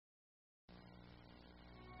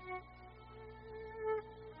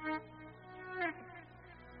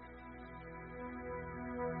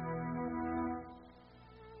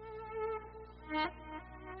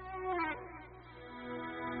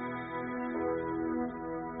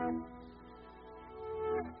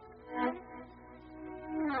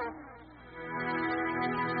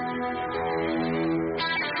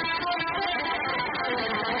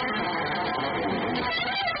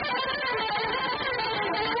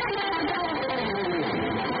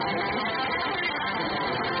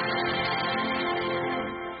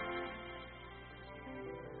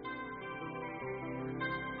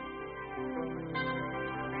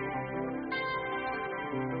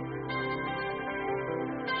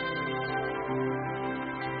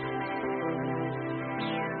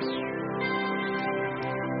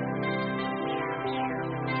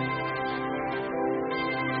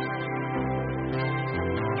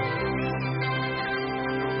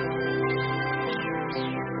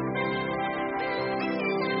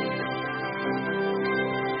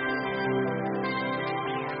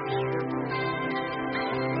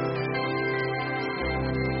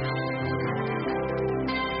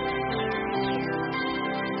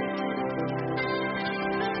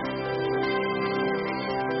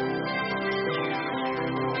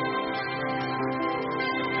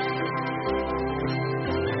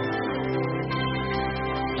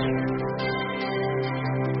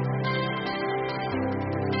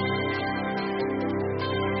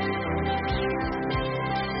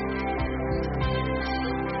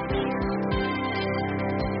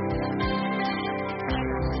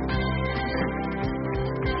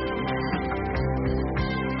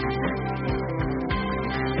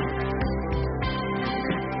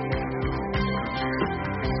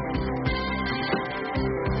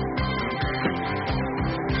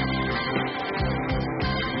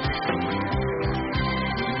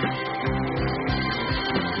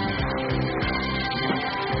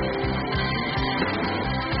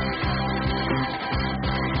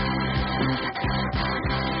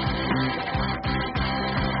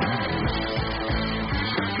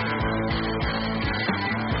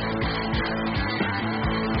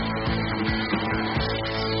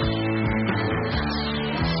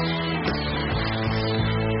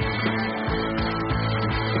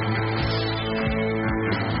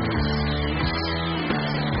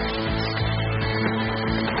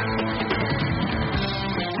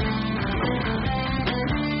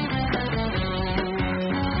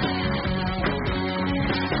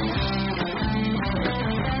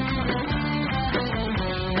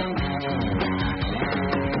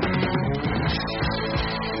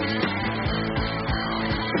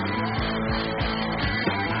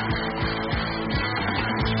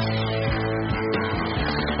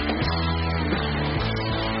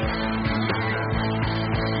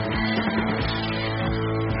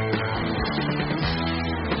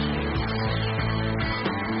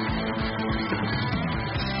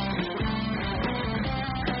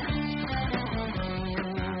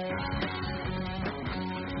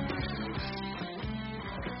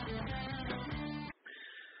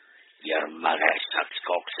Your mother sucks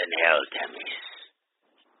cocks in hell, Demis.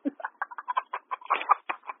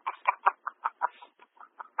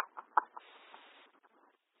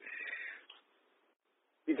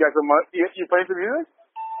 You got some you playing some music?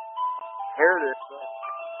 Here it is.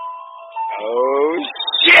 Oh,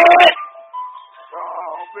 shit!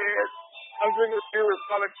 Oh, man. I'm drinking a beer with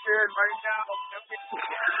Sonic Sharon right now.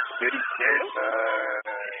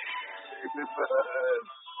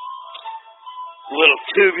 Little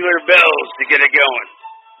tubular bells to get it going.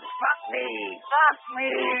 Fuck me. Fuck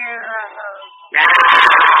me.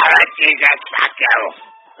 I think that's taco.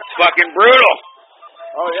 It's fucking brutal.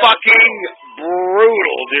 Oh, yeah. Fucking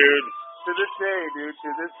brutal, dude. To this day, dude,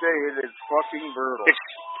 it is fucking brutal.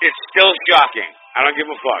 It's still shocking. I don't give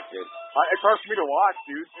a fuck, dude. It's hard for me to watch,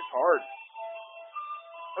 dude. It's hard.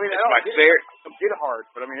 I mean, it's my favorite. It's hard,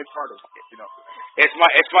 but I mean, it's hard to watch, you know. It's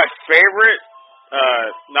my favorite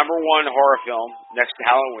number one horror film next to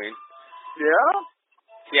Halloween. Yeah?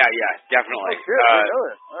 Yeah, definitely. Oh, shit, I know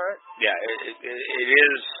it. All right. Yeah, it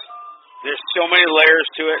is. There's so many layers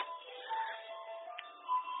to it.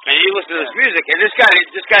 And you listen to this music, and this guy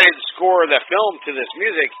didn't score the film to this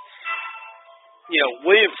music. You know,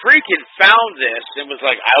 William Friedkin found this and was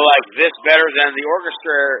like, I like this better than the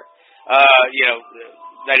orchestra,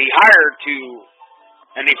 that he hired to,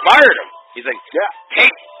 and he fired him. He's like, yeah,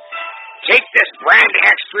 take this Brand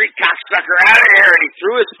X Street cocksucker out of here, and he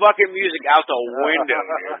threw his fucking music out the window,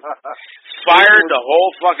 dude. Fired the whole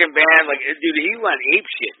fucking band. Like, dude, he went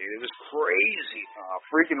apeshit, dude. It was crazy.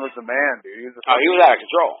 Friedkin was the man, dude. He was out of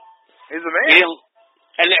control. He's the man.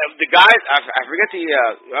 And the guy, I forget the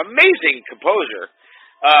amazing composer.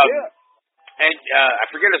 And I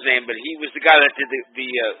forget his name, but he was the guy that did the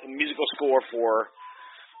musical score for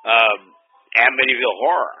Amityville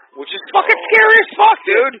Horror, which is fucking scary as fuck,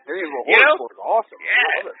 dude. Amityville Horror score is awesome.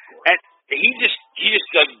 Yeah. And he just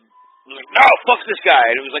like, no, fuck this guy.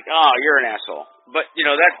 And it was like, oh, you're an asshole. But, you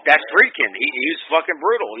know, that's Friedkin. He's fucking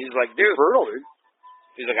brutal. He's like, dude. He's brutal, dude.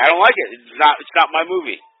 He's like, I don't like it. It's not my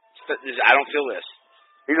movie. I don't feel this.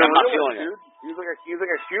 I'm not feeling it. He's like a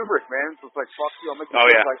Kubrick, man. So it's like, fuck you. I'll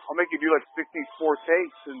make you do like 64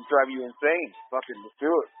 takes and drive you insane. Fucking let's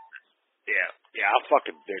do it. Yeah, I'll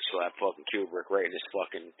fucking bitch slap fucking Kubrick right in this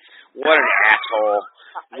fucking. What an asshole.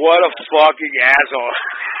 What a fucking asshole.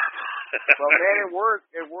 Well, man, it worked.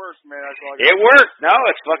 It worked, man. It worked. No,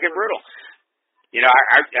 it's fucking brutal. You know,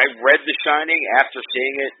 I read The Shining after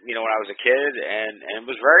seeing it, you know, when I was a kid, and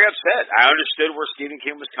was very upset. I understood where Stephen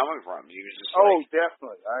King was coming from. He was just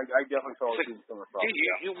definitely. I definitely saw where he was coming from. Dude,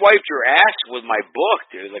 you wiped your ass with my book,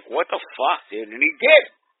 dude. Like, what the fuck, dude? And he did.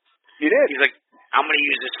 He did. He's like, I'm going to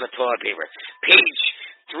use this for toilet paper. Page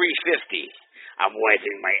 350. I'm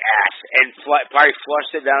wiping my ass. And probably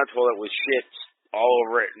flushed it down the toilet with shit all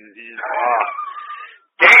over it. And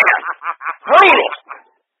damn. Brutal.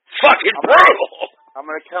 Fucking brutal. I'm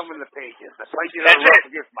going to come in the pages. That's it.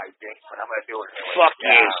 Against my dick, but I'm going to do it anyway. Fuck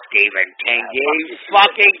you, Stephen King. You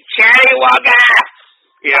fucking chattywugger.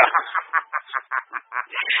 Yeah.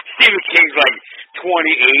 Stephen King's like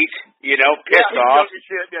 28, you know, pissed off.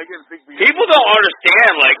 People don't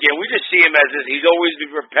understand, like, we just see him as this, he's always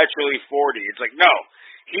been perpetually 40. It's like, no.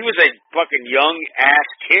 He was a fucking young-ass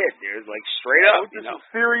kid, dude, like, straight up, you know.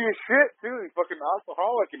 Serious shit, too. He's fucking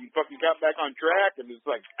alcoholic, and he fucking got back on track, and he's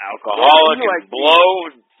like... Alcoholic and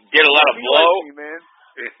did a lot of blow. Like me, man.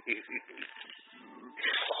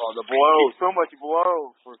 The blow. So much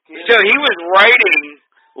blow for kids. So he was writing,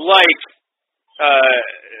 like...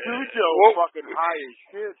 Cujo fucking high as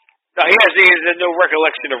shit. No, he has no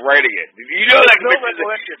recollection of writing it. You know, that's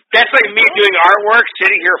like me doing artwork,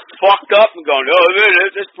 sitting here fucked up and going, oh,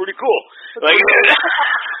 that's pretty cool. Like,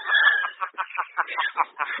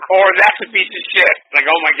 or that's a piece of shit. Like,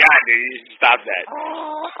 oh my god, dude, you should stop that.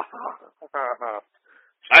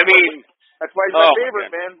 I mean, that's why he's my favorite,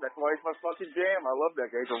 man. That's why he's my fucking jam. I love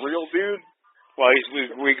that guy. He's a real dude. Well,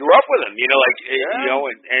 we grew up with him, you know, like, you know,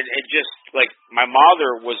 and just, like, my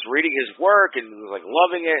mother was reading his work and was, like,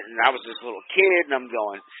 loving it, and I was this little kid, and I'm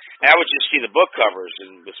going, and I would just see the book covers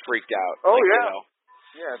and was freaked out. Oh, like, yeah. You know.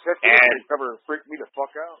 Yeah, that cover freaked me the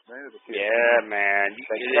fuck out, man, as a kid. Yeah, man.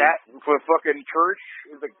 That cat for fucking church,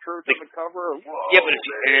 the church on the cover. Whoa, yeah, but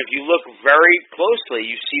if you look very closely,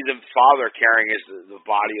 you see the father carrying the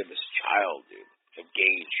body of his child, dude, of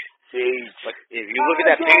Gage. Like, if you look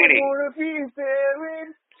at that painting,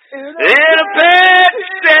 in a pet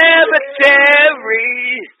cemetery,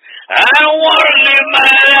 I don't want to live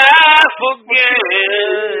my life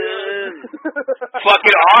again.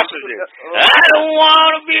 Fucking awesome, dude. I don't want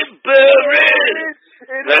to be buried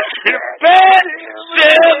in a pet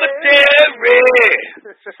cemetery.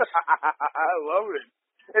 I love it.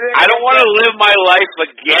 I don't want to live my life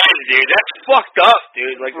again, dude. That's fucked up,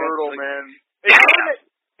 dude. Like brutal, man.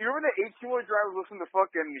 You remember the 18-wheeler driver listening to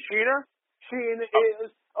fucking Sheena? Sheena is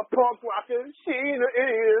a punk rocker. Sheena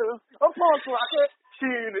is a punk rocker.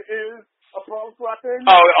 Sheena is a punk rocker.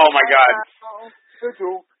 Oh my God.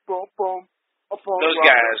 Those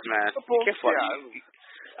guys, man.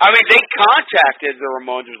 I mean, they contacted the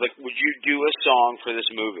Ramones and was like, would you do a song for this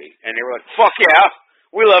movie? And they were like, fuck yeah.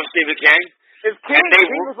 We love Stephen King. King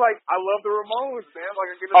was like, I love the Ramones, man.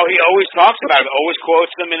 Like, he always talks about it. Always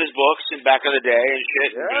quotes them in his books and back in the day and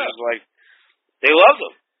shit. Yeah. And he's like, they love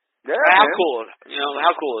them. Yeah, how cool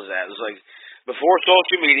is that? It's like, before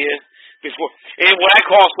social media, and what I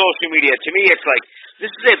call social media, to me, it's like,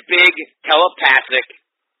 this is a big telepathic,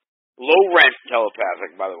 low-rent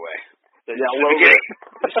telepathic, by the way. Yeah, low rent.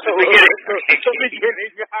 It's the beginning.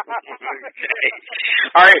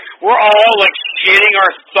 All right, we're all, like, shitting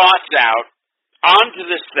our thoughts out onto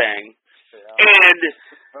this thing, and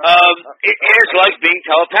it is like being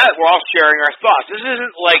telepathic. We're all sharing our thoughts. This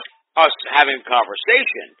isn't like us having a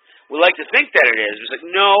conversation. We like to think that it is. It's like,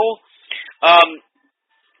 no,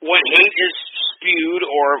 when hate is spewed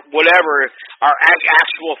or whatever, our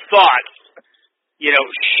actual thought,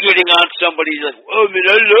 shitting on somebody, like, oh, man,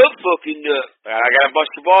 I love fucking, I gotta bust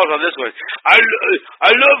your balls on this one. I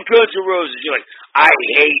love Guns N' Roses. You're like, I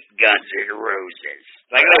hate Guns N' Roses.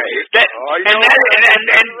 Like that,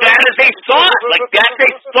 and that is a thought. Like, that's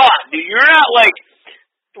a thought. Dude, you're not, like,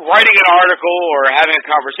 writing an article or having a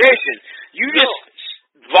conversation. You just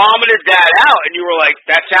vomited that out, and you were like,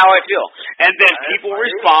 that's how I feel. And then people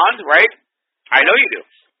respond, right? I know you do.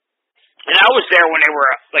 And I was there when they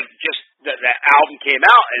were, like, just, that album came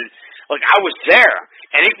out, and, like, I was there,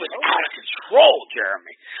 and it was out of control,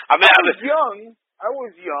 Jeremy. I I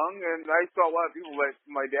was young, and I saw a lot of people, like,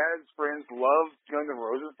 my dad's friends loved Guns N'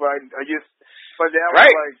 Roses, but my dad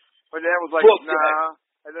was like, well, nah.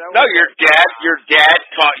 And then your dad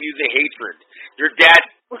taught you the hatred. Your dad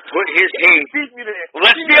put his hate.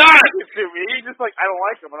 Let's be honest. He's just like, I don't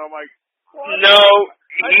like him, and I'm like, what? No,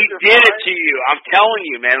 he did it to you. I'm telling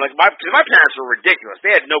you, man. Like, my parents were ridiculous.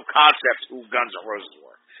 They had no concept who Guns N' Roses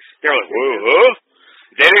were. They were like, whoa.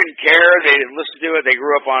 They didn't care. They didn't listen to it. They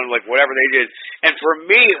grew up on, like, whatever they did. And for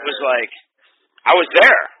me, it was like, I was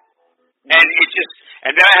there. And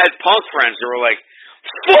and then I had punk friends that were like,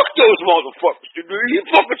 fuck those motherfuckers, dude. You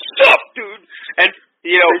fucking suck, dude. And,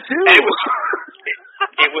 and it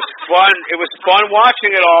was fun. It was fun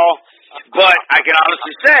watching it all. But I can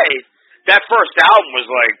honestly say, that first album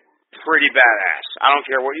was, like, pretty badass. I don't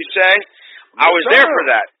care what you say. I was there for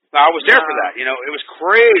that. I was there for that. It was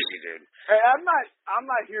crazy, dude. Hey, I'm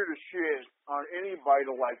not here to shit on anybody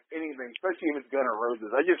to like anything, especially if it's Guns N'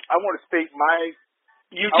 Roses. I want to state my.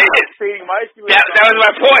 You did. That was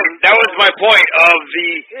my point. That was my point of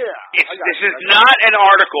the. Yeah. This is not an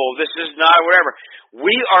article. This is not whatever.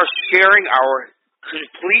 We are sharing our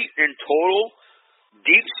complete and total,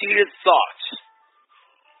 deep-seated thoughts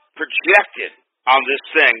projected on this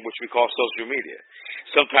thing which we call social media.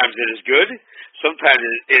 Sometimes it is good. Sometimes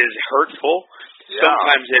it is hurtful. Yeah.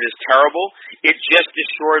 Sometimes it is terrible. It just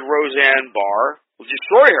destroyed Roseanne Barr. Will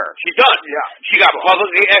destroy her. She's done. Yeah. She got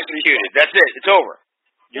publicly executed. That's it. It's over.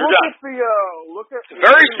 You're done.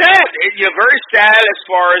 Very sad. Very sad as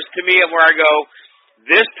far as, to me, where I go,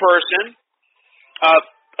 this person,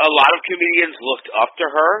 a lot of comedians looked up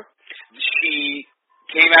to her. She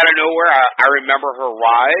came out of nowhere. I remember her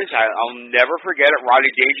rise. I'll never forget it.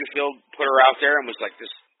 Rodney Dangerfield put her out there and was like,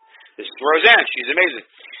 this is Roseanne. She's amazing.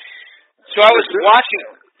 So I was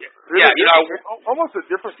watching. Almost a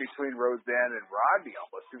difference between Roseanne and Rodney.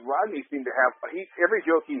 Almost, because Rodney seemed to have every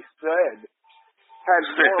joke he said had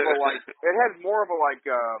more of a like.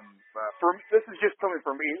 For this is just coming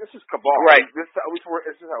from me. This is cabal. Right. This is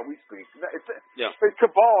how we speak. It's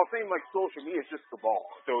cabal. Same like social media. It's just cabal.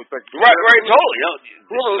 So it's like right. Totally.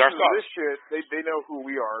 Whoever listens to this shit, they know who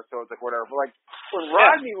we are. So it's like whatever. But like when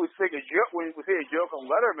Rodney would say a joke, when he would say a joke on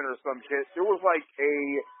Letterman or some shit, there was like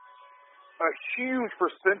a huge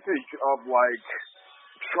percentage of like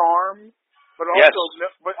charm, but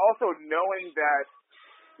also knowing that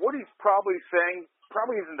what he's probably saying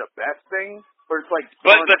probably isn't the best thing, but it's like.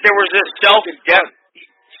 But there was this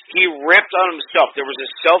he ripped on himself. There was this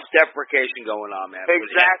self-deprecation going on, man.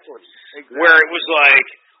 Exactly. Where it was like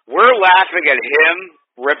we're laughing at him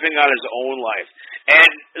ripping on his own life, and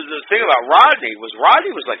the thing about Rodney was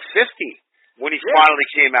like 50. When he finally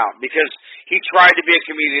came out, because he tried to be a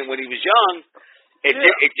comedian when he was young, it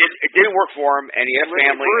didn't work for him, and he had a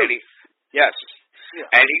family, and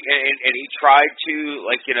and he tried to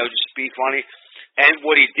just be funny, and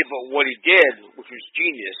what he did, which was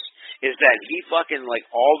genius, is that he fucking, like,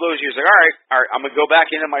 all those years, like, all right, I'm going to go back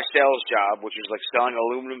into my sales job, which was, like, selling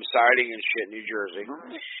aluminum siding and shit in New Jersey.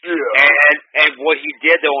 Yeah. And what he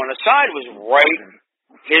did, though, on the side was write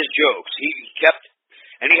his jokes. He kept,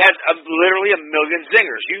 and he had literally 1 million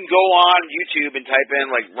zingers. You can go on YouTube and type in,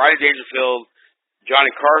 like, Rodney Dangerfield, Johnny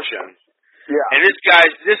Carson. Yeah. And this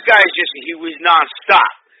guy's just, he was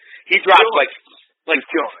nonstop. He drops,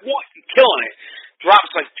 killing it. Drops,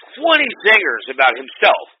 like, 20 zingers about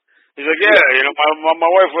himself. He's like, yeah, my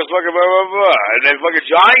wife was fucking blah, blah, blah. And then fucking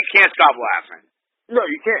Johnny can't stop laughing. No,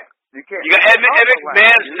 you can't. You can't. You got Ed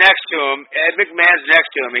McMahon's next to him. Ed McMahon's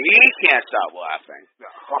next to him, and he can't stop laughing.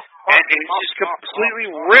 And he just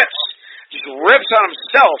completely rips on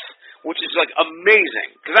himself, which is, like,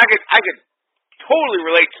 amazing. Because I could totally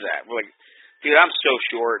relate to that. Like, dude, I'm so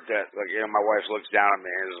short that, like, my wife looks down at me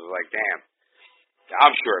and is like, damn.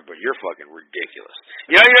 I'm short, but you're fucking ridiculous.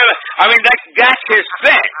 I mean, that's his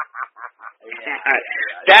thing.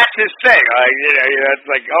 That's his thing. Like, it's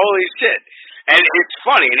like, holy shit. And it's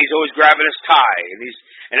funny, and he's always grabbing his tie,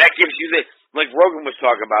 and that gives you the, like Rogan was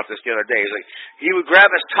talking about this the other day. He's like, he would grab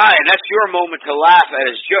his tie, and that's your moment to laugh at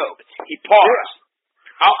his joke. He paused.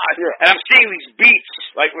 Yeah. And I'm seeing these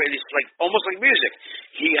beats, like almost like music.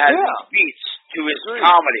 He has these beats to his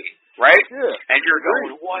comedy. Right? Yeah. And you're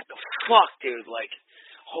going, what the fuck, dude? Like,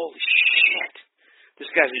 holy shit. This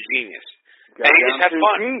guy's a genius. And he just had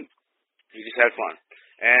fun. He just had fun.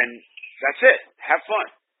 And that's it. Have fun.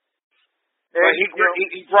 But he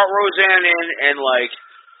brought Roseanne in, and, like,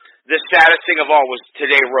 the saddest thing of all was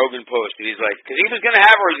today Rogan posted. He's like, because he was going to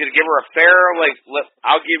have her, he's going to give her a fair, like,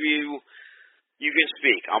 I'll give you can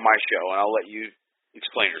speak on my show, and I'll let you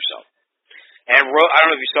explain yourself. And I don't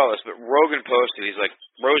know if you saw this, but Rogan posted, he's like,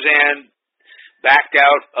 Roseanne backed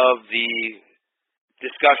out of the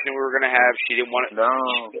discussion we were going to have. She didn't want to. No.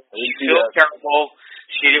 She feels terrible.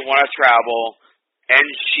 She didn't want to travel. And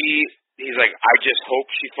he's like, I just hope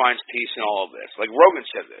she finds peace in all of this. Like, Rogan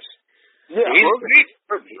said this. Yeah, and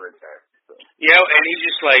he's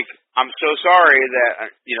just like, I'm so sorry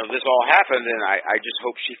that, this all happened, and I just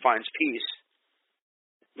hope she finds peace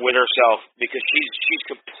with herself, because she's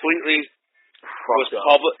completely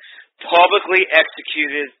publicly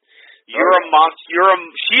executed. You're a monster.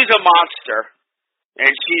 She's a monster,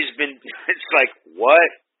 and she's been. It's like, what?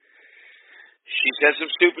 She said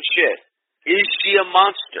some stupid shit. Is she a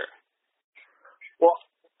monster? Well,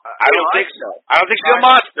 I don't think so. I don't think she's a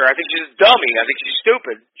monster. I think she's a dummy. I think she's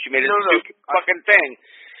stupid. She made a stupid fucking thing.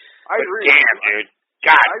 I agree. Damn, dude.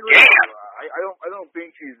 God damn. I don't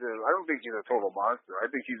think she's a total monster. I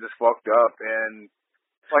think she's just fucked up, and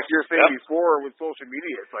like you were saying before with social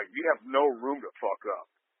media, it's like you have no room to fuck up.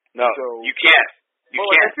 No, you can't. You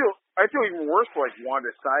can't. I feel even worse for like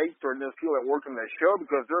Wanda Sykes or those people that work on that show,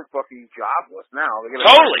 because they're fucking jobless now. They're gonna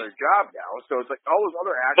lose their job now. So it's like all those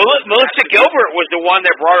other actors. Melissa Gilbert was the one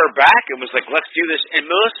that brought her back and was like, let's do this. And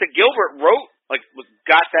Melissa Gilbert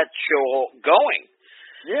got that show going.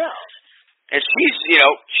 Yeah. And she's a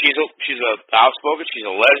outspoken, she's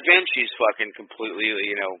a lesbian, she's fucking completely,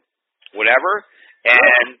 whatever.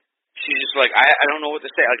 And she's just like, I don't know what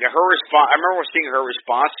to say. Like, her response, I remember seeing her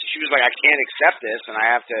response. She was like, I can't accept this, and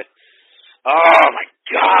I have to. Oh my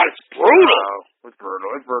God, it's brutal. It's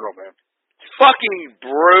brutal, man. It's fucking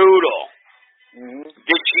brutal. Mm-hmm.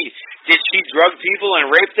 Did she drug people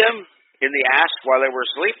and rape them in the ass while they were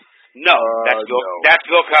asleep? No, that's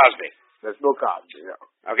Bill Cosby. That's Bill Cosby. Yeah.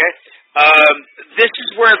 Okay. This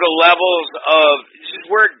is where this is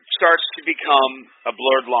where it starts to become a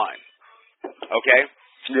blurred line. Okay.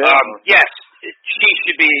 Yeah. Yes, she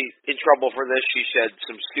should be in trouble for this. She said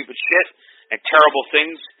some stupid shit and terrible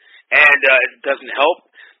things, and it doesn't help.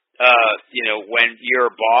 When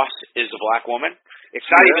your boss is a black woman, it's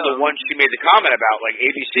not even the one she made the comment about, like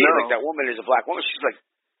ABC. No. Like, that woman is a black woman. She's like,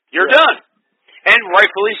 you're done, and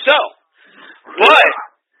rightfully so. But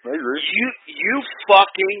you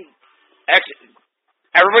fucking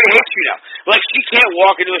everybody hates you now. Like, she can't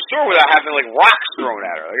walk into a store without having, like, rocks thrown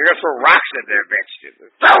at her. Like, you're going to throw rocks at there, bitch.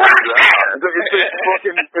 Throw rocks at her!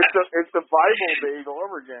 It's the Bible days all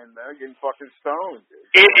over again, man. Getting fucking stoned, dude.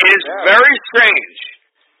 It is very strange.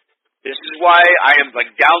 This is why I am,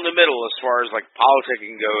 like, down the middle as far as, like,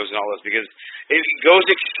 politicking goes and all this, because it goes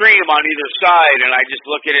extreme on either side, and I just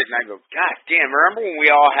look at it and I go, God damn, remember when we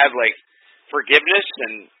all had, like, forgiveness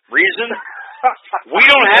and reason? We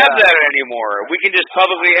don't have that anymore. We can just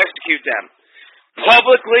publicly execute them.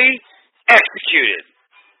 Publicly executed.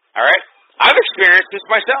 All right? I've experienced this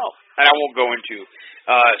myself, and I won't go into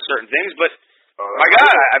certain things, but my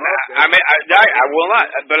God, I will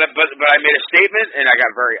not. But I made a statement, and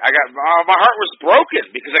my heart was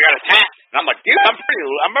broken because I got attacked. And I'm like, dude,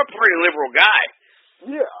 I'm a pretty liberal guy.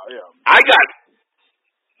 Yeah. I got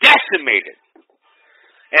decimated.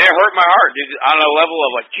 And it hurt my heart, dude, on a level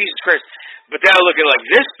of like, Jesus Christ. But then I look at like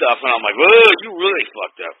this stuff and I'm like, oh, you really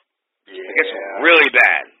fucked up. Yeah. Like, it's really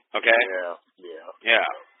bad. Okay? Yeah.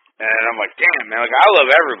 And I'm like, damn, man, like I love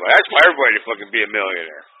everybody. I just want everybody to fucking be a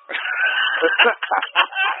millionaire.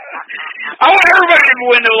 I want everybody to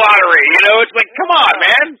win the lottery, you know? It's like, come on,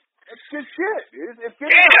 man. It's good shit, dude. It's good.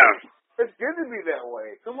 Damn. It's good to be that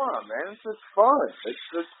way. Come on, man. It's just fun. It's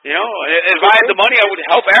you know, if I had the money, I would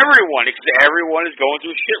help everyone because everyone is going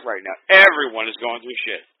through shit right now. Everyone is going through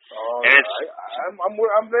shit. And it's, I'm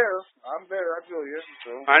there. I feel you.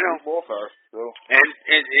 So I know. We both are. So. And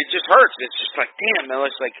it just hurts. It's just like, damn, man.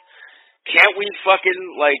 It's like, can't we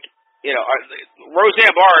fucking like, you know,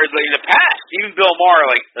 Roseanne Barr, like in the past, even Bill Maher,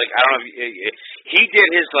 like I don't know, if he did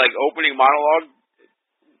his like opening monologue.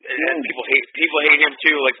 And people hate him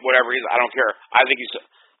too, like whatever. I don't care. I think he's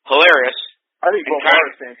hilarious. I think Bill Maher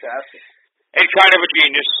is fantastic. And kind of a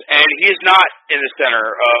genius. And he's not in the center,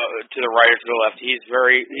 to the right or to the left. He's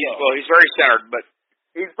very centered, but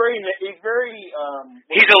he's very.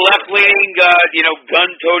 He's a left-leaning,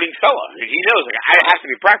 gun-toting fella. And he knows, like, I have to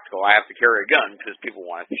be practical. I have to carry a gun because people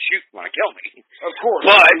want to kill me. Of course.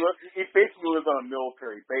 But he basically lives on a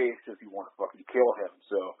military base because he want to fucking kill him.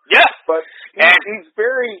 So yeah. But he's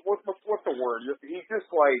very. What's the word? He's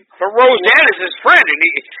just like. But Roseanne is his friend, and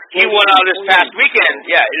he went on this past weekend.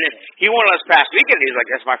 Yeah, and he went on this past weekend. He's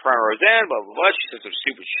like, that's my friend Roseanne. Blah blah blah. She said some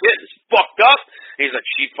stupid shit. It's fucked up. And he's like,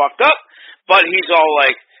 she fucked up. But he's all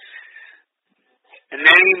like, and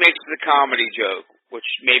then he makes the comedy joke, which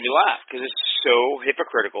made me laugh because it's so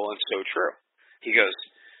hypocritical and so true. He goes,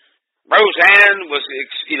 Roseanne was,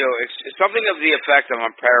 something of the effect,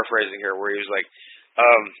 I'm paraphrasing here, where he was like,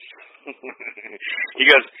 he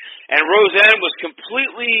goes, and Roseanne was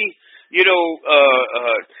completely,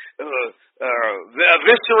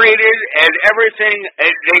 eviscerated and everything,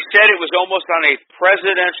 and they said it was almost on a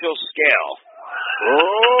presidential scale.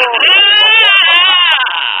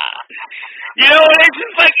 You know, and it's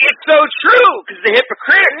just like, it's so true, because the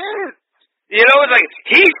hypocrite, you know, it's like,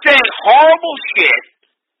 he's saying horrible shit,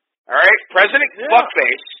 all right, President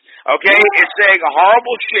Fuckface, okay, is saying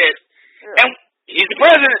horrible shit, and he's the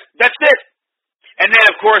president, that's it. And then,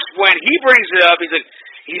 of course, when he brings it up, he's like,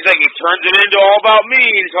 he turns it into all about me,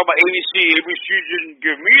 and he's talking about ABC didn't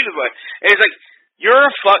give me the money, and he's like, you're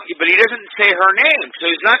a fuck, but he doesn't say her name, so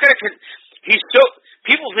he's not going to,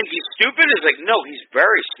 people think he's stupid, it's like, no, he's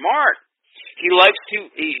very smart. He likes to.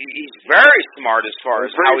 He's very smart as far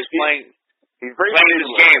as how he's playing. He's playing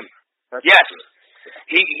this game. Yes,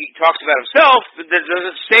 he talks about himself.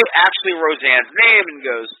 Doesn't say actually Roseanne's name and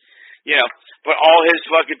goes, But all his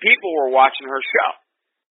fucking people were watching her show.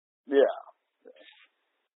 Yeah.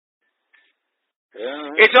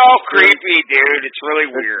 It's all creepy, dude. It's really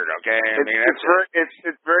weird. Okay,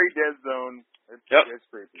 it's very Dead Zone. It's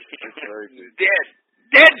creepy. It's very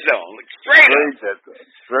Dead Zone, like straight up.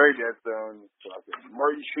 Very Dead Zone. Fucking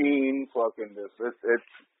Martin Sheen. Fucking this.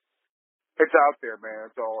 It's out there,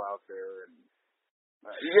 man. It's all out there, and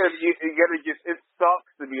you gotta just. It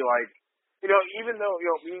sucks to be like, even though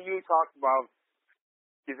me and you talked about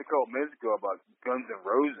just a couple minutes ago about Guns N'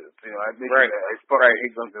 Roses. I think I fucking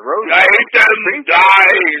hate Guns N' Roses. I hate them.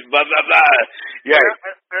 Dies. Blah blah blah. Yeah.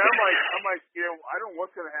 And I'm like, I don't know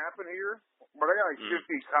what's gonna happen here. But I got like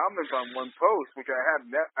 50 comments on one post, which I have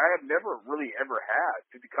never really ever had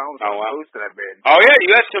 50 comments on a post that I've made. Oh yeah,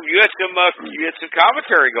 you had some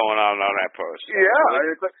commentary going on that post. Yeah,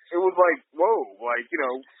 it was like whoa, like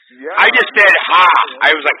yeah. I just said ha.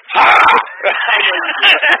 I was like ha.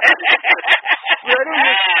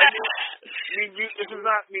 This is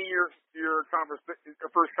not your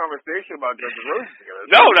first conversation about Guns N' Roses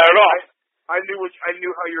together. No, not at all. I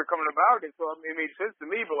knew how you were coming about it, so it made sense to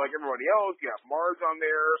me. But like everybody else, you got Mars on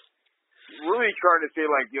there, really trying to say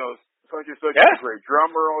like, such and such is a great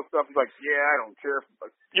drummer, all stuff. It's like, yeah, I don't care.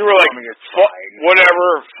 Like, you were like,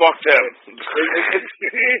 whatever, fuck them. It's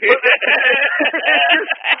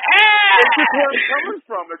just where I'm coming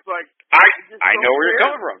from. It's like I know where you're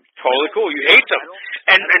coming from. Totally cool. You hate them,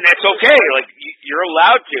 and that's okay. Like you're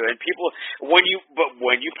allowed to. And people, when you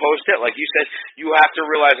post it, like you said, you have to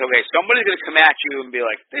realize, okay, somebody's gonna come at you and be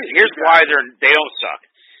like, here's why they don't suck.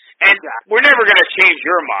 And we're never going to change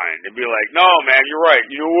your mind and be like, no, man, you're right.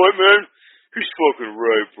 You know what, man? He's fucking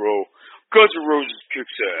right, bro. Guns N' Roses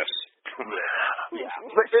kicks ass. Yeah.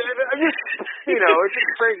 But, it's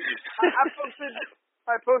just crazy.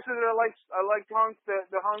 I posted that I liked the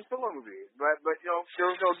Han Solo movie. But there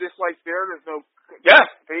was no dislike there. There's no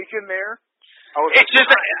patient there. It's just,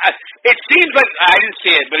 it seems like, I didn't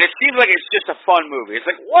see it, but it seems like it's just a fun movie. It's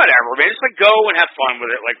like, whatever, man. Just like, go and have fun with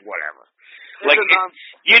it, like, whatever. Like,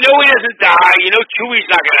 you know he doesn't die. You know Chewie's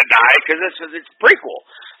not going to die because it's prequel.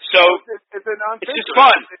 So, it's just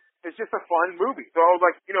fun. It's just a fun movie. So I was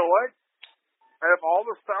like, you know what? Out of all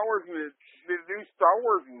the Star Wars movies, the new Star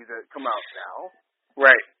Wars movies that come out now,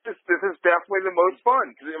 right? This is definitely the most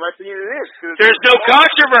fun. Because in my opinion, it is. There's no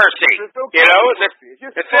controversy. There's no you know, it's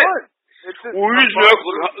just fun. It's just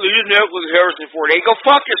with Harrison Ford. Hey, go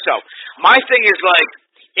fuck yourself. My thing is like,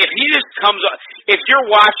 if he just comes up, if you're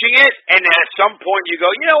watching it and then at some point you go,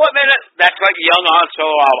 you know what, man, that's like young Han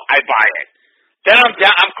Solo, I buy it. Then I'm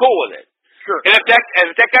down. I'm cool with it. Sure. And if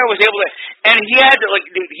that guy was able to, and he had to, like,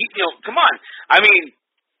 come on. I mean,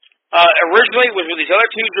 originally with these other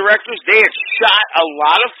two directors, they had shot a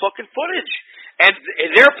lot of fucking footage, and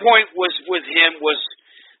their point was with him was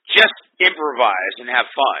just improvise and have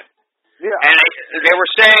fun. Yeah. And they were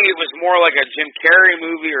saying it was more like a Jim Carrey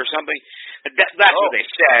movie or something. That's what they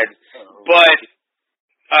said. But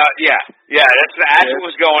yeah, that's what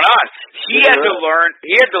was going on. He had to learn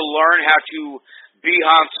how to be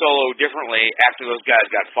Han Solo differently after those guys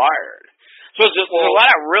got fired. So there's a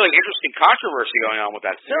lot of really interesting controversy going on with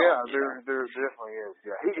that film. Yeah, there definitely is.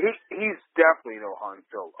 Yeah, he's definitely no Han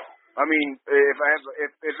Solo. I mean,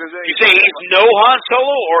 if there's any, you say he's no Han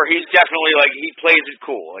Solo, or he's definitely like he plays it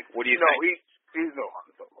cool. Like, what do you think? No, he's no Han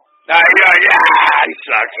Solo. Yeah, he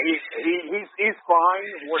sucks. He's fine.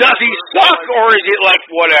 Does he suck, or is it like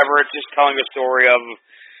whatever? It's just telling a story of,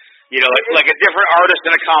 you know, like a different artist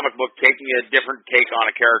in a comic book taking a different take on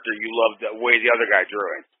a character you love the way the other guy drew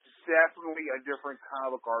it. Definitely a different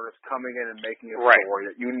comic artist coming in and making a story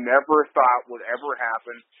that you never thought would ever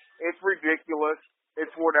happen. It's ridiculous.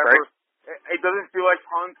 It's whatever. Right. It doesn't feel like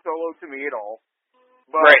Han Solo to me at all.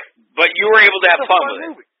 But but you were able to have fun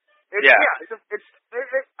with it.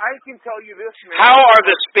 I can tell you this, man. How are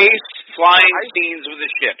the space flying scenes with the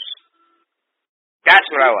ships? That's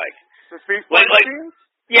what I like. The space flying scenes?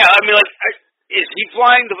 Yeah, I mean, like, is he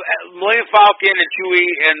flying the Millennium Falcon and Chewie,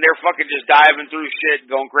 and they're fucking just diving through shit,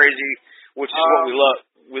 going crazy, which is what we love.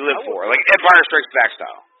 We live for, like Empire Strikes Back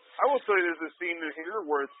style. I will tell you, there's a scene in here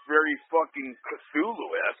where it's very fucking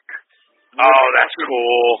Cthulhu-esque. Oh, that's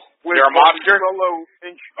cool. Is there a monster?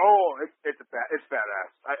 It's badass.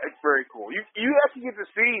 It's very cool. You actually get to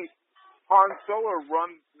see Han Solo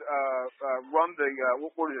run the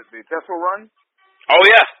what is it? The Tesla run. Oh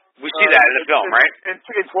yeah, we see that in the film, right? In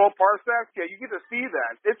 12 parsecs, yeah, you get to see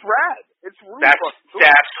that. It's rad. It's really cool.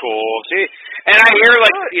 That's cool. See, and I hear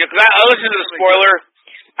because I listen to the spoiler.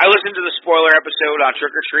 I listened to the spoiler episode on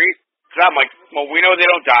Trick or Treat. Because I'm like, well, we know they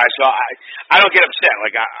don't die, so I don't get upset.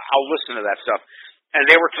 Like, I'll listen to that stuff. And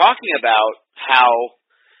they were talking about how,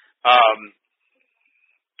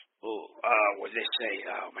 what did they say?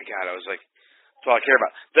 Oh, my God, I was like, that's all I care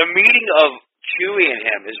about. The meeting of Chewie and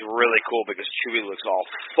him is really cool because Chewie looks all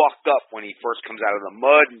fucked up when he first comes out of the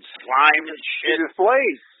mud and slime and shit. He's a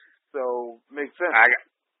slave, so makes sense.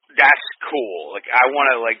 That's cool. Like, I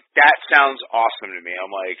want to, like, that sounds awesome to me.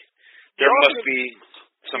 I'm like, there must be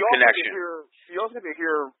some connection. You also get to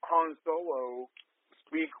hear Han Solo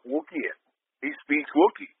speak Wookiee. He speaks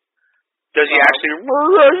Wookiee. Does he actually? Yeah,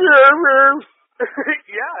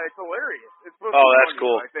 it's hilarious. It's that's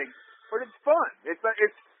cool. I think, but it's fun.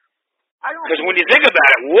 I don't. Because when you think about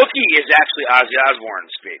it, Wookiee is actually Ozzy Osbourne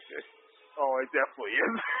speak. Oh, it definitely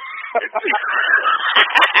is.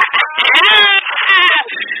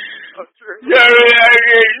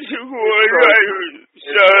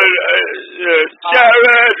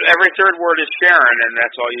 Every third word is Sharon, and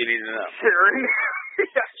that's all you need to know. Sharon.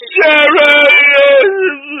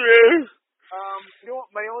 Sharon. You know what?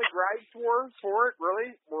 My only gripes for it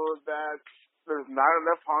really were that there's not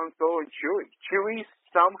enough Han Solo and Chewie. Chewie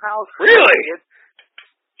somehow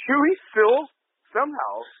Chewie still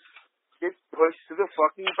somehow gets pushed to the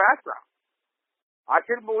fucking background. I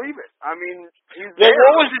couldn't believe it. I mean, he's there.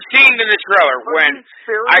 What was the scene in the trailer when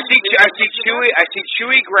I see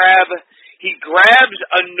Chewie grabs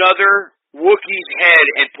another Wookiee's head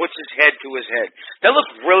and puts his head to his head. That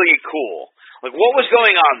looked really cool. Like, what was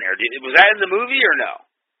going on there? Was that in the movie or no?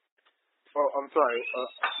 Oh, I'm sorry. All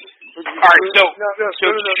right, so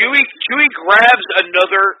Chewie grabs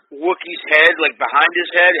another Wookiee's head, like behind his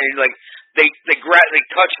head, and like they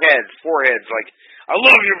touch heads, foreheads, like I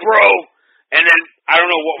love you, bro. And then I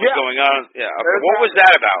don't know what was going on. Yeah, okay. What was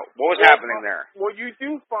that about? What was happening there? Well, you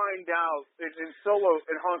do find out in Solo,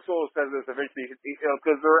 and Han Solo says this eventually,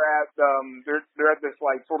 because they're at this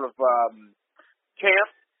like sort of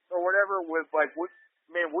camp or whatever with like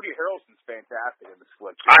Woody Harrelson's fantastic in this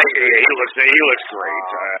flick. He looks great.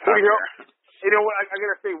 You know what? I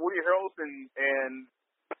gotta say, Woody Harrelson and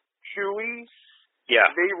Chewie. Yeah.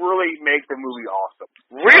 They really make the movie awesome.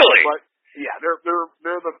 Really? But yeah, they're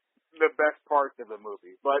the best parts of the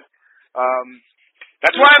movie. But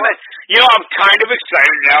that's why I'm kind of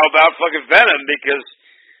excited now about fucking Venom because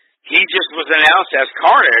he just was announced as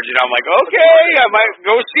Carnage, and I'm like, okay, I might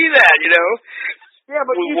go see that, Yeah,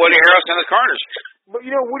 but Woody Harrelson as Carnage. But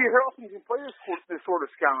Woody Harrelson can play this sort of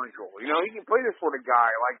scoundrel. He can play this sort of guy.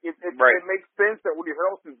 Like it makes sense that Woody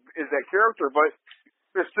Harrelson is that character, but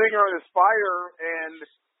they're sitting around this fire and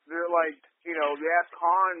they're like, they ask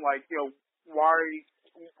Han, like, why are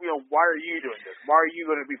you doing this? Why are you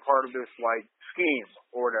going to be part of this, like, scheme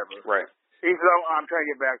or whatever? Right. He said, I'm trying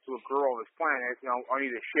to get back to a girl on this planet. I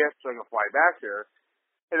need a ship so I can fly back there.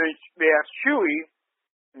 And then they ask Chewie,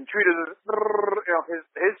 and Chewie does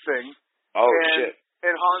his thing. Oh, shit.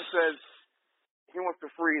 And Han says he wants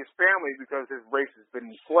to free his family because his race has been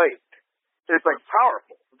enslaved. It's like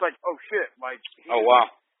powerful. It's like, oh shit! Like, oh wow,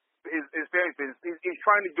 his family's been. He's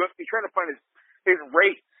trying to find his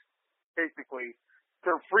race basically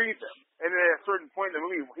to free them. And then at a certain point in the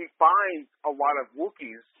movie, he finds a lot of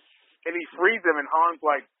Wookiees and he frees them. And Han's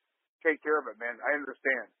like, take care of it, man. I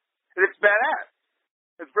understand. And it's badass.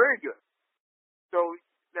 It's very good. So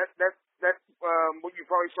that's what you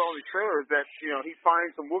probably saw in the trailer is that he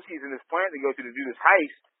finds some Wookiees in this planet to go to do this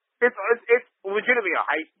heist. It's legitimately a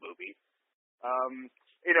heist movie.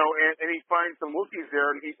 And he finds some Wookiees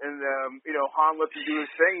there, and Han lets him do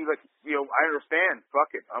his thing. He's like, I understand.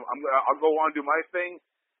 Fuck it. I'll go on and do my thing.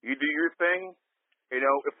 You do your thing.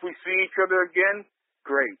 If we see each other again,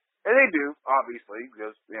 great. And they do, obviously,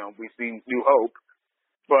 because we see New Hope.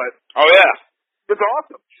 But oh yeah, it's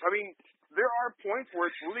awesome. I mean, there are points where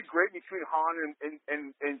it's really great between Han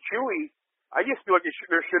and Chewie. I just feel like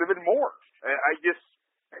there should have been more.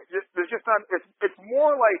 There's just not. It's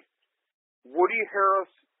more like Woody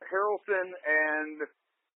Harrelson and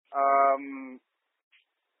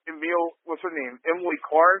what's her name? Emily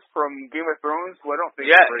Clark from Game of Thrones, who I don't think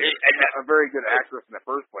is a very good actress in the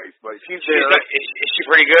first place, but she's there. Is she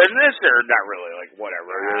pretty good in this, or not really? Like,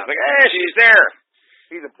 whatever. It's like, she's there.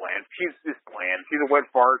 She's a bland. She's just bland. She's a wet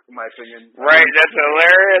fart, in my opinion. Right, that's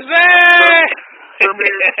hilarious.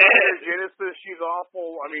 Terminator Genesis, she's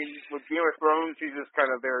awful. I mean, with Game of Thrones, she's just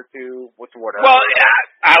kind of there too. Whatever. Well,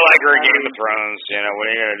 yeah, I like her in Game of Thrones. What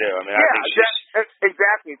are you gonna do? I mean, I think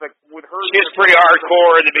exactly. It's like with her. She's pretty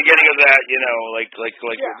hardcore at the beginning of that.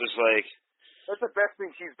 Just like. That's the best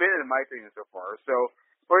thing she's been in my opinion so far. So,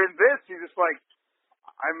 but in this, she's just like,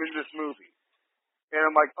 I'm in this movie. And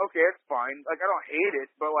I'm like, okay, it's fine. Like, I don't hate it,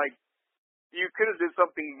 but, like, you could have did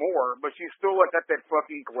something more, but she's still, like, got that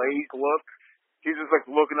fucking glazed look. She's just, like,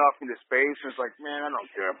 looking off into space, and it's like, man, I don't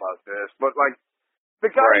care about this. But, like, the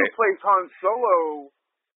guy who plays Han Solo,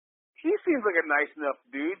 he seems like a nice enough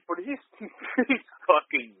dude, but he's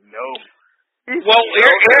fucking gnome. Well,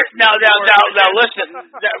 now, listen,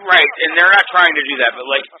 right, and they're not trying to do that, but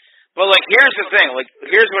here's the thing. Like,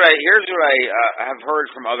 here's what I have heard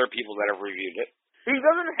from other people that have reviewed it. He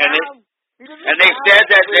doesn't have. And they said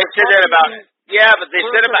that about but they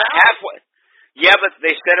said about halfway. Yeah, but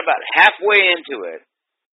they said about halfway into it,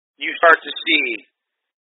 you start to see.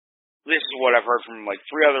 This is what I've heard from like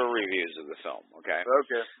 3 other reviews of the film. Okay.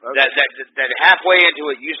 Okay. That halfway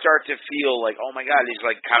into it, you start to feel like, oh my God, he's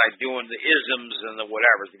like kind of doing the isms and the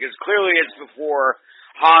whatevers, because clearly it's before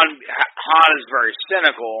Han is very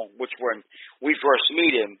cynical, which when we first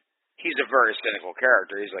meet him. He's a very cynical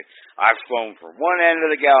character. He's like, I've flown from one end of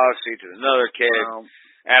the galaxy to another kid,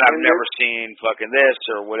 and I've never seen fucking this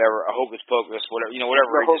or whatever, a hocus pocus, whatever,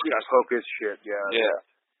 whatever. Hocus pocus shit, yeah. Yeah.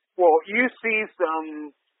 Well, you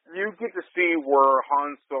get to see where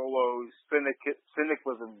Han Solo's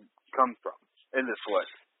cynicism comes from in this flick.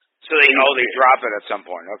 So they drop it at some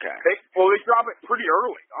point. Okay. They drop it pretty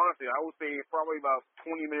early. Honestly, I would say probably about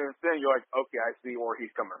 20 minutes in, you're like, okay, I see where he's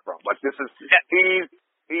coming from. Like this is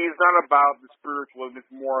He's not about the spiritualism. It's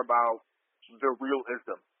more about the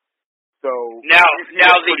realism. So he's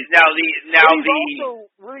also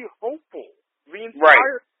really hopeful.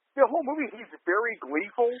 The whole movie, he's very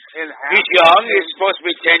gleeful and happy. He's young. He's supposed to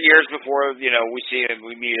be 10 years before we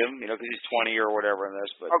meet him. Because he's 20 or whatever in this.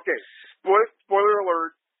 But okay, spoiler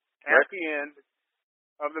alert. At the end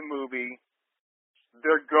of the movie,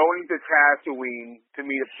 they're going to Tatooine to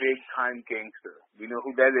meet a big time gangster. You know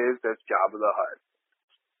who that is? That's Jabba the Hutt.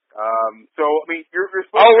 So I mean, you're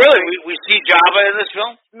supposed to really? We see Jabba in this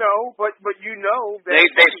film? No, but that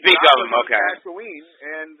they speak of him. Okay. Tatooine,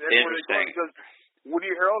 and that's where they go because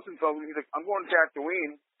Woody Harrelson told me, he's like, I'm going to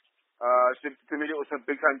Tatooine. to meet it with some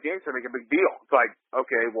big-time gangster, make a big deal. It's like,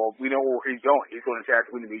 okay, well, we know where he's going. He's going to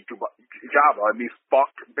Tatooine to meet Jabba and be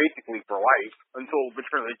fucked basically for life until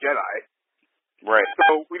Return of the Jedi. Right.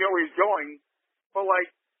 So we know where he's going, but, like,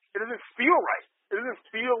 it doesn't feel right. It doesn't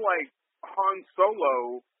feel like Han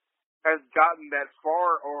Solo has gotten that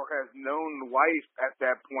far or has known life at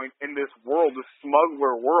that point in this world, this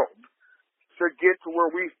smuggler world, to get to where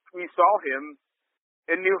we saw him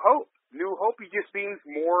in New Hope. New Hope, he just seems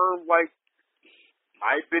more like,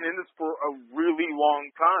 I've been in this for a really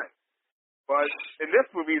long time. But in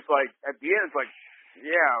this movie, it's like, at the end, it's like,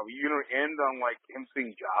 yeah, you're going to end on, like, him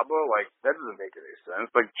seeing Jabba? Like, that doesn't make any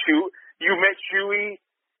sense. Like, you met Chewie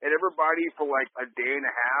and everybody for, like, a day and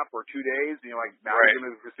a half or 2 days, and you're like, now you're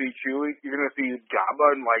going to see Chewie? You're going to see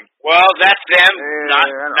Jabba and, like... Well, that's them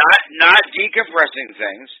not decompressing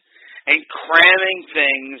things and cramming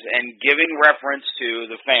things and giving reference to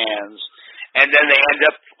the fans, and then they end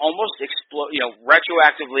up almost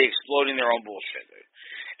retroactively exploding their own bullshit.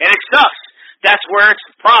 And it sucks. That's where it's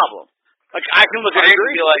the problem. Like, I can look at it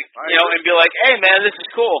and be like, hey man, this is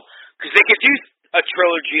cool, because they could do a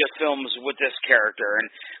trilogy of films with this character, and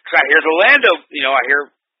cause I hear the Lando, I hear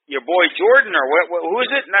your boy Jordan, or who is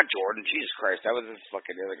it? Not Jordan. Jesus Christ, that was the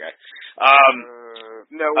fucking other guy.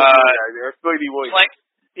 Billy D. Williams.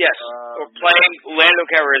 Yes, playing Lando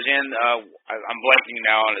Calrissian. I'm blanking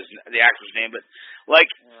now on the actor's name, but like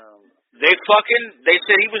they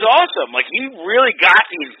said he was awesome. Like he really got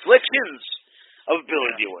the inflictions of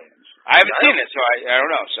Billy D. Williams. I haven't seen it, so I don't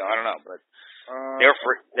know. But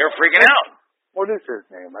they're freaking out. What is his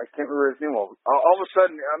name? I can't remember his name. All of a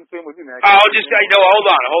sudden, I'm saying with you, man. Hold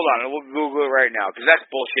on. We'll Google it right now because that's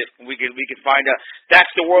bullshit. We can find out. That's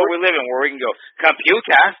the world we live in, where we can go.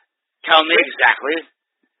 Computer, tell me exactly.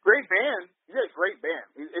 Great band. He's got a great band.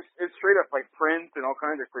 It's straight up like Prince and all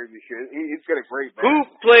kinds of crazy shit. He's got a great band. Who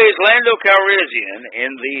plays Lando Calrissian in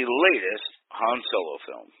the latest Han Solo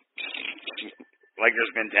film? Like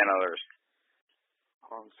there's been 10 others.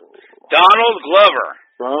 Han Solo. Donald Glover.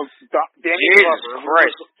 Danny Jesus Glover.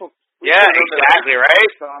 Christ. Yeah, exactly, right?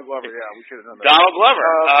 Donald Glover, yeah, we should have known that. Donald Glover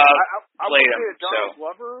I played would say him. that Donald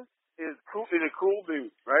Glover is a cool dude,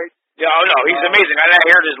 right? Yeah, he's amazing. I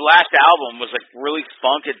heard his last album was like really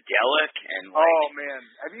funkadelic and like. Oh man,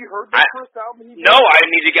 have you heard that first album? No, I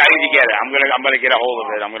need to get it. I'm gonna get a hold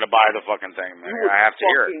of it. I'm gonna buy the fucking thing, man. I have to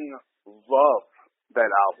hear it. Love that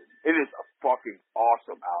album. It is a fucking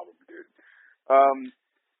awesome album, dude.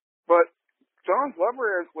 But John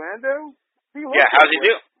Glover as Lando, how's he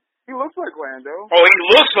do? He looks like Lando. Oh, he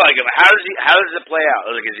looks like him. How does it play out?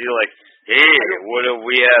 Like, is he like, hey, what do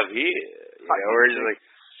we have here? Or is he like?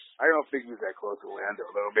 I don't think he's that close to Lando,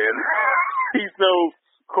 though, man. He's no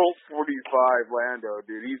Colt 45 Lando,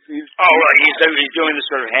 dude. He's doing the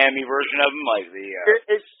sort of hammy version of him, like the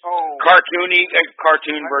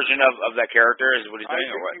cartoon version of that character is what he's doing,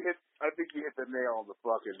 or what? I think you hit the nail on the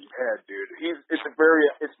fucking head, dude. It's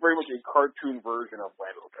very much a cartoon version of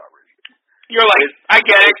Lando Calrissian. You're like, I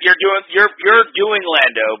get it. You're doing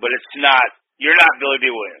Lando, but it's not. You're not Billy D.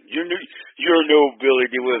 Williams. You're no Billy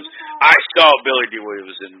D. Williams. I saw Billy D.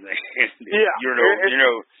 Williams in It's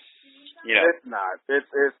not. It's.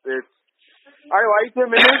 I liked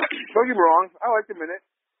him in it. Don't get me wrong. I liked him in it,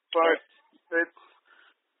 but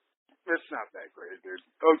it's not that great, dude.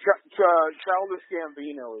 Oh, Childish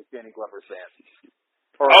Gambino is Danny Glover's band.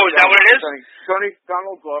 Is that what it is?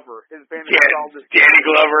 Donald Glover. His band is Childish. Danny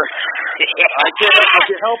Glover. I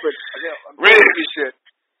can't help it. I'm really? Shit.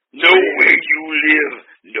 No way you live.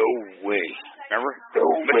 No way. Remember? No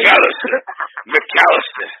McAllister.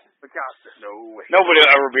 No way. Nobody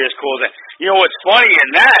will ever be as cool as that. You know what's funny in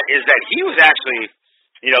that is that he was actually,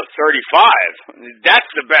 35.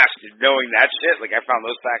 That's the best, knowing that shit. Like, I found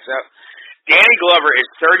those facts out. Danny Glover is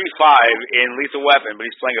 35 in Lethal Weapon, but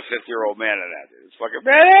he's playing a 50-year-old man in that. It's fucking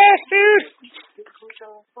badass, dude.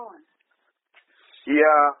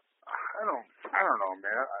 Yeah, I don't know,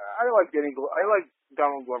 man. I like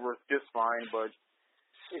Donald Glover just fine, but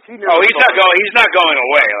if he he's not going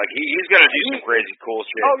away. Like he's gonna do some crazy cool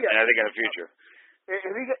shit. Oh yeah, and I think in the future. If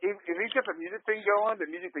he's got the music thing going, the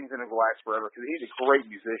music thing's gonna last forever because he's a great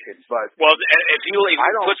musician. But if he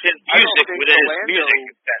puts in music within his music,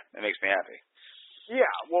 that makes me happy. Yeah,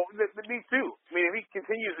 well, me too. I mean, if he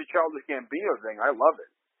continues the Childish Gambino thing, I love it.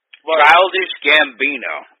 Childish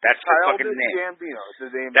Gambino. That's the fucking name. Gambino. Is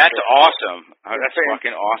the name. That's awesome. That's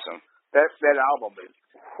fucking awesome. That album is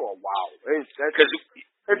wow. Because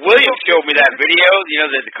William showed me that video,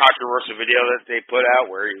 the controversial video that they put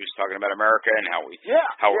out where he was talking about America and how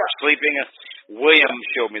we're sleeping. William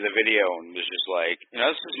showed me the video and was just like,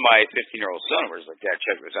 this is my 15-year-old son. Where he's like, Dad,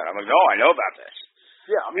 check this out. I'm like, no, I know about this.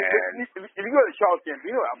 Yeah, I mean, if you go to the Charles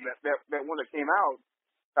Gambino album, that one that came out,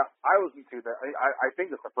 I listened to that. I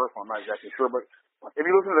think it's the first one. I'm not exactly sure, but if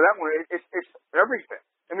you listen to that one, it's everything.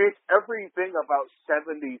 I mean, it's everything about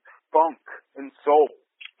 70s funk and soul.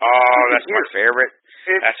 Oh, that's my favorite.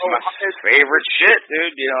 That's my favorite shit,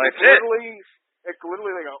 dude. You know, it's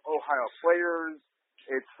literally like Ohio Players.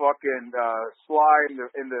 It's fucking Sly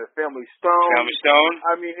in the Family Stone. Family Stone.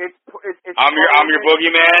 I mean, it's. I'm your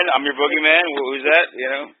boogeyman. I'm your boogeyman. Who's that? You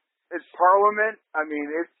know. It's Parliament. I mean,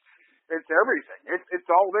 it's everything. It's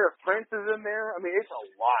all there. Prince is in there. I mean, it's a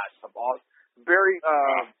lot of awesome. Barry.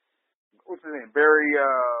 What's his name? Barry.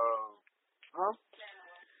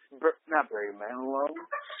 Not Barry Manilow.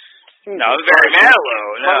 No, Barry Manilow.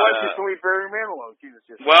 My wife is only Barry Manilow. Jesus.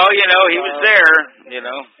 Well, you know, he was there. You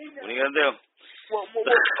know, what are you gonna do? Well,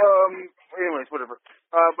 anyways, whatever.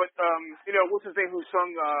 But you know, what's his name? Who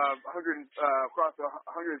sung 100 across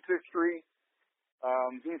 106th Street?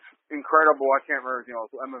 He's incredible. I can't remember his name.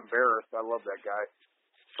 I'm embarrassed. I love that guy.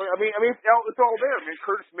 But I mean, it's all there. I mean,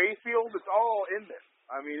 Curtis Mayfield. It's all in there.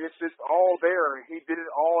 I mean, it's all there. He did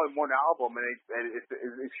it all in one album, and it's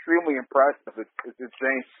extremely impressive. It's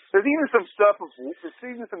insane. There's even some stuff there's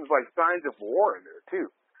even some like signs of war in there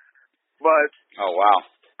too. But oh wow,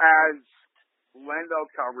 as Lando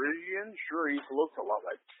Calrissian, sure, he looks a lot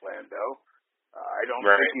like Lando. I don't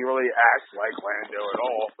think he really acts like Lando at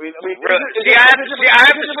all. I mean, really? I have to see it. I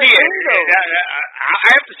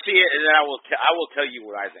have to see it, and then I will tell you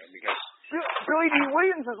what I think, because Billy D.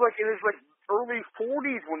 Williams is like in his early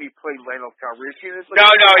 40s when he played Lando Calrissian. Like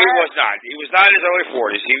no, he was not. He was not in his early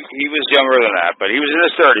 40s. He was younger than that, but he was in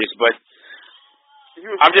his 30s. But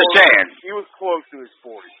I'm just saying, he was close to his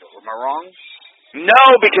 40s. So am I wrong? No,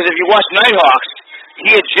 because if you watch Nighthawks,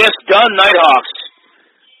 he had just done Nighthawks.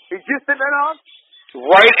 He just did Nighthawks?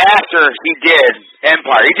 Right after he did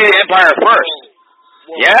Empire. He did Empire first.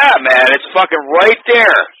 Whoa. Yeah, man, it's fucking right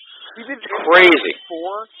there. He did crazy.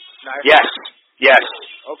 Before Nighthawks? Yes.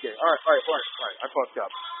 Okay, all right. I fucked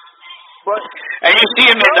up. But and you see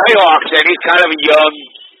him in Nighthawks, and he's kind of a young.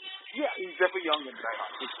 Yeah, he's definitely young in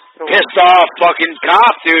Nighthawks. Pissed off fucking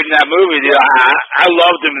cop, dude, in that movie, dude. I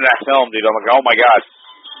loved him in that film, dude. I'm like, oh my god.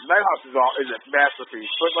 Nighthawks is a masterpiece.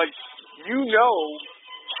 But like, you know,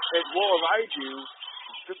 as well as I do,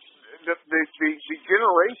 the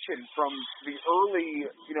generation from the early,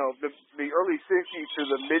 you know, the early 60s to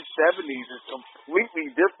the mid 70s is completely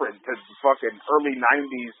different to the fucking early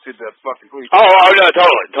 90s to the fucking. Oh no,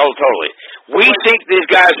 totally. We think these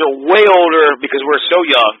guys are way older because we're so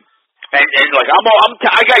young. And like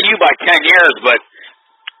I got you by 10 years, but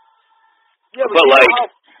yeah,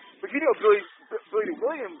 but you know, Billy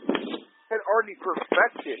Williams had already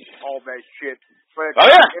perfected all that shit. But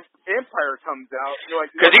Empire comes out, you're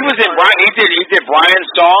like, because he was in he did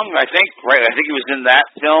Brian's song, I think, right? I think he was in that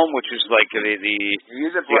film, which was like the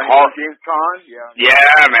he's a James Caan,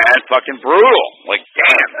 yeah, man, fucking brutal. Like,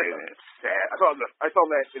 damn, dude. I saw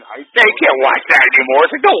that in high school. Yeah, you can't watch that anymore.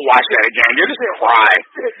 It's like, don't watch that again. You're just gonna cry.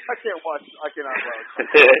 I can't watch. I cannot watch.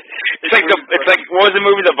 It's like what was the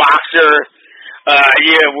movie The Boxer?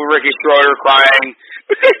 With Ricky Schroeder crying.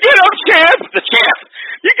 Get up, champ! The champ.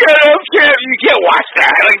 You get up, champ. You can't watch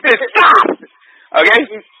that. Like this. Stop. Okay.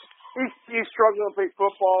 He's struggling to play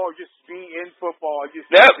football or just be in football. I just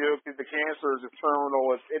do because the cancer is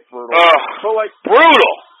terminal. It's brutal. But like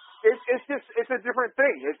brutal. It's a different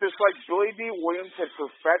thing. It's just like Billy D. Williams had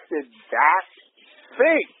perfected that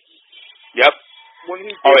thing. Yep. When he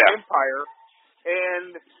did Empire,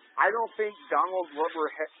 and I don't think Donald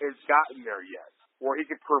Glover has gotten there yet, where he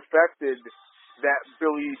could perfected that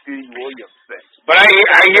Billy D. Williams thing. But I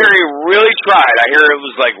hear he really tried. I hear it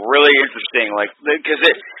was like really interesting, like because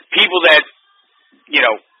people that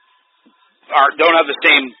don't have the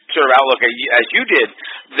same sort of outlook as you did,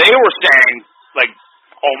 they were saying like,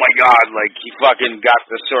 oh my god, like he fucking got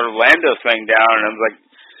this sort of Lando thing down, and I was like,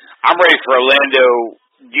 I'm ready for a Lando.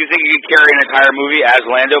 Do you think he could carry an entire movie as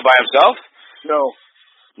Lando by himself?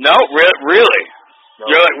 No, really. No.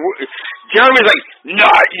 You're like, Jeremy's like,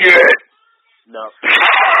 not yet. No.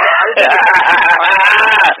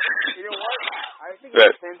 You know what? I think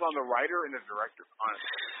it depends on the writer and the director,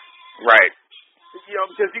 honestly. Right. You know,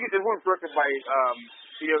 because this one's directed by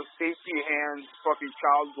safety hands, fucking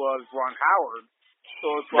child gloves, Ron Howard. So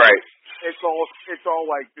it's like, it's all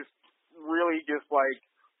like just really just like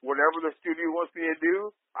whatever the studio wants me to do,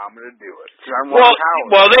 I'm gonna do it. I'm Ron Howard.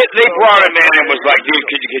 Well, they brought him in and was like, dude,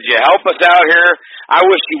 could you help us out here? I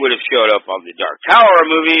wish you would have showed up on the Dark Tower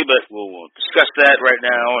movie, but we'll discuss that right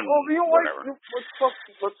now. And you know whatever.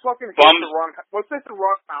 Let's fucking let's hit the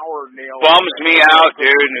Ron Howard nail. Bums me out, dude.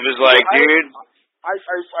 It was like, dude. I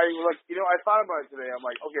like, I thought about it today. I'm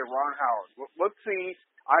like, okay, Ron Howard. Let's see.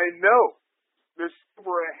 I know there's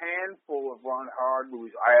over a handful of Ron Howard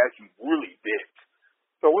movies I actually really did.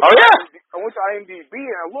 So I went to IMDb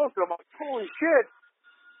and I looked and I'm like, holy shit,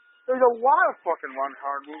 there's a lot of fucking Ron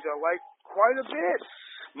Howard movies I like quite a bit.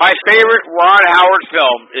 My favorite Ron Howard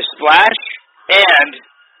film is Splash and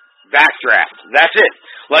Backdraft. That's it.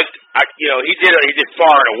 Like, he did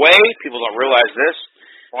Far and Away. People don't realize this.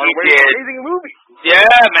 Far and Away is an amazing movie. Yeah,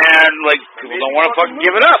 man. Like, people don't want to fucking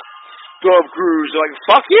give it up. Tom Cruise, like,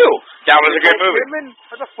 fuck you. That was a good movie.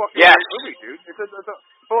 That's a fucking great movie, dude.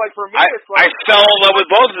 But like for me, it's like I fell in love with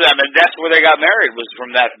both of them, and that's where they got married. Was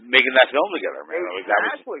from making that film together, man.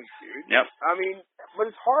 Exactly, dude. Yep. I mean, but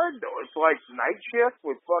it's hard though. It's like Night Shift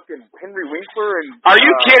with fucking Henry Winkler and. Are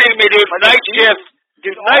you kidding me, dude? Night Shift,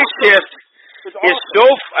 dude. Night Shift is so.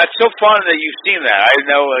 It's so fun that you've seen that. I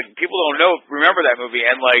know, like, people don't remember that movie,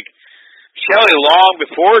 and like Shelley long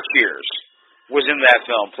before Cheers was in that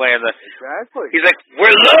film playing the. Exactly. He's like, we're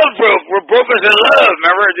we're brokers of love.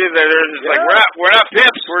 Remember, dude? They're just like we're not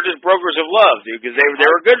pimps. We're just brokers of love, dude. Because they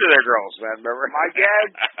were good to their girls, man. Remember? My dad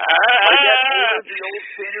ordered the old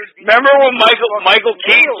standard. Remember when Michael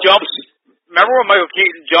Keaton jumps? Remember when Michael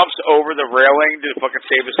Keaton jumps over the railing to fucking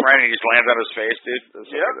save his friend and he just lands on his face, dude?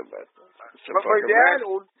 But my dad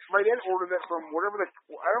ordered that from whatever I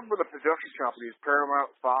don't remember the production company, it's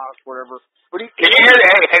Paramount, Fox, whatever. But can you hear?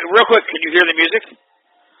 Hey, real quick, can you hear the music?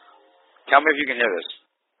 Tell me if you can hear this.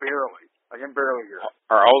 Barely. I can barely hear it.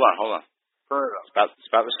 All right, hold on. Turn it up.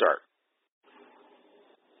 It's about to start.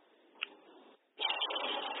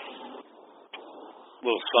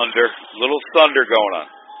 Little thunder going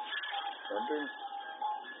on. Thunder?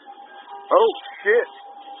 Oh shit!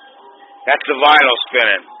 That's the vinyl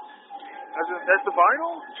spinning. That's the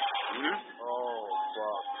vinyl? Mm-hmm. Oh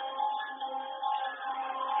fuck!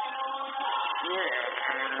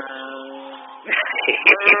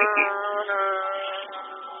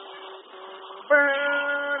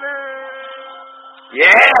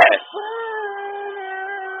 Yeah.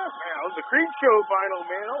 Man, it was a Creep Show vinyl,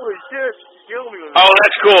 man. Holy shit! You killed me with Oh,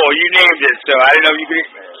 that's cool. You named it, so I didn't know you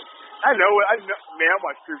could. I know it. Man, I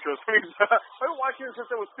watch Creep Shows. I've been watching it since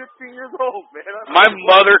I was 15 years old, man. My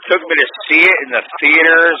mother took me to see it in the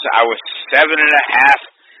theaters. I was 7 and a half.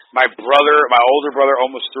 My older brother,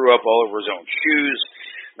 almost threw up all over his own shoes.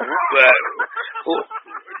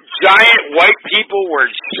 Giant white people were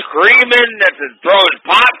screaming throwing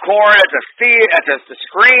popcorn at the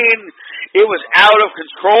screen. It was out of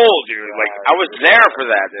control, dude. Like, I was there for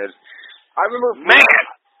that, dude. I remember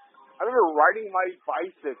riding my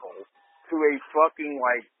bicycle to a fucking,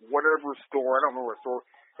 like, whatever store. I don't remember what store.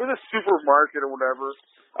 It was a supermarket or whatever.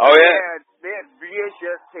 Oh, yeah. They had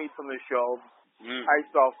VHS tapes on the shelf. Mm. I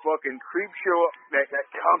saw fucking Creep Show, that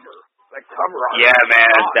cover. That cover on it. Yeah,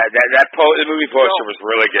 man. The movie poster was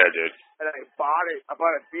really good, dude. And I bought it. I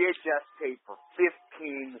bought a VHS tape for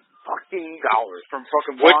 $15 from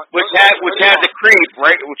fucking which had the creep,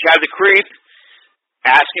 right? Which had the creep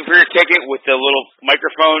asking for your ticket with the little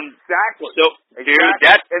microphone. Exactly. So, dude,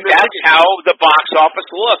 that's how the box office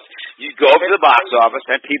looked. You go up to the box office,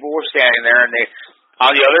 and people were standing there, and they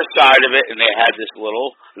on the other side of it, and they had this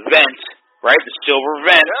little vent, right? The silver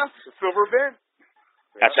vent. Yeah, the silver vent.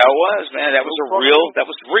 That's how it was, man. That was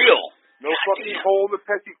real. No fucking hole in the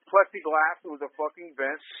plexiglass. It was a fucking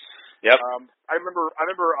vent. Yep. I remember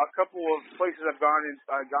a couple of places I've gone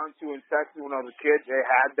to in Texas when I was a kid. They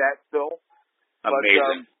had that still.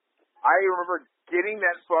 Amazing. But I remember getting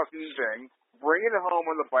that fucking thing, bringing it home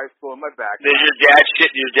on the bicycle in my back. Did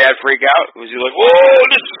your dad freak out? Was he like, whoa,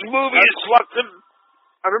 this movie is fucking...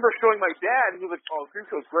 I remember showing my dad, and he was like, oh, Creep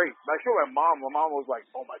Show's great. And I showed my mom. My mom was like,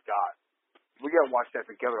 oh my God. We gotta watch that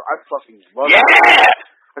together. I fucking love it. Yeah!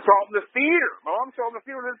 I saw it in the theater. My mom saw it in the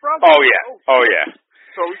theater with her brother. Oh, yeah. Oh, yeah.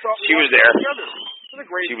 So we saw she was there. Together. It was a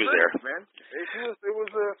great experience, man. It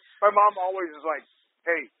was my mom always was like,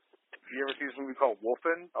 hey, you ever see this movie called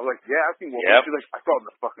Wolfen? I was like, yeah, I've seen Wolfen. Yep. She's like, I saw it in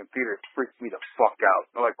the fucking theater. It freaked me the fuck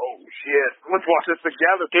out. I'm like, oh shit, let's watch this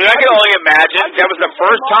together. Dude, I can only imagine. That was the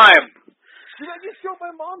first time. Dude, I just showed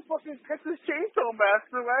my mom fucking Texas Chainsaw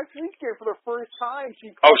Massacre last weekend for the first time.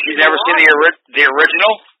 She's never seen the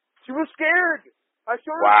original? She was scared. I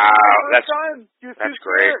showed her the first time. She was that's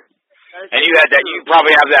great. And you had that. You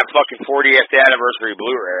probably have that fucking 40th anniversary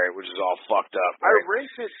Blu-ray, which is all fucked up. Right?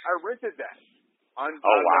 I rented that on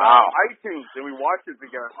iTunes, and we watched it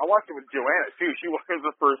together. I watched it with Joanna too. She watched it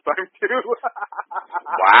the first time too.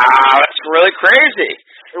 Wow, that's really crazy.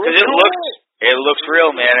 Because it looks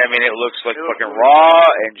real, man. I mean, it looks like fucking raw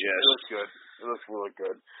and just. It looks good. It looks really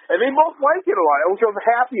good. And they both liked it a lot, which I was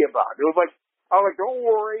happy about. It was like I'm like, don't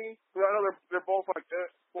worry. I know they're both like,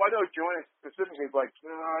 well, I know Joanna specifically is like,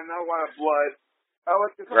 not a lot of blood. I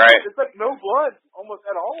like, it's like no blood almost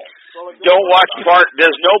at all. So like, don't watch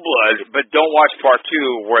there's no blood, but don't watch part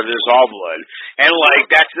 2 where there's all blood. And like,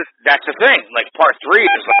 that's the thing. Like part 3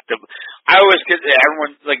 is like I always get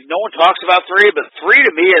everyone, like no one talks about 3, but 3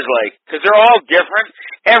 to me is like, cause they're all different.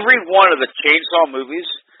 Every one of the Chainsaw movies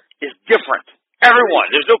is different.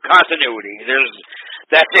 Everyone. There's no continuity.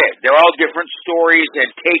 That's it. They're all different stories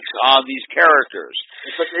and takes on these characters.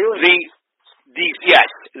 It's like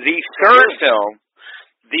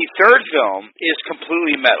the third film is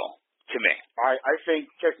completely metal to me. I think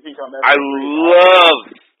Chesapeake on that. I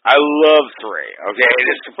love 3. Okay, it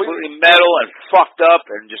is completely metal and fucked up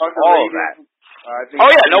and just all of that. Oh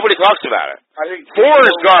yeah, nobody talks about it. I think 4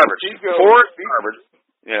 is garbage. 4 is garbage.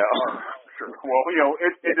 You know. Sure. Well, you know,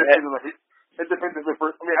 it depends. It depends on the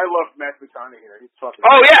first. I mean, I love Matt McConaughey here. He's fucking.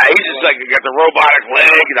 Oh yeah, he's just like got the robotic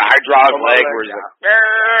leg, the hydraulic leg, where he's like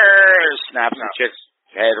snaps the chick's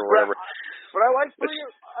head or whatever. But I like 3.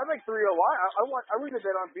 I like 3 a lot. I rented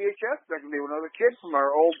that on VHS back in the day when I was a kid from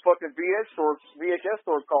our old fucking VHS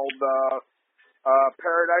store called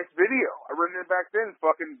Paradise Video. I rented it back then.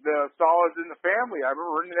 Fucking the Solids in the Family. I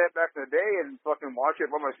remember renting that back in the day and fucking watching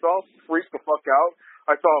it by myself. Freaked the fuck out.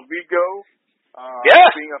 I saw Vigo.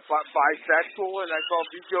 Being a bisexual, and I saw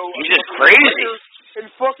Vigo. He's just crazy. In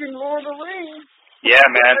fucking Lord of the Rings. Yeah,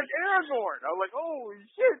 man. Like Aragorn. I was like, holy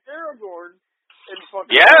shit, Aragorn.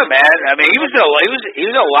 Yeah, man. I mean, he was in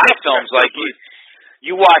a lot of films. Like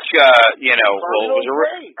you watch, you know, well, it was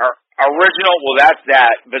original. Well, that's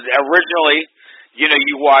that. But originally, you know,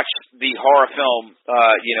 you watch the horror film.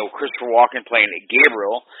 You know, Christopher Walken playing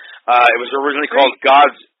Gabriel. It was originally called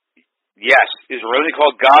God's. Yes, it was originally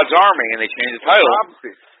called God's Army, and they changed the title.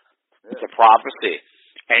 It's a prophecy.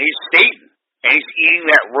 And he's Satan, and he's eating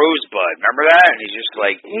that rosebud. Remember that? And he's just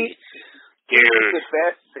like, dude. He's the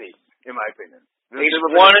best Satan, in my opinion. He's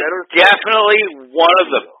definitely one of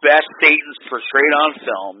the best Satans portrayed on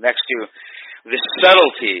film, next to the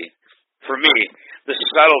subtlety, for me, the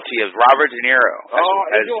subtlety of Robert De Niro.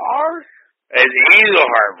 Angel Heart? As Angel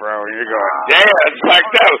Heart, bro. You're going, damn, it's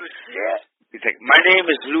fucked up. He's like, my name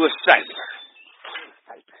is Louis Sipe.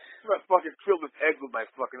 I fucking filled this egg with my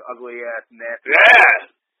fucking ugly ass nasty.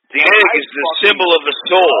 Yeah. The egg is the symbol of the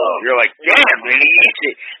soul. You're like, damn, man, he eats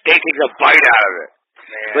it. They take a bite out of it.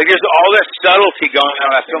 Man. Like, there's all this subtlety going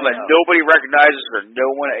on in that film that nobody recognizes or no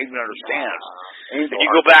one even understands. And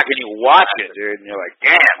you go back and you watch it, dude, and you're like,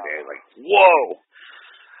 damn, dude. Like, whoa.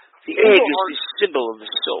 The egg is the symbol of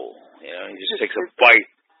the soul. You know, he just takes a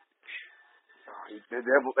bite. That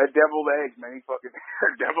deviled egg, man. He fucking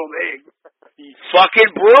deviled egg.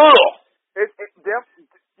 Fucking brutal.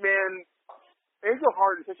 Man, Angel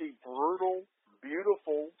Heart is such a brutal,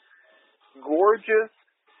 beautiful, gorgeous,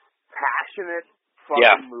 passionate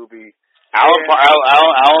fucking movie. Alan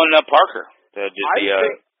Parker.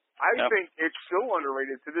 I think it's still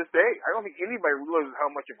underrated to this day. I don't think anybody realizes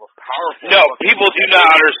how much of a powerful. No, people do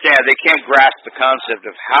not understand. They can't grasp the concept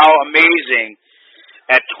of how amazing.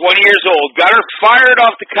 At 20 years old, got her fired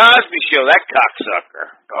off the Cosby Show, that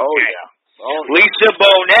cocksucker. Oh, yeah. Lisa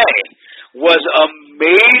Bonet was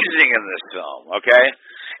amazing in this film, okay?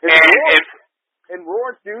 And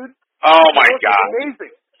Rourke, dude. Oh, my God.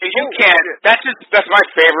 Amazing. You can't. That's my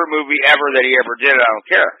favorite movie ever that he ever did. I don't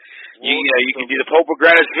care. You can do the Pope of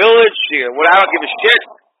Greenwich Village. I don't give a shit.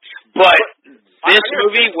 But this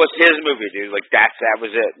movie was his movie, dude. Like, that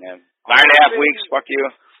was it, man. 9.5 weeks, fuck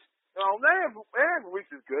you. No, 9.5 weeks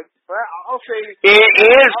is good. But I'll say it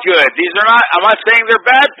is good. These are not. I'm not saying they're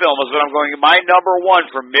bad films, but I'm going. My number one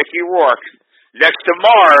from Mickey Rourke, next to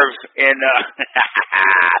Marv, and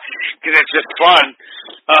because it's just fun.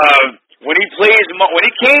 When he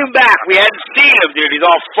came back, we hadn't seen him, dude. He's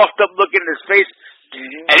all fucked up looking in his face,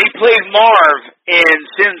 and he played Marv in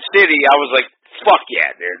Sin City. I was like, fuck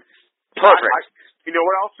yeah, dude, perfect. You know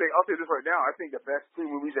what I'll say? I'll say this right now. I think the best 2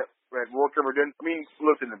 movies that Rourke ever did. I mean,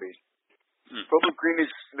 listen to me. The Pope of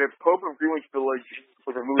Greenwich Village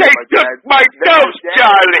was a movie my dad. My nose,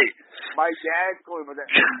 Charlie. My dad told me about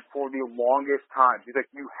that movie for the longest time. He's like,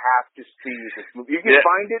 you have to see this movie. You can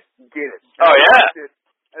find it, get it. Oh yeah.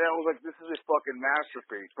 And I was like, this is a fucking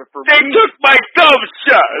masterpiece. But for they took my thumbs,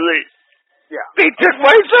 Charlie. Yeah. They took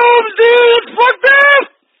my thumbs, dude. It's fucked up.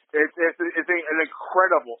 It's an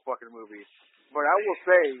incredible fucking movie. But I will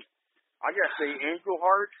say, I gotta say, Angel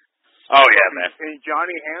Heart. Oh yeah, man. And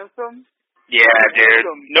Johnny Handsome. Yeah, dude.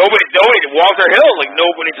 Nobody. Walter Hill. Like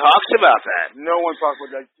nobody talks about that. No one talks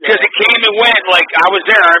about that. Because it came and went. Like I was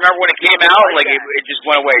there. I remember when it came out. Like it just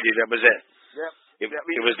went away, dude. That was it. Yeah.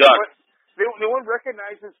 It was done. no one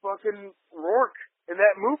recognizes fucking Rourke in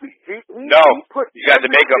that movie. He put you got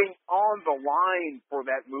to make him on the line for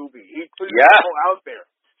that movie. He put it all out there.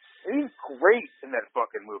 And he's great in that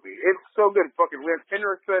fucking movie. It's so good. Fucking Lance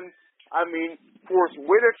Henriksen. I mean, Forrest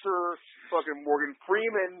Whitaker. Fucking Morgan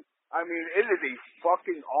Freeman. I mean, it is a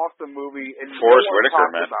fucking awesome movie, and Forrest no one Whitaker,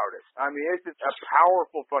 talks about it. I mean, it's just a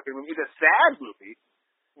powerful fucking movie. It's a sad movie,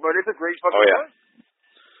 but it's a great fucking flick.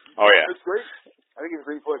 Oh yeah, it's great. I think it's a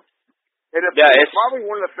great flick. And it's probably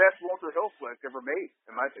one of the best Walter Hill flicks ever made,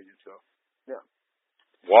 in my opinion. So, yeah.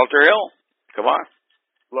 Walter Hill, come on.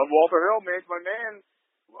 Love Walter Hill, man. He's my man.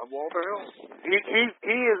 Love Walter Hill. He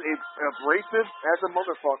is abrasive as a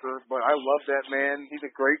motherfucker, but I love that man. He's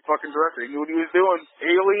a great fucking director. He knew what he was doing.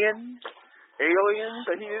 Aliens,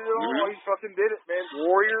 and he did it all. Mm-hmm. He fucking did it, man.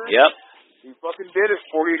 Warriors. Yep. He fucking did it.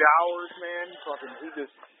 48 Hours, man.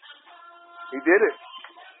 He did it.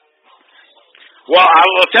 Well, I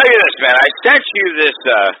will tell you this, man. I sent you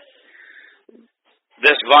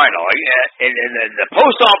this vinyl, and the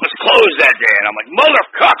post office closed that day, and I'm like, mother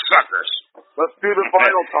cocksuckers. Let's do the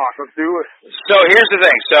vinyl talk. Let's do it. So here's the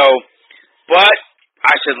thing. But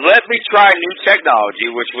I said, let me try new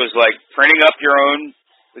technology, which was like printing up your own.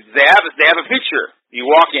 They have a feature. You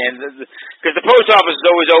walk in, because the post office is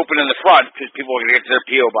always open in the front because people are going to get to their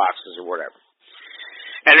P.O. boxes or whatever.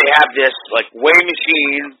 And they have this like weigh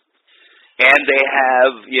machine, and they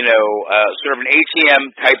have, sort of an ATM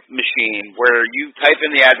type machine where you type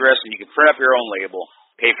in the address and you can print up your own label,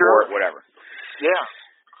 pay for it, whatever. Yeah.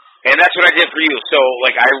 And that's what I did for you. So,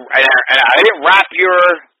 like, I didn't wrap your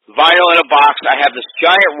vinyl in a box. I have this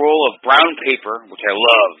giant roll of brown paper, which I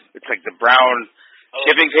love. It's like the brown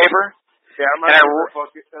shipping paper. Yeah, I'm not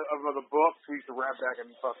of the books we used to wrap back in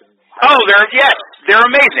fucking. Oh, they're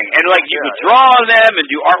amazing, and like you could draw on them and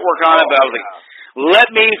do artwork on it. But I was like, let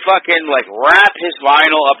me fucking like wrap his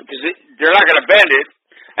vinyl up because they're not gonna bend it.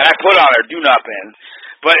 And I put on there, do not bend.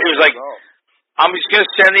 But it was like. I'm just going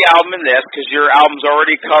to send the album in this because your album's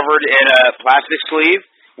already covered in a plastic sleeve,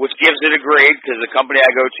 which gives it a grade because the company I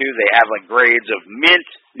go to, they have like grades of mint,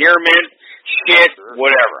 near mint, shit,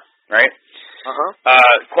 whatever, right?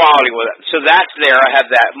 Quality with it. So that's there. I have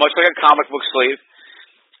that, much like a comic book sleeve.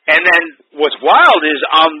 And then what's wild is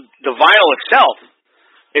on the vinyl itself,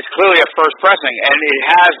 it's clearly a first pressing, and it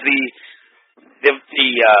has the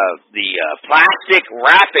plastic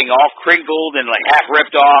wrapping all crinkled and like half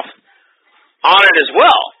ripped off on it as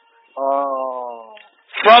well. Oh.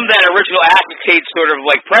 From that original acetate sort of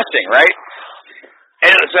like pressing, right?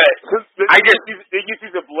 And it was they used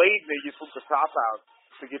the blade and they just put the top out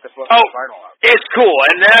to get the fucking vinyl out. It's cool.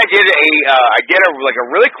 And then I did a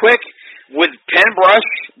really quick with pen brush,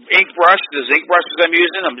 ink brush, the ink brushes I'm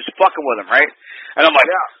using, I'm just fucking with them, right? And I'm like,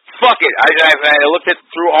 fuck it. I looked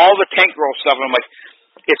through all the Tank Girl stuff and I'm like,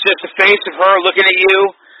 it's just the face of her looking at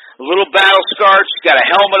you. A little battle scar. She's got a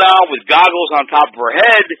helmet on with goggles on top of her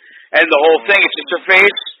head, and the whole thing. It's just her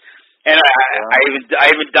face. And I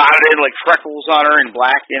even dotted in like freckles on her in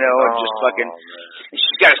black, and just fucking. And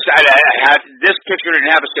she's got I had this picture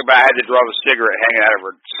didn't have a cigarette, but I had to draw the cigarette hanging out of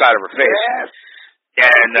her side of her face. Yes.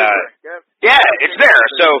 And it's there.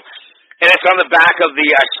 So, and it's on the back of the.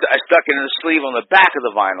 I stuck it in the sleeve on the back of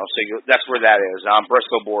the vinyl, so that's where that is on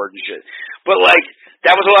Bristol board and shit. But like.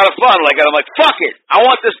 That was a lot of fun. Like, I'm like, fuck it. I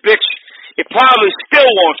want this bitch. It probably still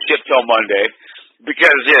won't ship till Monday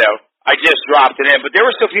because, I just dropped it in. But there were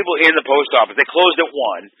still people in the post office. They closed at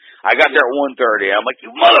 1. I got there at 1:30. I'm like, you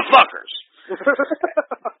motherfuckers.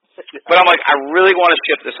 But I'm like, I really want to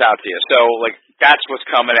ship this out to you. So, like, that's what's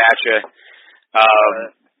coming at you.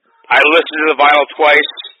 I listened to the vinyl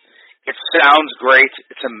twice. It sounds great.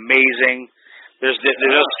 It's amazing. There's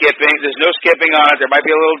no skipping. There's no skipping on it. There might be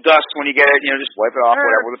a little dust when you get it. Just wipe it off,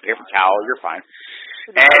 whatever, with a paper towel. You're fine.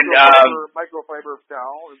 And microfiber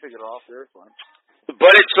towel and take it off. There, it's fine.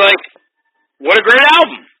 But it's like, what a great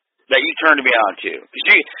album that you turned me on to.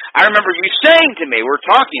 Because I remember you saying to me, we were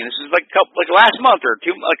talking. This is like last month or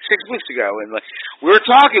 6 weeks ago, and like we were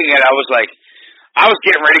talking, and I was like, I was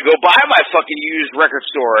getting ready to go buy my fucking used record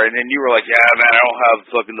store, and then you were like, yeah, man, I don't have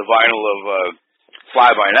fucking the vinyl of Fly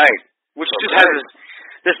By Night. Which just has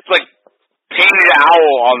this like painted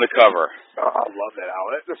owl on the cover. Oh, I love that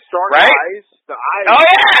owl. The starry eyes. The eyes. Oh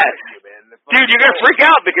yeah, dude, you're gonna freak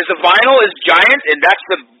out because the vinyl is giant, and that's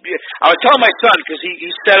the. I was telling my son because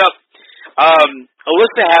he set up.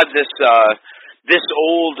 Alyssa had this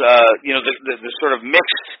old the sort of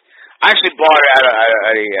mixed. I actually bought it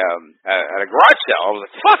at a garage sale. I was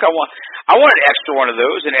like, fuck, I want an extra one of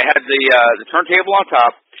those, and it had the turntable on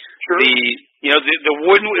top. Sure. The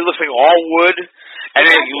wooden, it looks like all wood, and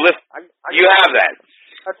then you lift, you have that.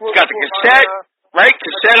 It's got the cassette. right?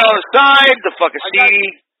 Cassette on the side, the fucking CD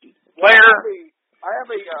player. I have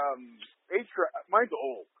a 8-track. Mine's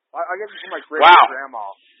old. I got this from my grandma.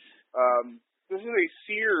 This is a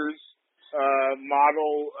Sears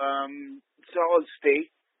model solid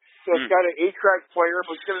state. So it's got an 8-track player,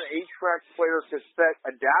 but it's got an 8-track player cassette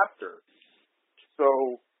adapter.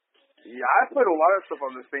 So, yeah, I put a lot of stuff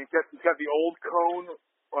on this thing. It's got the old cone,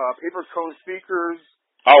 paper cone speakers.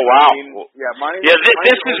 Oh, wow. I mean, yeah,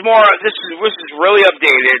 this is really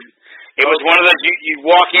updated. It was one of those, you'd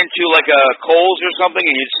walk into like a Kohl's or something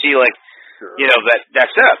and you'd see like, that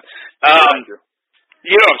setup.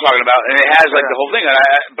 You know what I'm talking about, and it has like the whole thing.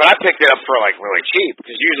 But I picked it up for like really cheap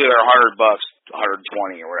because usually they're $100,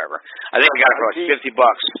 $120 or whatever. I think I got it for like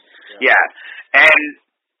 $50. Yeah. And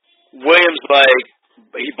William's like,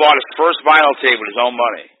 he bought his first vinyl tape with his own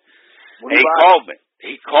money, and he called me.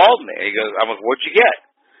 He called me. And he goes, "I'm like, what'd you get?"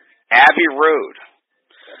 Abbey Road.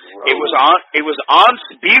 It was on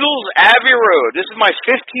Beatles Abbey Road. This is my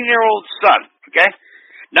 15-year-old son. Okay,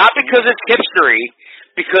 not because it's hipstery,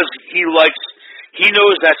 because he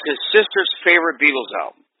knows that's his sister's favorite Beatles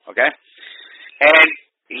album, okay? And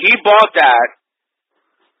he bought that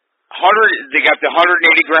they got the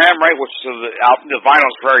 180 gram, right? Which so the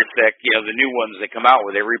vinyl's very thick. The new ones they come out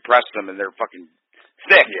with, they repress them and they're fucking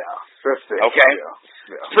thick. Yeah, they're thick. Okay?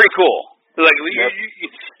 Yeah. It's pretty cool. Like,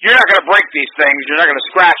 you're not going to break these things. You're not going to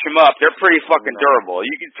scratch them up. They're pretty fucking durable.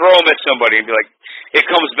 You can throw them at somebody and be like, it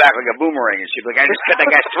comes back like a boomerang and shit. Like, I just cut that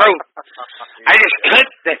guy's throat. I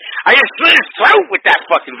just slit his throat with that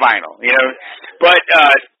fucking vinyl, But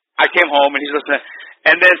I came home and he's listening.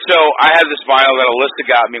 And then so I had this vinyl that Alyssa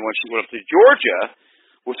got me when she went up to Georgia,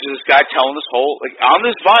 which is this guy telling this whole, like, on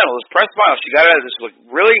this vinyl, this pressed vinyl, she got it out of this like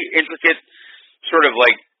really intricate sort of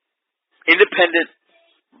like independent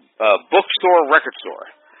bookstore, record store.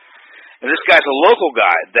 And this guy's a local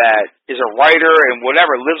guy that is a writer and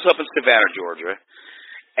whatever, lives up in Savannah, Georgia,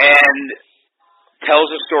 and tells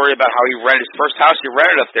a story about how he rented his first house he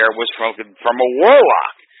rented up there was from a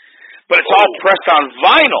Warlock. But it's all pressed on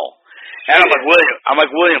vinyl. And I'm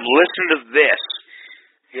like, William, listen to this.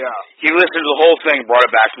 Yeah. He listened to the whole thing, brought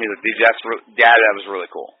it back to me, like, Dad, that was really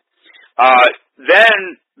cool.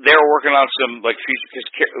 Then they were working on some, like, future, because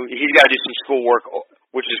he's got to do some schoolwork,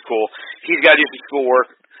 which is cool. He's got to do some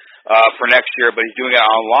schoolwork for next year, but he's doing it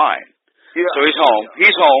online. Yeah. So he's home.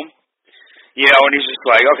 He's home, and he's just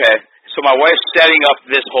like, okay. So my wife's setting up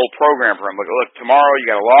this whole program for him. Like, look, tomorrow you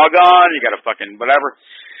got to log on, you got to fucking whatever.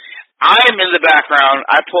 I'm in the background.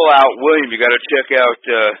 I pull out, William, you got to check out,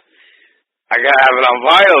 I got to have it on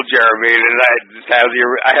vinyl, Jeremy, and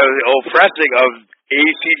I have the old pressing of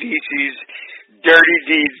AC/DC's Dirty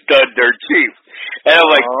Deeds Done Dirt Cheap. And I'm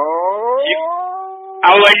like,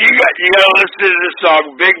 you got to listen to this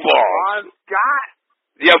song, Big Balls. Bon Scott.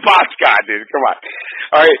 Yeah, Bon Scott, dude. Come on.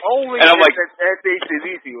 All right. Only and I'm like,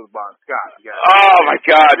 AC/DC was Bon Scott. Oh my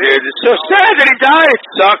God, dude! It's so sad that he died. It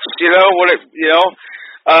sucks,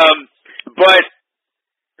 But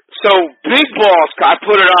so Big Balls, I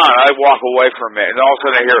put it on. I walk away from it, and all of a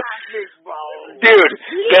sudden I hear, dude.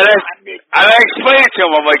 Then I explain it to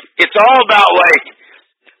him. I'm like, it's all about like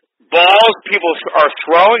balls people are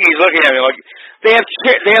throwing. He's looking at me like they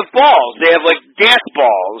have balls. They have like dance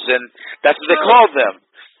balls, and that's what they call them.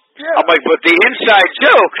 Yeah. I'm like, but the inside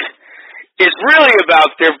joke is really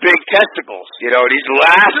about their big testicles, and he's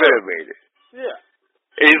laughing at me. Yeah.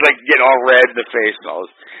 And he's like getting all red in the face and all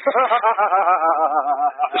this.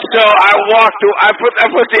 So I put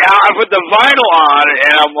the vinyl on,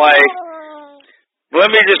 and I'm like,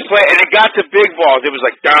 let me just play. And it got to Big Balls. It was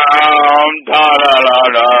like down, da da da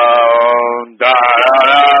da, da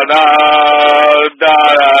da da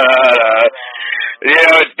da,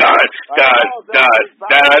 da da da.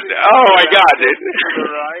 Oh my God, dude!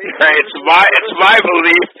 Right. It's my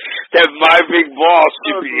belief that my big balls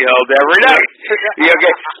should be held every night.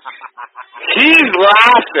 Okay. He's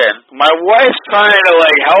laughing. My wife's trying to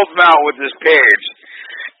like help him out with this page,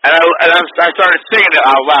 and I started singing it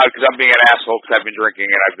out loud because I'm being an asshole because I've been drinking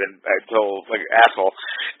and I've been told like an asshole,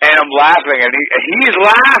 and I'm laughing and he's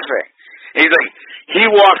laughing. And he's like. He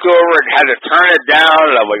walked over and had to turn it down,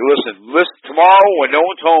 and I'm like, listen, tomorrow when no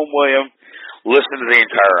one's home, William, listen to the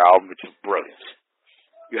entire album. It's brilliant.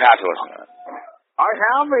 You have to listen to it. I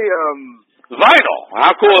have a vinyl.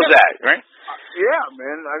 How cool is that, right? Yeah,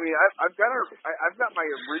 man. I mean, I've got my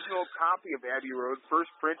original copy of Abbey Road,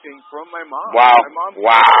 first printing from my mom. Wow. My mom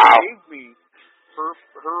gave me her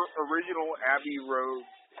original Abbey Road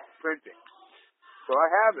printing, so I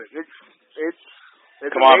have it. It's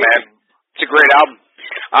come on, man. It's a great album.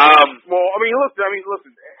 Well, I mean,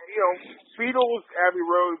 listen. Beatles, Abbey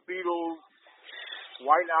Road, Beatles.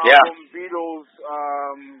 White Album, Beatles,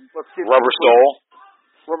 Rubber Soul.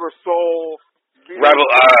 Rubber Soul. Rebel,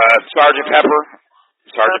 Sgt. Pepper.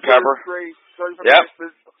 Sgt. Pepper. Yep.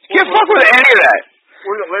 Can't fuck with any of that.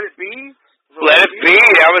 Was it Let It Be? Let It Be.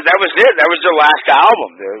 That was it. That was their last album,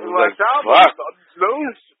 dude. Last album. Fuck.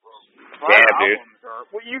 Those damn, dude.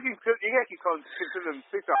 Well, you actually consider them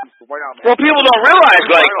 6 albums for White Album. Well, people don't realize,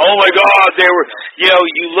 like, oh my God, they were,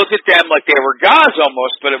 you look at them like they were gods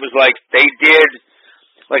almost, but it was like they did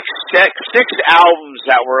like 6 albums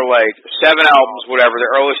that were like 7 albums, whatever, the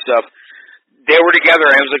early stuff. They were together,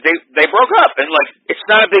 and it was like they broke up, and like it's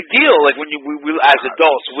not a big deal. Like when we as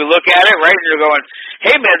adults, we look at it, right, and you're going,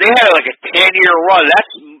 "Hey, man, they had like a 10-year run.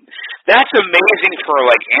 That's amazing for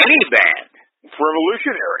like any band. It's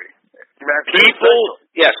revolutionary."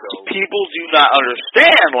 People do not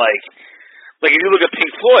understand. Like if you look at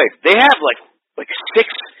Pink Floyd, they have like 6,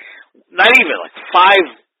 not even like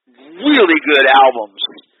 5 really good albums.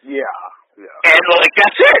 Yeah. And like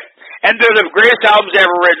that's it, and they're the greatest albums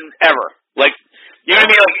ever written ever. Like, you know what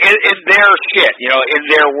I mean? Like, in their shit, in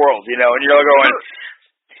their world, and you're going,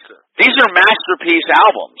 these are masterpiece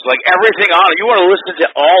albums. Like, everything on it. You want to listen to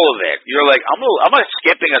all of it. You're like, I'm not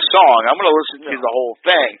skipping a song. I'm going to listen to the whole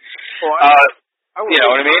thing. Well, you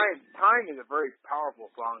know what I mean? Time is a very powerful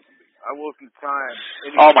song to me. I will listen to Time.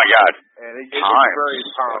 Oh, my God. And it's very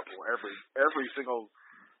powerful every single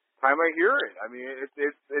time I hear it. I mean,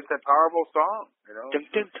 it's a powerful song,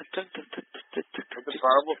 It's a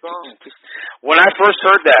powerful song. When I first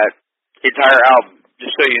heard that entire album,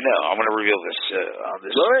 just so you know, I'm going to reveal this on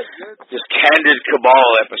this Candid Cabal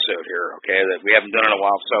episode here, okay, that we haven't done in a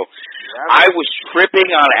while. So I was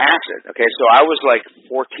tripping on acid, okay, so I was like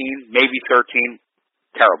 14, maybe 13,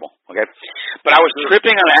 terrible, okay, but I was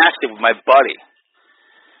tripping on acid with my buddy,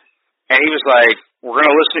 and he was like, we're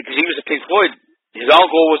going to listen, because he was a Pink Floyd. His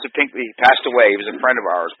uncle was he passed away. He was a friend of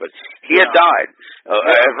ours, but he had died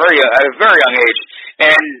at a very young age.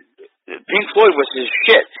 And Pink Floyd was his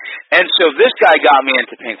shit. And so this guy got me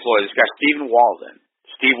into Pink Floyd. This guy, Steve Walden.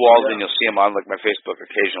 You'll see him on like my Facebook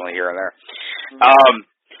occasionally here and there.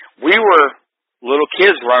 We were little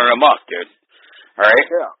kids running amok, dude. All right?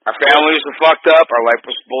 Yeah. Our families were fucked up. Our life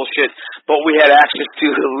was bullshit. But we had access to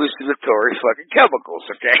hallucinatory fucking chemicals,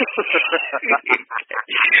 okay?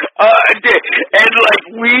 And like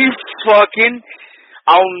we fucking,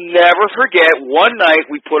 I'll never forget, one night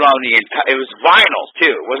we put on it was vinyl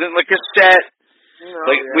too. It wasn't like cassette.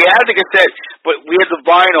 We had the cassette, but we had the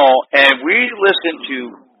vinyl, and we listened to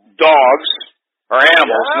dogs, or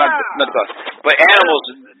animals, not dogs, but animals.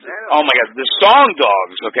 Oh my God, the song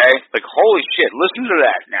Dogs, okay? Like, holy shit, listen to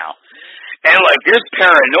that now. And like, there's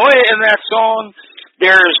paranoia in that song.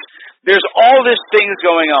 There's all this things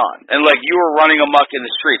going on, and like you were running amok in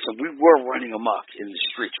the streets, and we were running amok in the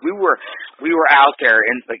streets. We were out there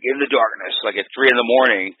in the darkness, like at 3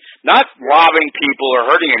 a.m, not robbing people or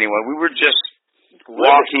hurting anyone. We were just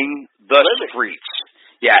walking the streets.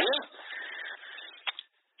 Yes,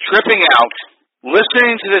 tripping out,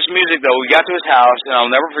 listening to this music. Though we got to his house, and I'll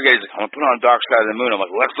never forget. He's like, "I'm gonna put on Dark Side of the Moon." I'm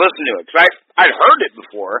like, "Let's listen to it," because I'd heard it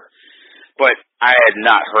before, but I had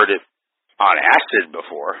not heard it on acid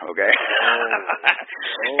before, okay?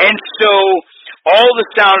 And so all the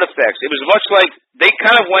sound effects, it was much like, they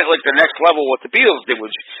kind of went like the next level what the Beatles did,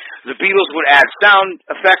 which the Beatles would add sound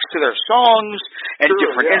effects to their songs and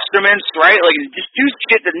different instruments, right? Like just do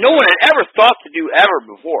shit that no one had ever thought to do ever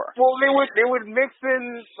before. Well, they would mix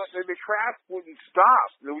in, the tracks wouldn't stop.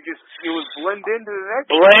 It would blend into the next.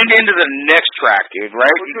 Blend into the next track, dude.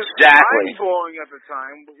 Right? Exactly. Mind blowing at the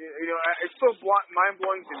time. It's so mind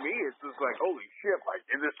blowing to me. It's just like, holy shit! Like,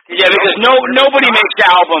 is this? Yeah, because nobody makes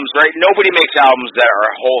albums, right? Nobody makes albums that are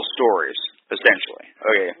whole stories. Essentially,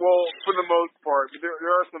 okay. Well, for the most part, there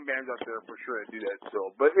are some bands out there for sure that do that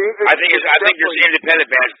still. But I think there's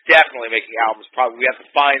independent bands definitely making albums. Probably we have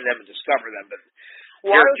to find them and discover them, but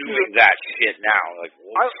they're doing that shit now. Like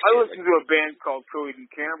I listened to a band called Coheed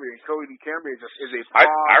and Cambria, and Coheed and Cambria is a prog.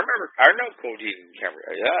 I know Coheed and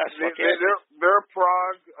Cambria. Yeah, they're a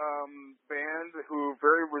prog band who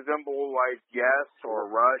very resemble like Yes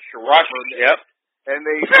or Rush or Rush. Yep. And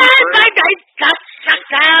they. No,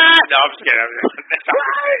 I'm just kidding.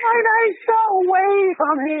 My nights away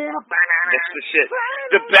from here. That's the shit.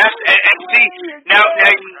 The best, and see now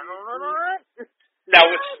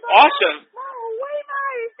what's awesome.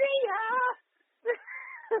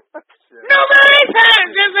 Nobody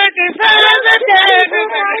finds us looking for the day.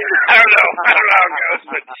 I don't know how it goes,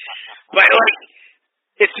 but like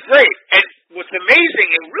it's great. And what's amazing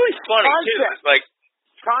and really funny too is like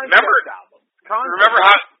remember how?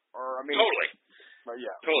 Totally.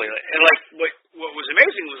 Yeah. Totally. And like what was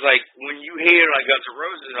amazing was like when you hated on Guns N'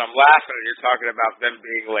 Roses, I'm laughing and you're talking about them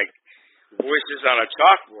being like voices on a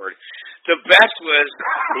chalkboard. The best was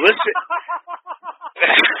listening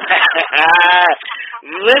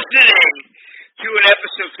to an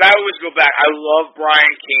episode. Cause I always go back. I love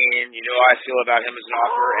Brian Keane. You know how I feel about him as an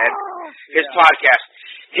author and his podcast.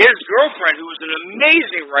 His girlfriend, who was an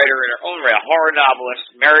amazing writer in her own right, a horror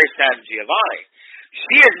novelist, Mary San Giovanni,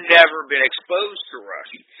 she had never been exposed to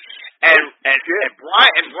Rush. And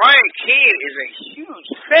Brian Keane is a huge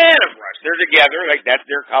fan of Rush. They're together, like that's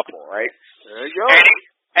their couple, right? There you go.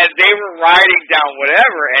 And they were riding down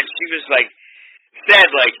whatever, and she was like, said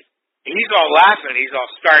like, he's all laughing, he's all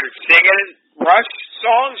started singing Rush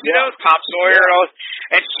songs, you know, Tom Sawyer and all,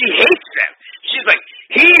 and she hates them. She's like,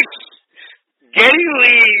 he's getting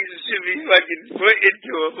leaves to be fucking put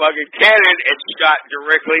into a fucking cannon and shot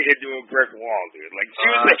directly into a brick wall, dude. Like she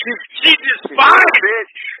was like, she just fine,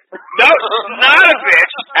 bitch. No, she's not a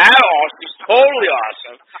bitch at all. She's totally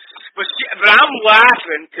awesome. But I'm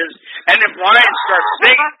laughing because, and then Brian starts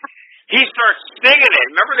singing. He starts singing it.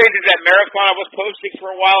 Remember they did that marathon I was posting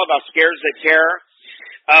for a while about Scares That Care?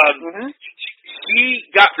 She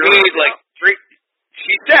got paid like three.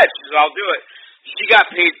 She said, I'll do it. She got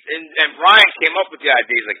paid, and Brian came up with the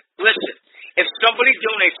idea. He's like, listen, if somebody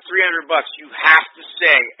donates $300, you have to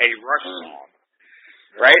sing a Rush song,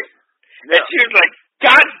 right? Yeah. And she was like,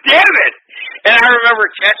 God damn it! And I remember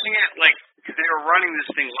catching it, like, because they were running this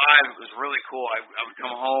thing live. It was really cool. I would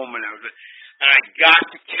come home, and I got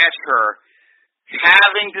to catch her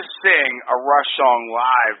having to sing a Rush song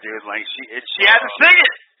live, dude. Like, she had to sing it.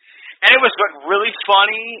 And it was really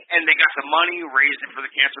funny, and they got the money, raised it for the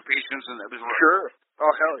cancer patients, and it was really sure. Oh,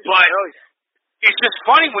 hell yeah. But it's just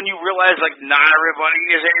funny when you realize, like, not everybody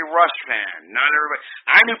is a Rush fan. Not everybody.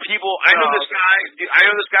 I knew this guy. I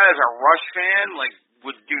know this guy is a Rush fan. Like,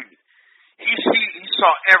 dude, he saw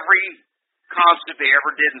every concert they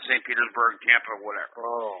ever did in St. Petersburg, Tampa, whatever.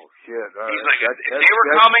 Oh shit! He's like, if they were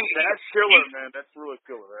coming. That's killer, man. That's really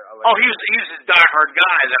killer. He's a diehard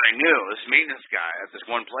guy that I knew, this maintenance guy at this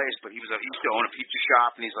one place. But he used to own a pizza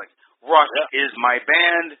shop, and he's like, Rush is my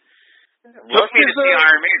band. Took me to see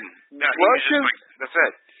Iron Maiden. No, Rush is like, that's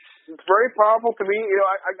it. It's very powerful to me. You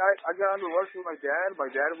know, I got into Rush with my dad.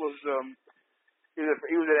 My dad was he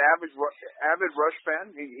was an avid Rush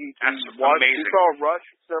fan. He saw Rush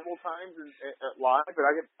several times at live, and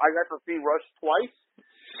I got to see Rush twice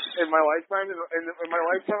in my lifetime. And in my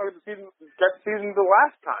lifetime, I got to see them the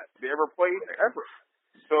last time they ever played ever.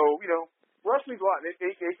 So you know, Rush means a lot. It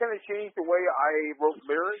kind of changed the way I wrote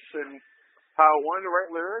lyrics and how I wanted to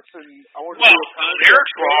write lyrics, and I wanted to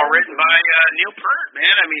lyrics were all written by Neil Peart,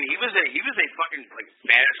 man. I mean, he was a fucking like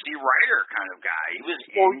fantasy writer kind of guy. He was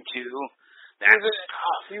into that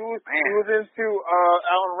stuff. He was into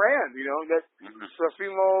Ayn Rand, you know, that the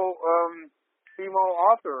female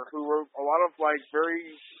author who wrote a lot of like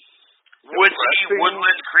very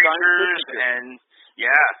woodland creatures and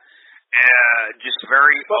just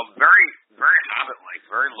very Hobbit-like,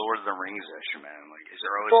 very Lord of the Rings-ish, man. Like, is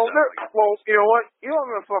there always stuff? Well, you know what? You know what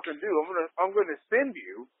I'm gonna fucking do? I'm gonna send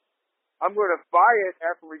you. I'm gonna buy it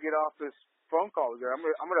after we get off this phone call together.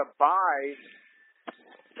 I'm gonna buy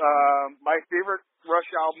my favorite Rush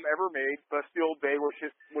album ever made, Bastille Day,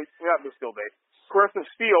 not Bastille Day, Caress of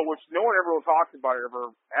Steel, which no one ever talks about ever.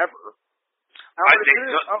 They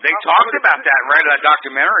talked about that right in that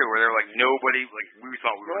documentary where they're like, nobody, like, we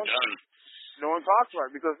thought we were done. No one talks about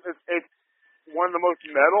it because it's one of the most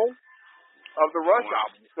metal of the Rush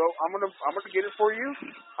albums. So I'm gonna get it for you.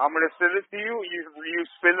 I'm gonna send it to you. You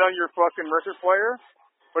spin it on your fucking record player.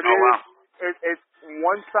 But it's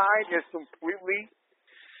one side is completely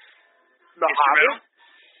the Hobbit.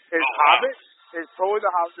 It's Hobbit. It's totally the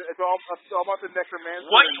Hobbit. It's all about the Necromancer.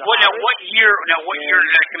 What year did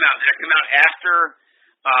that come out? Did that come out after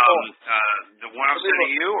the one I'm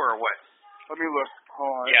sending you, or what? Let me look. Hold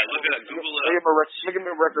on. Yeah, look at it. Google it. Look at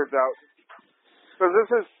my records out. Because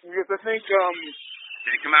I think.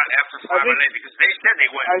 Did it come out after 5 Because they said they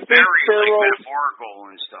went very metaphorical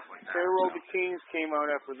and stuff like that. Pharaoh the Kings came out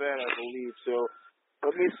after that, I believe. So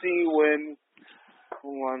let me see when.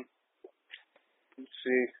 Hold on. Let's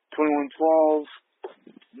see. 2112.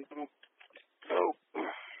 Oh.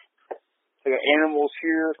 I got Animals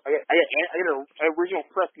here. I got an original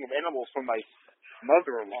pressing of Animals from my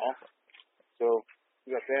mother-in-law. So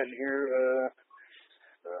we got that in here.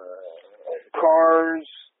 Cars.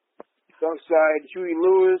 Southside, Huey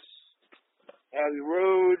Lewis, Abbey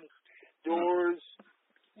Road, Doors,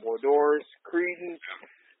 more Doors, Creedence,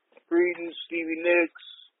 Stevie Nicks.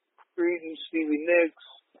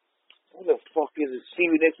 Who the fuck is it?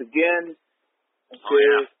 Stevie Nicks again.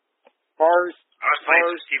 Okay. Heart. I was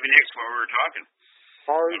playing Stevie Nicks while we were talking.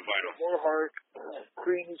 Heart. More Heart.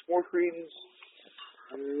 Creedence. More Creedence.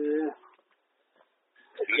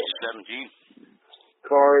 Age 17.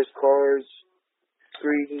 Cars.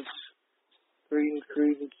 Creedence.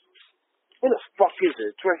 Where the fuck is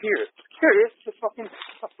it? It's right here. Here it is. The fucking.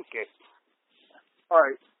 Okay.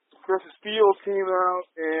 Alright. Versus Steel came out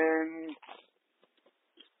and.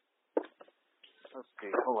 Let's see.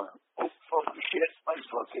 Hold on. Oh, fucking shit. My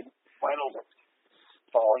fucking finals are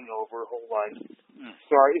falling over. Hold on.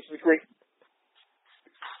 Sorry. This is great.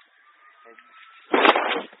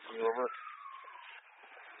 Over.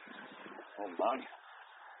 Hold on.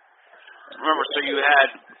 Remember, so you had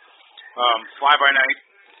Fly By Night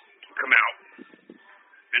come out,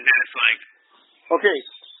 and then it's like, okay,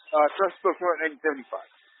 Trust Book came out in 1975. All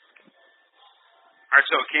right,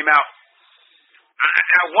 so it came out.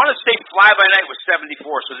 I want to say Fly By Night was 74,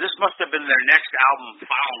 so this must have been their next album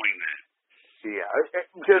following that. Yeah,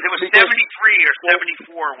 it was 73 or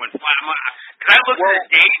 74 when Fly. Cause I looked at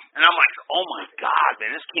the date and I'm like, oh my god,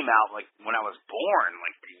 man, this came out like when I was born,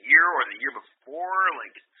 like the year or the year before,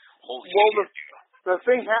 like holy shit. The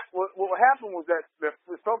thing, what happened was that the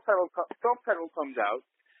self-title comes out,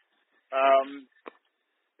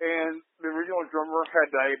 and the original drummer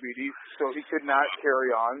had diabetes, so he could not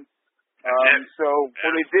carry on. So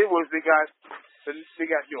what they did was they got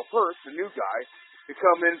Neil Peart, the new guy, to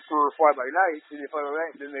come in for Fly By Night, and Fly By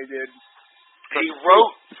Night, then they did. He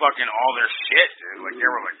wrote fucking all their shit, dude. Like they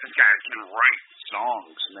were like, this guy can write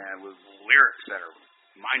songs, man, with lyrics that are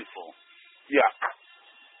mindful. Yeah.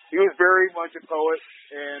 He was very much a poet,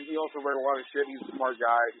 and he also read a lot of shit. He's a smart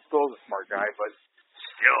guy. He still is a smart guy, but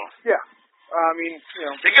still. Yeah. I mean, you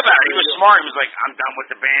know. Think about it. He was smart. He was like, I'm done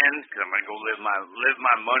with the band because I'm gonna go live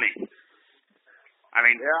my money. I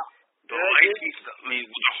mean, yeah. The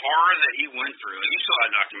horror that he went through. Like, you saw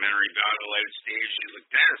that documentary about a lighted stage. He's like,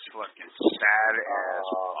 that is fucking sad as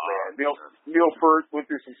fuck. Neil Peart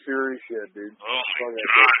went through some serious shit, dude. Oh my god.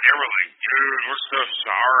 They were like, dude, we're so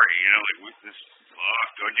sorry. You know, like, what this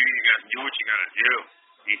fuck? Go do what you gotta do.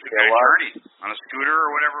 He took that journey on a scooter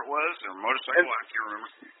or whatever it was, or a motorcycle, I can't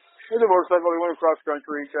remember. It was a motorcycle. He went across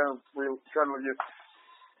country, trying to just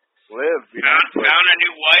live. Found a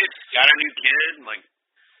new wife, got a new kid. Like,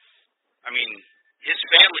 I mean, his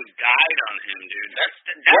family died on him, dude.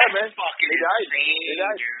 That's fucking insane,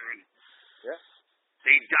 dude. Yeah.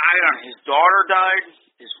 They died on his daughter died,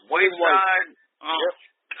 his wife died. Oh, yep.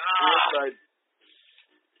 God.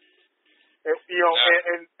 And, you know,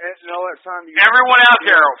 and all that time. Everyone out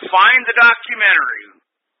there, find the documentary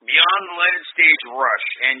Beyond the Lighted Stage Rush,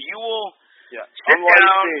 and you will sit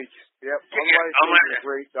down. Stage. Yep. Unlighted Stage is a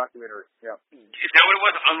great documentary. Yeah. Is that what it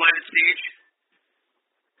was? Unlighted Stage.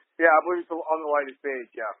 Yeah, I believe it's on the lighted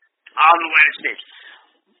stage. Yeah. On the lighted stage.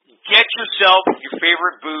 Get yourself your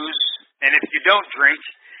favorite booze, and if you don't drink,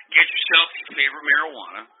 get yourself your favorite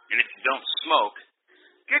marijuana, and if you don't smoke,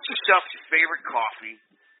 get yourself your favorite coffee,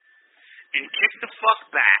 and kick the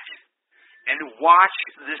fuck back and watch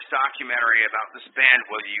this documentary about this band,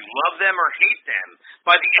 whether you love them or hate them.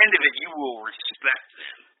 By the end of it, you will respect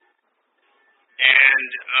them. And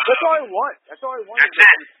that's all I want. That's all I want. Is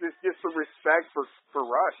just some respect for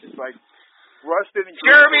Rush. It's like Rush didn't.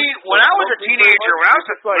 Jeremy, when I was a teenager,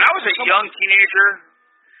 when I was a young teenager,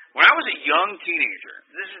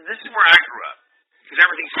 this is where I grew up because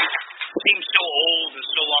everything seems so old and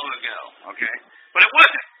so long ago. Okay, but it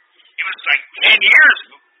wasn't. It was like 10 years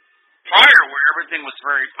prior where everything was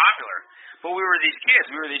very popular. But we were these kids.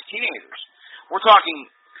 We were these teenagers. We're talking,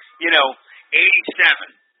 87,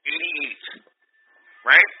 88.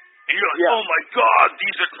 Right? And you're like, oh my god,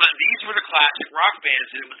 these were the classic rock bands,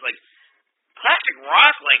 and it was like classic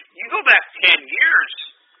rock. Like you go back 10 years,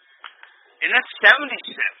 and that's 77.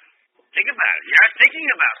 Think about it. You're not thinking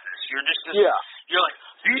about this. You're just you're like,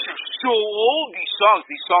 these are so old. These songs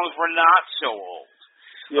were not so old.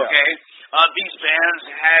 Yeah. Okay, these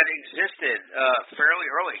bands had existed fairly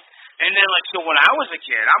early, and then so when I was a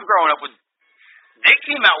kid, I'm growing up with. They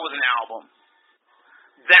came out with an album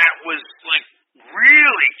that was like.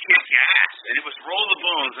 Really kick ass, and it was Roll the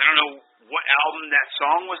Bones. I don't know what album that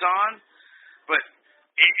song was on, but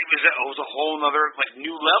it was a whole other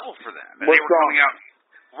new level for them. And they were coming out,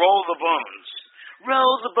 Roll the Bones,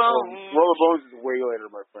 Roll the Bones. Roll the Bones is way later,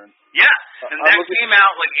 my friend. Yeah, and that came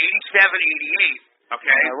out 87, 88.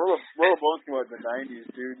 Okay. Roll the Bones came out in the 90s,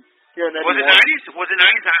 dude. Yeah, was it 90s? Was it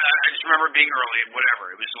 90s? I just remember being early.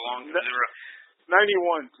 Whatever. It was a long.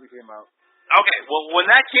 91 we came out. Okay, well when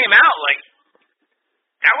that came out,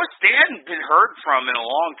 they hadn't been heard from in a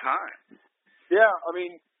long time. Yeah, I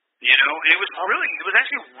mean, You know, and it was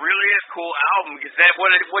actually really a cool album because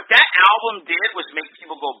what that album did was make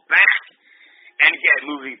people go back and get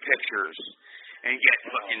movie pictures and get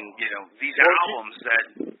fucking, you know, these albums that.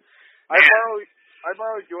 I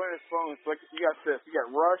borrowed Joanna's phone. So like, you got this. You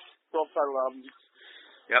got Rush, 12-title album,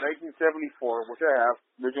 1974, which I have,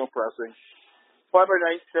 original pressing. Fly By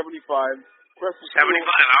Night, 75. 75.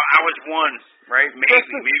 I was one, right? Maybe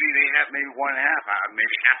they have maybe 1.5.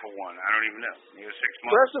 Maybe half of one. I don't even know. Maybe it was 6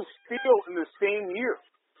 months. Progressive Steel in the same year,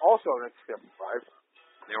 also 1975.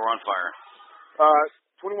 They were on fire.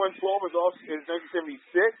 2112 is 1976.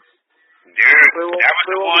 Dude, that was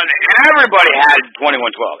the one. Everybody had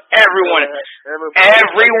 2112. Everyone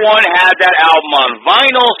had that album on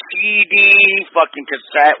vinyl, CD, fucking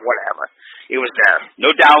cassette, whatever. It was there.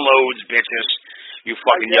 No downloads, bitches. You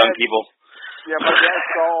fucking young people. Yeah, my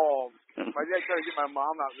dad tried to get my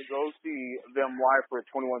mom out to go see them live for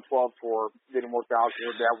a 2112 tour. Didn't work out.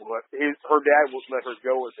 Her dad would let her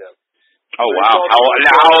go with him. Oh wow! How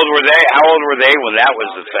old were they? How old were they when that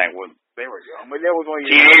was the thing? They were young. My dad was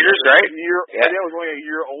only teenagers, right? My dad was only a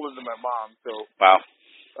year older than my mom. So wow.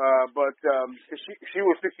 But she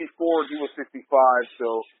was 64 and he was 65,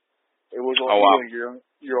 so it was only a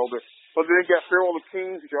year older. But then you got Farewell to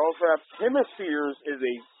Kings, which I also have. Hemispheres is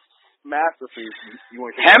a masterpiece.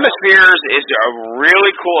 Hemispheres is a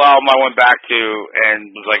really cool album I went back to and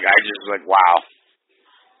was like,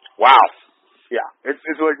 wow. Yeah, it's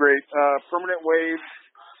really great. Permanent Waves,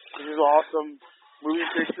 this is awesome. Moving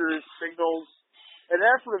Pictures, Signals. And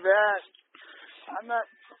after that, I'm not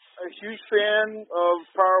a huge fan of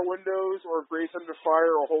Power Windows or Grace Under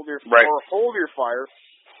Fire or Hold Your Fire.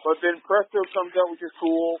 But then Presto comes out, which is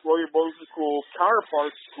cool. Roll Your Boat is cool.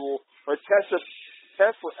 Counterparts is cool. But Test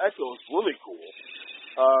for Echo is really cool.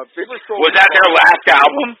 Was that their last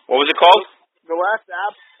album? What was it called? The last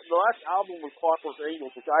album was Clockwork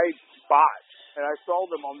Angels, which I bought, and I saw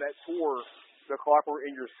them on that tour, the Clockwork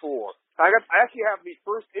Angels tour. I actually have the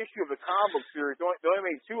first issue of the comic book series. They only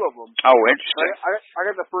made 2 of them. Oh, interesting. I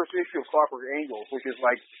got the first issue of Clockwork Angels, which is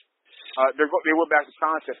like they went back to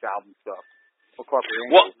concept album stuff.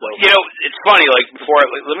 Well, you know, it's funny. Like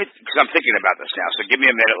let me, because I'm thinking about this now. So give me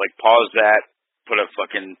a minute. Like pause that. Put a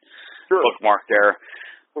fucking bookmark there.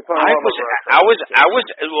 I was.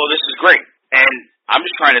 Well, this is great, and I'm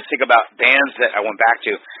just trying to think about bands that I went back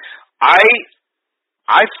to.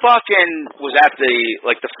 I fucking was at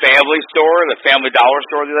the family store, the Family Dollar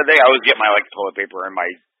store the other day. I always get my toilet paper and my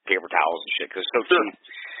paper towels and shit because it's so cheap.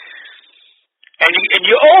 And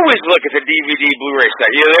you always look at the DVD Blu-ray stuff.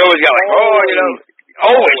 You know, they always got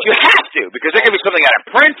always you have to because there can be something out of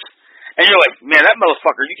print, and you're like, man, that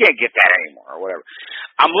motherfucker, you can't get that anymore or whatever.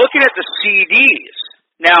 I'm looking at the CDs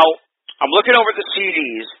now. I'm looking over the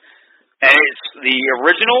CDs, and it's the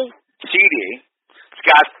original CD.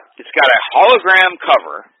 It's got a hologram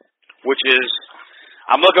cover, which is,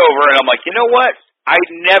 I'm looking over and I'm like, you know what? I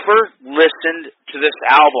never listened to this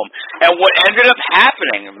album. And what ended up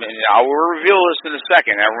happening, I mean, I will reveal this in a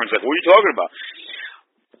second. Everyone's like, what are you talking about?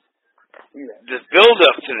 The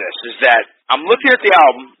build-up to this is that I'm looking at the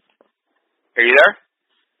album. Are you there?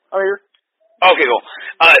 I'm here. Okay, cool.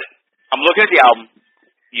 I'm looking at the album.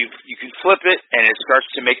 You can flip it, and it starts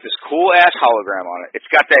to make this cool-ass hologram on it. It's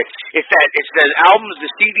the albums, the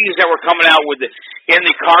CDs that were coming out with in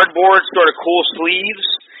the cardboard sort of cool sleeves,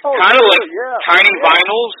 kind of like tiny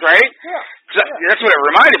vinyls, right? Yeah. That's what it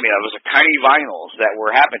reminded me of. It was like tiny vinyls that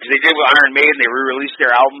were happening. Because they did with Iron Maiden, they re-released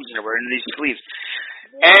their albums, and they were in these sleeves.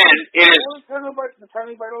 And it is. The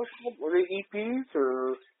tiny vinyls, were they EPs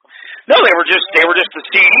or? No, they were just the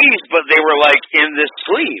CDs, but they were like in this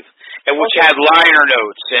sleeve. And which had liner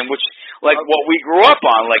notes, and which, like, what we grew up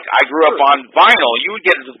on. Like, I grew up on vinyl. You would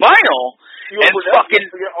get the vinyl, and fucking...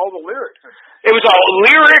 Forget all the lyrics. It was all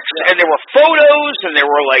lyrics, and there were photos, and there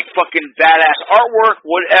were, like, fucking badass artwork,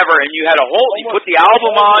 whatever, and you had a whole... You put the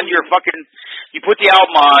album on, you put the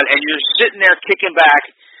album on, and you're sitting there kicking back.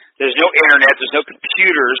 There's no internet, there's no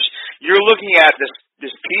computers. You're looking at this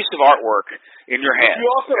piece of artwork in your hand. You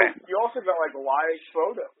also got, like, live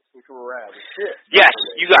photos. Which were rad as shit. Yes,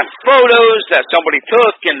 you got photos that somebody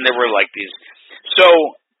took, and there were like these. So,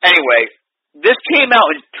 anyway, this came out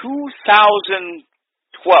in 2012.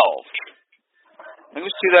 It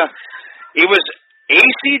was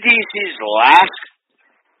AC/DC's last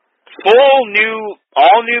all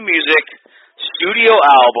new music studio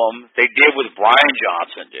album they did with Brian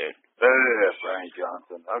Johnson, dude. Brian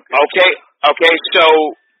Johnson. Okay, so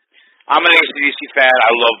I'm an AC/DC fan.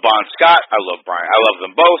 I love Bon Scott. I love Brian. I love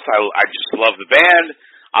them both. I just love the band.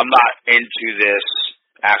 I'm not into this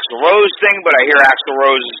Axl Rose thing, but I hear Axl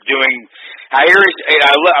Rose is doing. I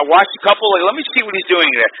watched a couple. Like, let me see what he's doing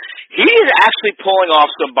there. He is actually pulling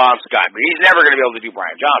off some Bon Scott, but he's never going to be able to do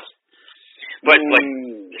Brian Johnson. But like,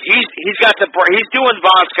 he's doing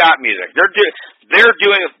Bon Scott music. They're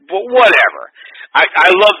doing whatever.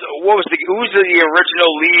 I love who's the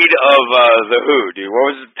original lead of the Who, dude? What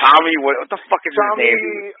was it? Tommy? What the fuck is his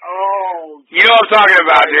name? Oh, you know what I'm talking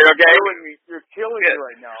about, dude? Okay, you're killing me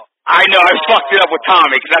right now. I know I fucked it up with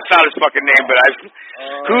Tommy because that's not his fucking name, but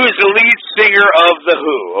who is the lead singer of the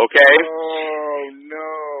Who? Okay. Oh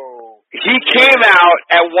no. He came out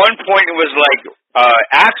at one point and was like,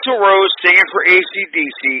 Axl Rose singing for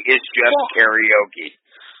AC/DC is just karaoke.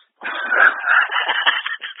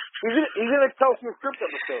 He's in a Tales from the Crypt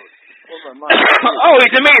episode. Oh,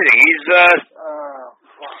 he's amazing. He's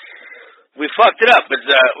we fucked it up, but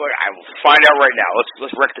I will find out right now.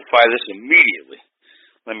 Let's rectify this immediately.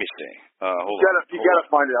 Let me see. Hold on. You gotta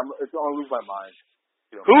find it. I'm gonna lose my mind.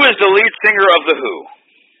 Who is the lead singer of the Who?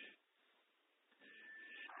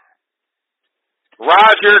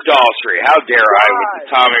 Roger Daltrey. How dare I with the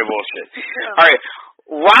Tommy bullshit? All right,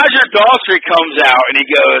 Roger Daltrey comes out and he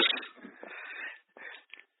goes,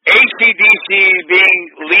 AC/DC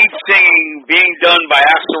lead singing being done by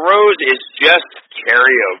Axl Rose is just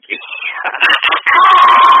karaoke.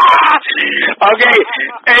 Okay,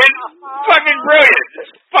 and fucking brilliant.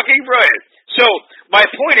 It's fucking brilliant. So my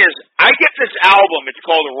point is, I get this album. It's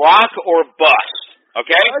called Rock or Bust.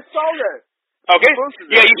 Okay. I saw that. Okay.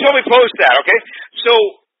 Yeah, you told me post that. Okay. So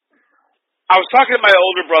I was talking to my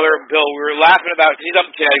older brother Bill. We were laughing about. He's up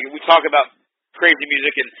in Connecticut. We talk about crazy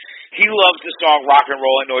music, and he loves the song "Rock and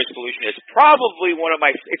Roll" and "Noise Pollution." It's probably one of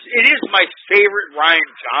my. It is my favorite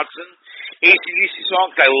Ryan Johnson AC/DC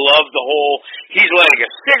song because I love the whole. He's lighting a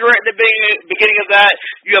cigarette in the beginning of that.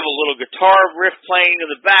 You have a little guitar riff playing in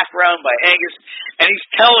the background by Angus, and he's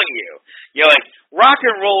telling you know, like, rock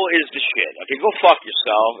and roll is the shit. Okay, go fuck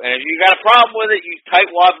yourself. And if you got a problem with it, you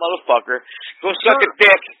tightwad motherfucker, go suck a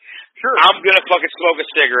dick. Sure. I'm gonna fucking smoke a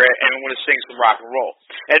cigarette and I'm gonna sing some rock and roll.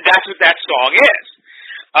 And that's what that song is.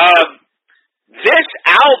 This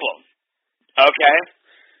album, okay,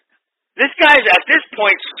 this guy's at this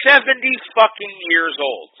point 70 fucking years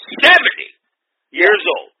old. 70 years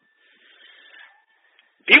old.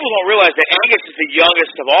 People don't realize that Angus is the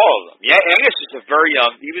youngest of all of them. Yeah, Angus is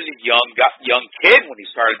he was a young kid when he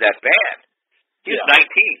started that band. He was 19.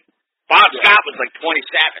 Bon Scott was like 27.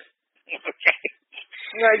 Okay.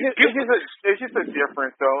 Yeah, it's just a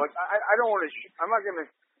difference, though. Like, I don't want to. I'm not gonna.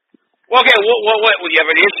 Well, okay. What? Would you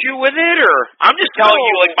have an issue with it, or I'm just telling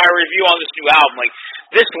you, like, my review on this new album. Like,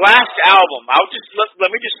 this last album,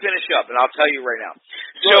 let me just finish up, and I'll tell you right now.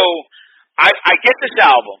 So, I get this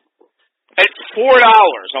album. It's $4.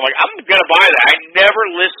 I'm like, I'm gonna buy that. I never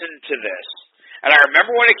listened to this, and I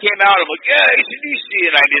remember when it came out. I'm like, yeah,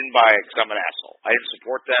 AC/DC, and I didn't buy it because I'm an asshole. I didn't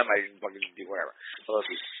support them. I didn't fucking do whatever. So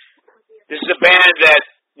this is a band that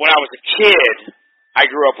when I was a kid, I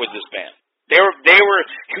grew up with this band. They were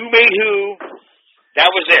Who Made Who. That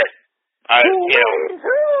was it.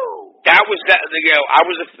 That was that.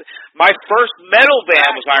 My first metal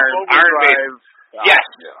band was Iron Maiden. Yes,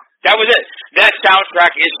 that was it. That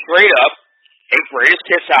soundtrack is straight up a greatest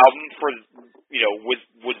hits album for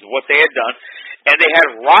with what they had done, and they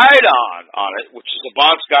had Ride On it, which is a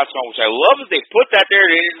Bon Scott song, which I love that they put that there.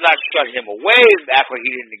 They did not shut him away, act like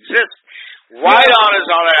he didn't exist. Ride On is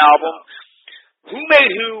on an album. Who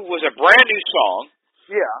Made Who was a brand new song.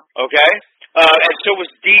 Yeah. Okay. And so was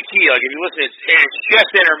DT. Like, if you listen, it's just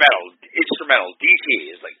instrumental. DT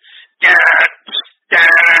is like, and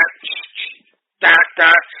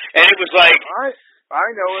it was like, I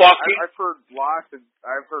know it. I've heard lots.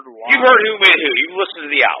 You've heard Who Made Who. You've listened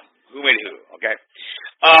to the album. Who Made Who. Okay.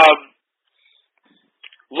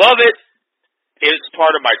 Love it. It's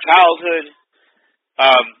part of my childhood.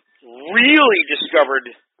 Really discovered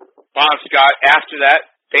Bon Scott after that.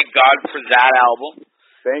 Thank God for that album.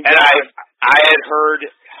 Thank God. I had heard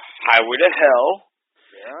Highway to Hell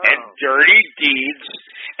and Dirty Deeds,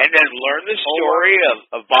 and then learned the story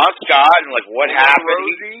of Bon Scott and like what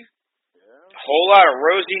happened. Whole lot of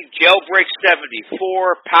Rosie, Jailbreak 74,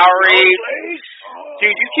 Power Age.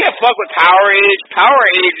 Dude, you can't fuck with Power Age. Power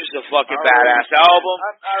Age is a fucking badass album.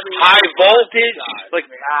 High Voltage.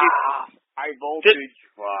 High Voltage.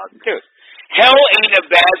 Fuck. Dude. Hell Ain't a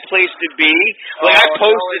Bad Place to Be. Like, I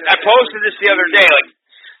posted this the other day. Like,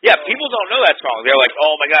 yeah, people don't know that song. They're like,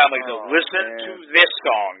 oh my God. I'm like, listen to this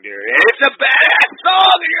song, dude. And it's a badass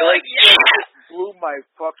song. And you're like, yeah. It blew my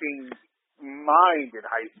fucking mind in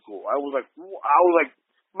high school. I was like,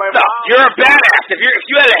 you're a badass. If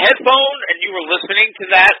you had a headphone and you were listening to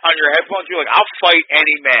that on your headphones, you're like, I'll fight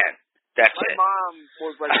any man. That's my it. Mom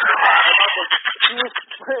was like, she was.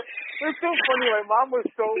 It's so funny. My mom was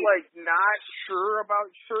so like not sure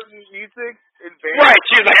about certain music and bands. Right.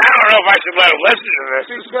 She's like, I don't know if I should let her listen to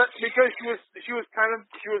this because she was kind of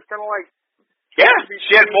like. Yeah,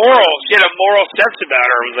 she had morals. She had a moral sense about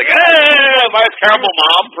her. It was like, am I a terrible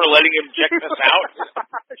mom for letting him check this out?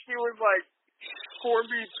 She was like, corned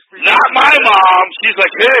beef. Not my mom. She's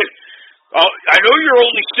like, hey, I know you're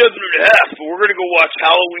only 7.5, but we're gonna go watch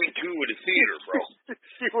Halloween 2 in the theater, bro.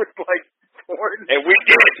 She was like torn. And we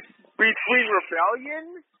did between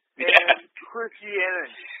rebellion and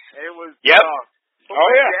Christianity. And it was Yep.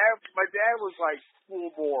 My dad was like,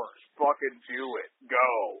 full bore, fucking do it,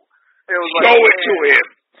 go. It was like, show it to him.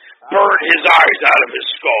 Burn his eyes out of his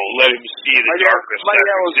skull. Let him see the darkness. My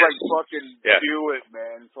dad was like, fucking do it,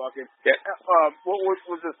 man. Fucking. Yeah. What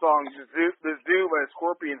was the song? The Zoo by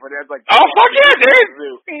Scorpions. My dad's like, oh, fuck yeah, dude.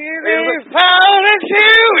 Zoo. You're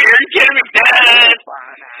kidding me?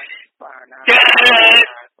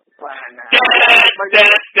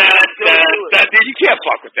 Dude, you can't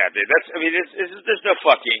fuck with that, dude. There's no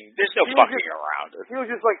fucking around. He was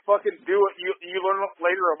just like, fucking do it. You learn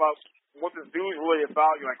later about what the zoo's really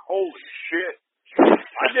about. You're like, holy shit.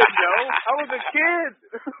 I didn't know. I was a kid.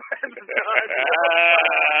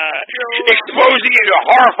 Exposing you to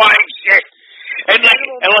horrifying shit. And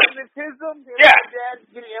magnetism. Yeah. My dad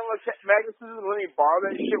getting magnetism and letting me borrow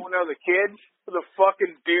that shit when I was a kid. For the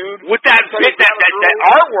fucking dude. With that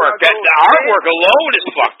artwork, the artwork alone is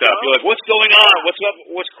fucked up. You're like, what's going on? What's up?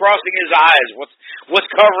 What's crossing his eyes? What's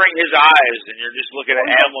covering his eyes? And you're just looking at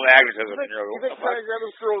animal magnetism. And you're like, trying to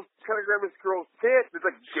grab this girl's tit. There's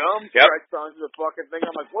like gum stretched onto the fucking thing.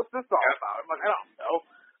 I'm like, what's this all about? I'm like, I don't know.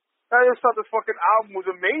 I just thought this fucking album was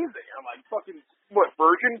amazing. I'm like, fucking, what,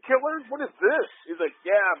 Virgin Killers? What is this? He's like,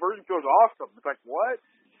 yeah, Virgin Killers awesome. It's like, what?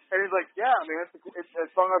 And he's like, yeah, man, it's a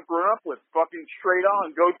song I've grown up with. Fucking straight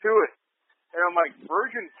on, go to it. And I'm like,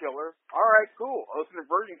 Virgin Killer? All right, cool. I listen to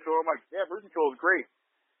Virgin Killer. I'm like, yeah, Virgin Killer is great.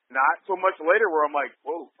 Not so much later where I'm like,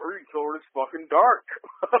 whoa, Virgin Killer is fucking dark.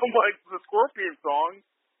 I'm like, the Scorpion song,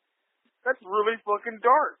 that's really fucking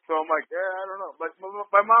dark. So I'm like, yeah, I don't know. Like,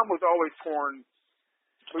 my mom was always torn.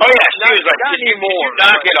 Oh, yeah, she was like, did you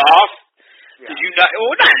knock it off? Yeah. Did you not?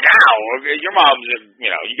 Well, not now. Your mom's,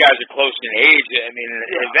 you guys are close in age. I mean,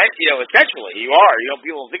 eventually you are.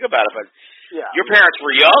 People don't think about it, but your parents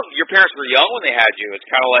were young. Your parents were young when they had you. It's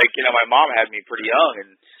kind of like, my mom had me pretty young,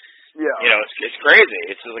 and it's crazy.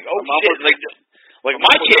 It's like, oh shit, like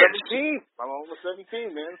my kids. My mom was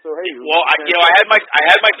 17, man. So hey. Well, I had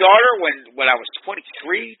my daughter when I was 23,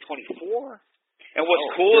 24, and what's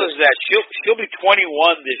cool is that she'll be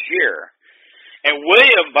 21 this year. And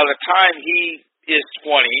William, by the time he is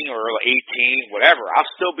 20 or 18, whatever, I'll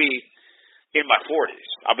still be in my 40s.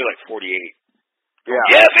 I'll be like 48.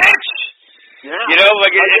 Yeah, bitch! Yeah.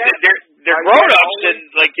 They're grown-ups and,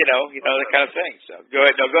 that kind of thing. So, go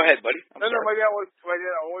ahead. No, go ahead, buddy. My dad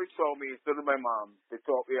always told me, so did my mom, they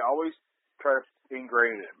always try to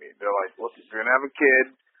ingrain it in me. They're like, look, if you're going to have a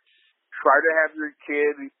kid, try to have your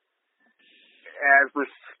kid as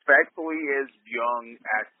respectfully as young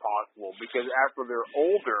as possible, because after they're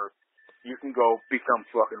older, you can go become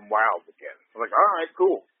fucking wild again. I'm like, all right,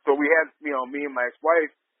 cool. So we had, me and my ex-wife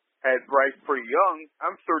had Bryce pretty young.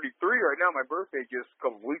 I'm 33 right now. My birthday just a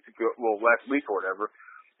couple weeks ago, last week or whatever.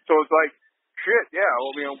 So it's like, shit, yeah.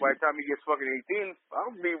 Well, by the time he gets fucking 18,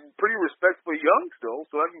 I'll be pretty respectfully young still,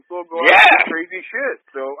 so I can still go out and do crazy shit.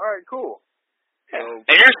 So, all right, cool. So,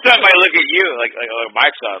 and your son might look at you like my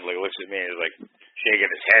son looks at me and is like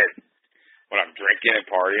shaking his head when I'm drinking and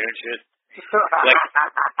partying and shit. Like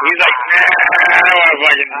he's like, I don't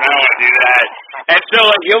want to do that. And so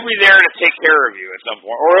he'll be there to take care of you at some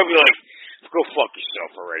point, or he'll be like, go fuck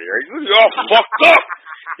yourself already. You're all fucked up.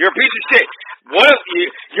 You're a piece of shit.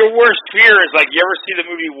 Your worst fear is like, you ever see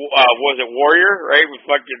the movie was it Warrior? Right, with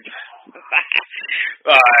fucking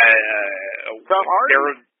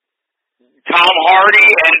Tom Hardy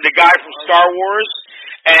and the guy from Star Wars,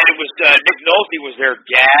 and it was Nick Nolte was their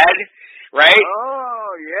dad, right? Oh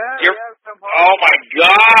yeah. Oh my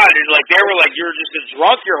God! And they were like, you were just a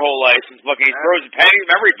drunk your whole life, and fucking he throws the penny.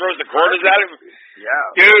 Remember, he throws the quarters at him.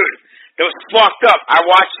 Yeah, dude, it was fucked up. I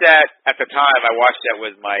watched that at the time. I watched that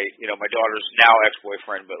with my daughter's now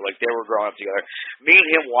ex-boyfriend, but they were growing up together. Me and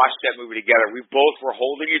him watched that movie together. We both were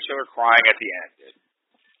holding each other, crying at the end. Dude.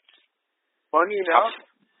 Funny enough.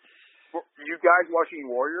 You guys watching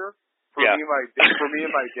Warrior? For me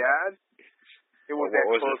and my dad, it was that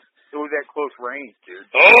close. It was at close range, dude.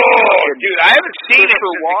 Oh, dude, I haven't seen it since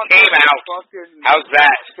it came out. How's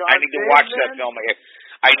that? I need to watch that film.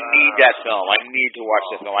 I need that film. I need to watch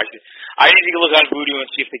that film. I need to look on Vudu and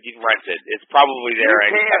see if they can rent it. It's probably there.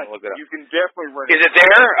 I haven't looked it up. You can definitely rent it. Is it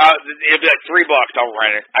there? It'll be like $3. I'll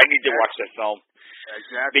rent it. I need to watch that film.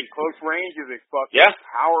 Exactly. Close range is a fucking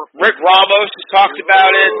powerful. Rick Ramos has talked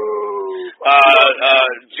about it.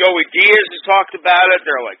 Joey Diaz has talked about it.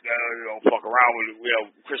 They're like, no, don't fuck around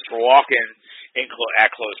with Christopher Walken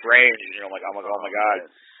at close range. And you're like, oh my god,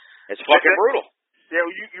 it's fucking brutal. Yeah,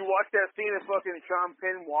 you watch that scene of fucking Sean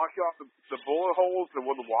Penn wash off the bullet holes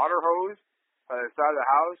with the water hose on the side of the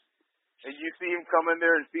house, and you see him come in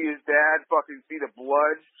there and see his dad fucking see the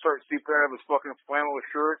blood start seeping out of his fucking flannel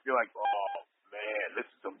shirt. You're like, oh man, this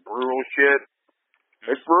is some brutal shit.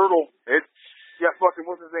 It's brutal. Fucking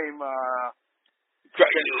what's his name?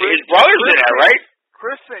 His brother's in there, right?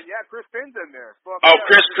 Chris Penn, Chris Penn's in there.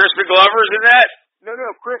 Chris McGlover's in that? No,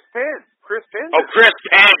 Chris Penn. Chris Penn. Oh, Chris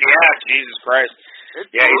Penn, yeah, Jesus Christ. It's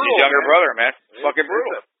brutal, he's his younger brother, man. Fucking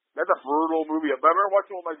brutal. That's a brutal movie. I remember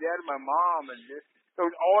watching it with my dad and my mom, and it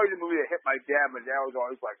was always a movie that hit my dad. My dad was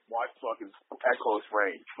always like, watch fucking at close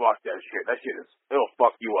range. Fuck that shit. That shit it'll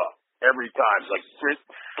fuck you up every time. It's like,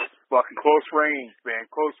 fucking close range, man.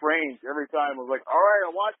 Close range. Every time I was like, all right,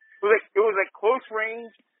 I'll watch. It was like close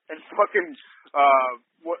range and fucking,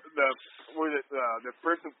 the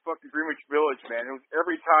Prince of fucking Greenwich Village, man. It was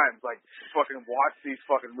every time, like, fucking watch these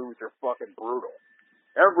fucking movies. They're fucking brutal.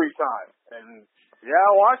 Every time. And,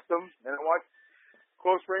 I watched them. And I watched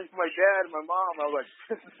Close Range with my dad and my mom. I was like,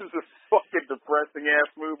 this is a fucking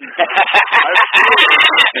depressing-ass movie.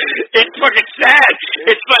 It's fucking sad.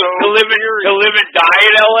 It's like to live and die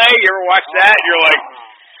in L.A. You ever watch that? You're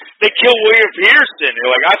like, they kill William Peterson.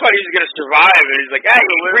 You're like, I thought he was going to survive. And he's like, he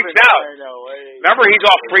freaks out. Remember, he's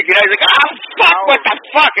all freaking out. He's like, fuck, what the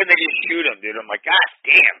fuck? And then you shoot him, dude. I'm like, god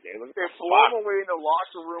damn, dude. They pull him away in the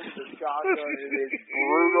locker room with a shotgun. It is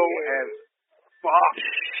brutal as fuck.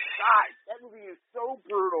 God, that movie is so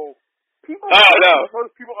brutal.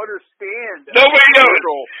 Most people understand. Nobody knows.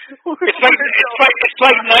 It's like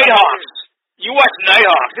Nighthawks. You watch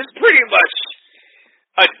Nighthawks. It's pretty much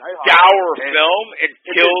a dour film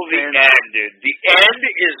until the end, dude. The end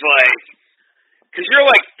is like, because you're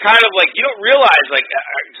like, kind of like, you don't realize, like,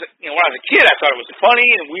 when I was a kid, I thought it was funny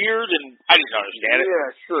and weird, and I didn't understand it.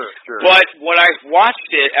 Yeah, sure. But when I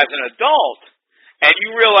watched it as an adult, and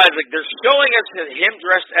you realize, like, they're showing us him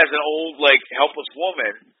dressed as an old, like, helpless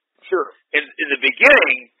woman. Sure. In the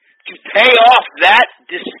beginning, to pay off that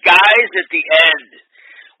disguise at the end,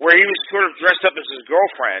 where he was sort of dressed up as his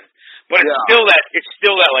girlfriend, but it's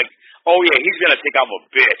still that like, oh yeah, he's gonna think I'm a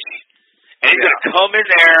bitch, and he's gonna come in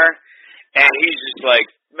there, and he's just like,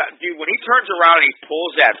 dude, when he turns around and he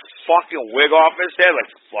pulls that fucking wig off his head,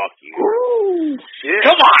 like, fuck you. Ooh, shit.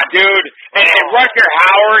 Come on, dude. And Rutger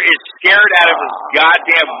Hauer is scared out of his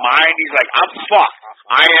goddamn mind. He's like, I'm fucked.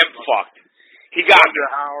 I am fucked. He got Rutger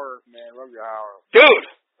Hauer, man. Rutger Hauer. Dude.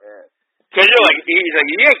 Because you're like, he's like,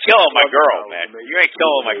 you ain't killing my girl, man. You ain't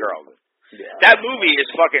killing my girl. Yeah. That movie is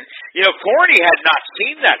fucking, Corny had not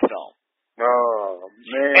seen that film. Oh,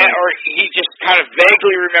 man. Or he just kind of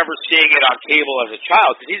vaguely remembers seeing it on cable as a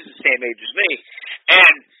child, because he's the same age as me.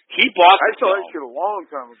 And he bought the film. I saw that shit a long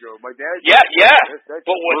time ago. My dad. Yeah. That's a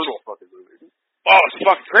brutal fucking movie. Oh, it's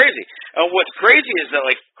fucking crazy. And what's crazy is that,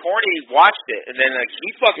 like, Corny watched it, and then, like, he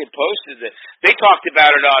fucking posted it. They talked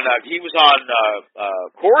about it on, he was on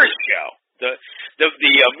Corey's show, the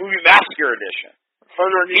Movie Massacre edition.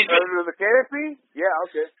 Under the Canopy? Yeah,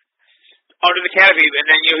 okay. Under the Canopy, and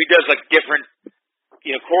then, he does, like, different,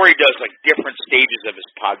 Corey does, like, different stages of his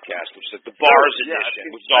podcast, which is, like, the Bars edition,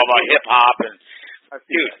 which is all about hip-hop, and,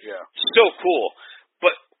 dude, so cool.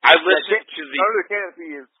 But I listened to the... Under the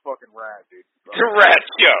Canopy is fucking rad, dude. It's a rad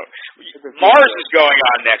show. Mars is going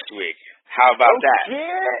on next week. How about that?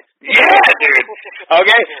 Shit. Yeah, dude.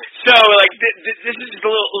 Okay, so, like, this is a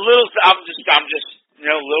little, I'm just,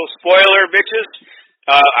 little spoiler, bitches.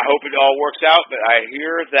 I hope it all works out, but I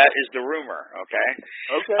hear that is the rumor, okay?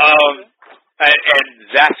 Okay. And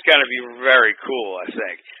that's gonna be very cool, I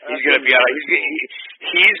think. He's gonna be on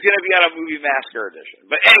a Movie Massacre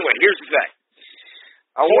edition. But anyway, here's the thing.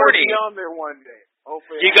 I want to be on there one day.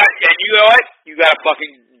 Hopefully. You know what? You gotta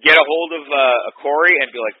fucking get a hold of Corey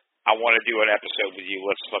and be like, I want to do an episode with you.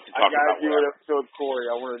 Let's fucking talk about I gotta do an episode with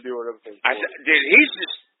Corey. I want to do an episode with Corey. Dude, he's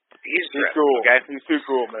cool. Okay? He's too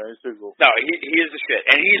cool, man. He's too cool. No, he is the shit.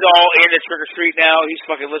 And he's all in the Trick or Treat now. He's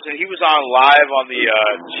fucking listening. He was on live on the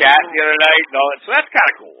chat the other night and all that. So that's kind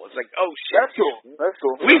of cool. It's like, oh, shit. That's cool. That's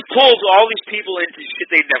cool. We've pulled all these people into shit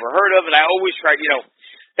they've never heard of, and I always try,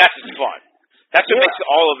 that's fun. That's what makes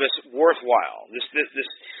all of this worthwhile. This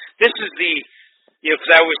is the,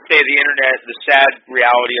 because I always say the internet, the sad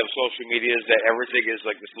reality of social media is that everything is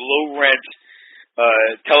like this low rent,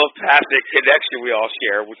 telepathic connection we all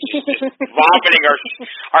share, which is just vomiting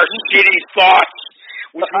our shitty thoughts,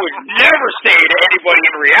 which we would never say to anybody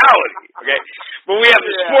in reality. Okay, but we have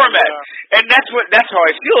this format, and that's how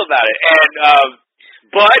I feel about it. And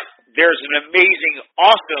but there's an amazing,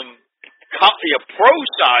 awesome pro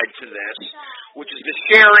side to this, which is the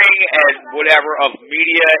sharing and whatever of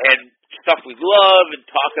media and stuff we love and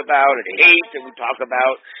talk about and hate and we talk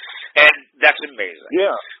about, and that's amazing.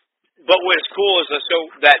 Yeah. But what's cool is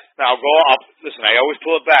I'll go off. Listen, I always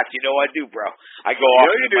pull it back. You know I do, bro. I go off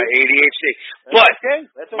into my ADHD. But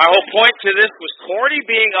That's okay. My whole point to this was Corny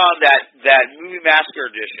being on that Movie Master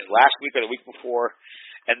edition last week or the week before,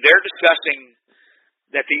 and they're discussing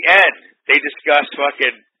at the end. They discuss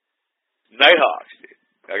fucking Nighthawks, dude.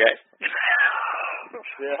 Okay.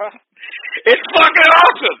 Yeah. It's fucking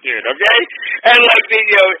awesome, dude. Okay, and like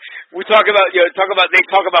we talk about they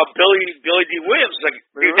talk about Billy D. Williams. Like,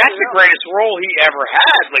 dude, that's the greatest role he ever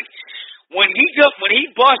had. Like when he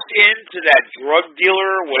bust into that drug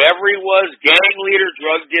dealer, whatever he was, gang leader,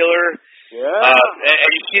 drug dealer. Yeah. And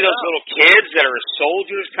you see those little kids that are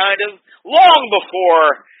soldiers, kind of long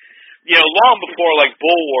before like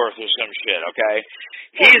Bulworth or some shit. Okay.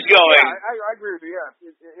 He's going. Yeah, I agree with you.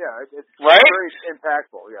 Yeah, it's right? very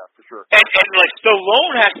impactful. Yeah, for sure. And like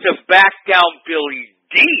Stallone has to back down Billy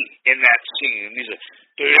D in that scene. He's like,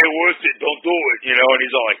 "It ain't worth it. Don't do it." And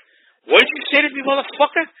he's all like, "What did you say to me,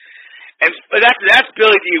 motherfucker?" And that's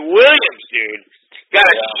Billy D. Williams, dude. Got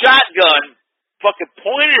a shotgun, fucking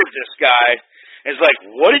pointed at this guy. And it's like,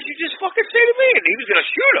 "What did you just fucking say to me?" And he was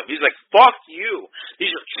gonna shoot him. He's like, "Fuck you.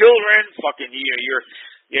 These are children. Fucking you're."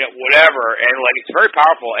 Whatever, and like it's very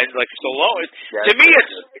powerful, and like Stallone, to me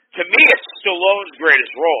it's Stallone's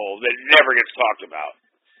greatest role that never gets talked about.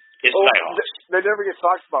 It's Nighthawks. That never gets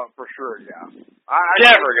talked about for sure. Yeah,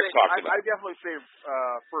 never gets talked about. I definitely say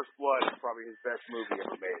First Blood is probably his best movie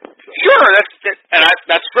ever made. So. Sure,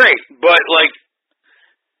 that's great, but like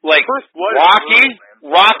First Blood,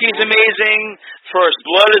 Rocky's amazing. First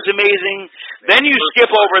Blood is amazing. Then you skip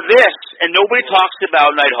over this, and nobody talks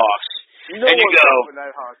about Nighthawks. And you go,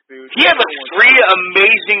 he had like 3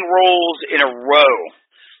 amazing roles in a row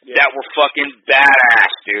that were fucking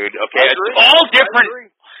badass, dude. Okay, all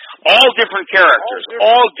different characters,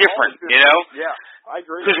 all different, Yeah, I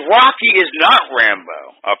agree. Because Rocky is not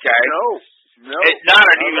Rambo, okay? No, not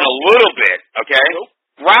even a little bit, okay? Nope.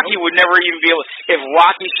 Rocky would never even be able. If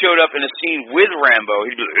Rocky showed up in a scene with Rambo,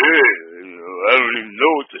 he'd be like, I don't even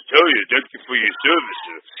know what to tell you. Thank you for your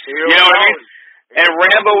services. You know what I mean? And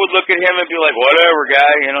Rambo would look at him and be like, whatever,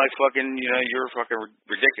 guy, like fucking, you're fucking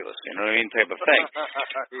ridiculous, you know what I mean, type of thing.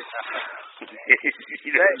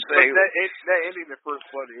 That ending, the First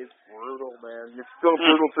Blood, is brutal, man. It's still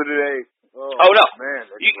brutal to today. Oh no,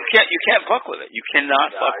 man, you can't fuck with it. You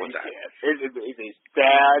cannot fuck with that. It's a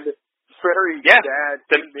sad, very sad.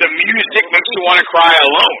 The music makes you want to cry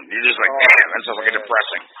alone. You're just like, damn, that's so fucking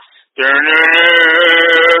depressing.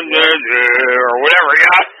 Or whatever,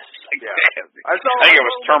 Damn. I think it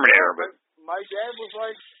was Terminator, but my dad was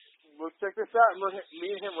like, "Let's check this out." And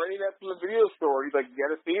me and him renting that from the video store. He's like, "You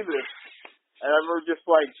gotta see this." And I remember just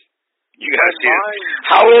like, "You gotta see it."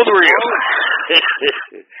 How old were you?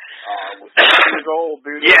 I was 6 years old,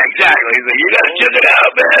 dude. Yeah, exactly. He's like, "You gotta check it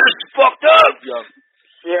out, man. It's fucked up."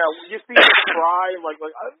 Yeah, you see him cry like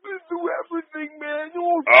I've been through everything, man.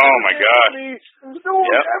 Oh my god. No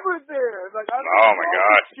one's ever there. Like, oh my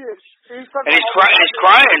god. Shit. And he's crying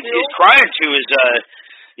to his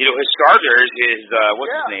his starter is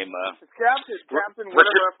what's his name? Captain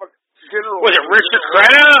Richard, General. Was it Richard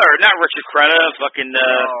Crenna or not Richard Crenna? Fucking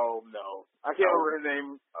no. I can't remember his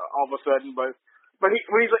name all of a sudden, but he's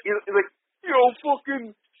like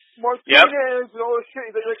fucking Martinez and all this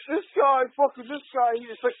shit. He's like, this guy,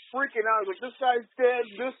 he's just like freaking out. He's like, this guy's dead,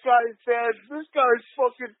 this guy's dead, this guy's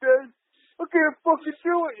fucking dead. I can't fucking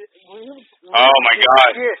do it. Oh my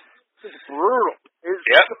god. It's brutal. It's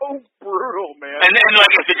so brutal, man. And then,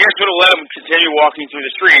 like, if the guest would have let him continue walking through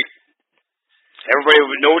the street,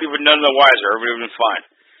 nobody would none the wiser. Everybody would have been fine.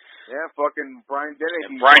 Yeah, fucking Brian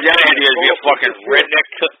Dennehy. Brian Dennehy would be a fucking redneck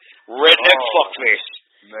fuckface.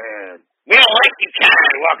 Man. We don't like you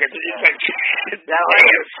kind walking through this like and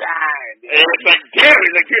it's like, damn,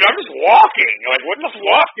 he's like, dude, I'm just walking. Like, what the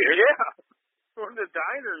fuck, dude? Yeah. Going to the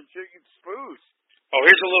diner and chicken spoos. Oh,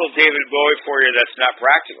 here's a little David Bowie for you that's not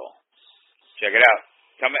practical. Check it out.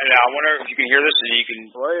 Come in. I wonder if you can hear this and you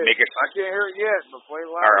can make it. I can't hear it yet, but play it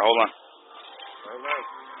loud. All right, hold on. All right.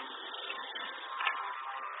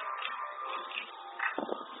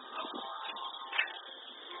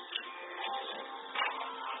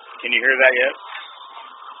 Can you hear that yet?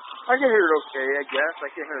 I can hear it okay, I guess.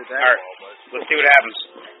 I can't hear it that All right. well, but... Let's see what happens.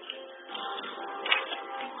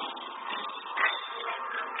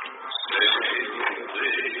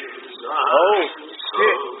 Oh,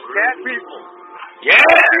 shit. Cat people. Yeah!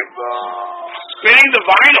 Spinning the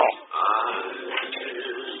vinyl.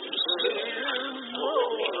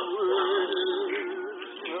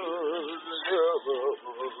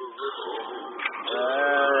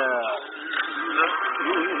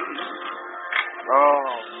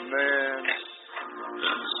 Oh, man.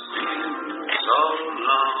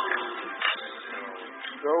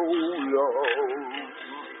 So long.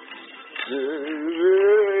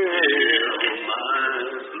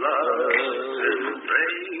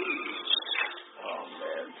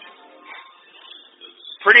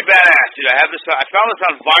 Pretty badass, dude. I have this. I found this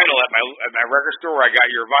on vinyl at my record store where I got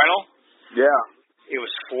your vinyl. Yeah. It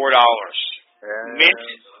was $4.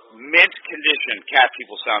 Mint condition Cat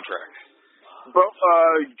People soundtrack. But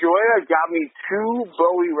Joanna got me 2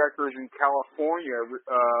 Bowie records in California.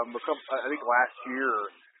 I think last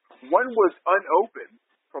year. One was unopened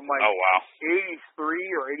from like 83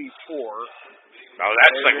 or 84. Oh,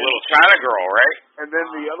 that's like Little China Girl, right? And then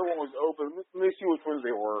the other one was open. Let me see which ones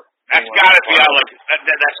they were. That's got to be on, like,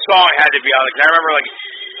 that song had to be on. Like, I remember, like,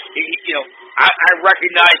 I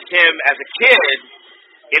recognized him as a kid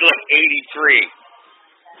in, like,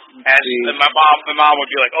 83. And my mom would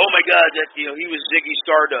be like, oh, my God, that, he was Ziggy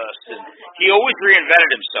Stardust. And he always reinvented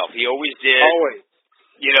himself. He always did. Always.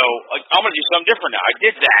 Like, I'm going to do something different now. I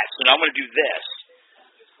did that, so now I'm going to do this.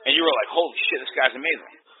 And you were like, holy shit, this guy's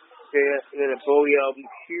amazing. Yeah, I got a Bowie album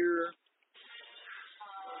here.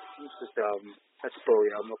 What's this album? That's a Bowie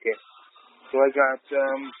album, okay. So I got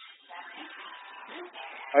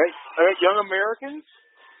Young Americans.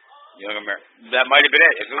 That might have been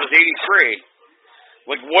it. If it was 83,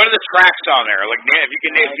 like, what are the tracks on there? Like, if you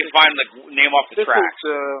can find, like, name off the tracks.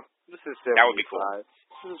 This is 75. That would be cool.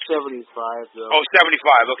 This is 75, though. Oh,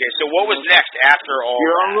 75. Okay, so what was next after all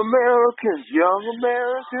Young that? Americans, Young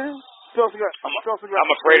Americans.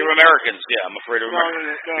 I'm afraid of Americans. Yeah, I'm afraid of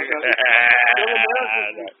Americans. No. Young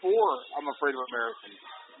Americans before I'm afraid of Americans.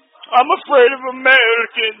 I'm afraid of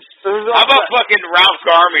Americans. How about fucking Ralph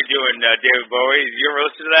Garmy doing David Bowie? You ever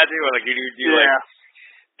listen to that, dude? Like, you yeah.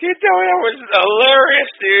 Dude, that was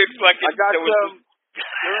hilarious, dude. Like, I got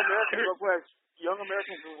Young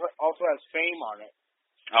Americans also has Fame on it.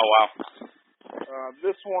 Oh, wow.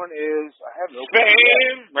 This one is, I have no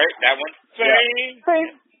Fame, right? That one? Fame. Yeah.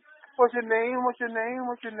 Fame. What's your name? This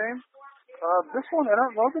one, I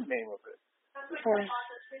don't know the name of it. This one,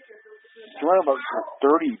 it's around about $30.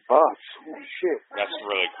 Holy shit. That's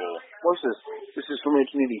really cool. What's this? This is from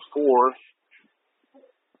 1984.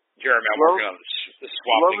 Jeremy, I'm working on the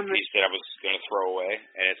Swamp Thing piece that I was going to throw away,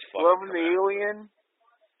 and it's fucking Loving the Alien.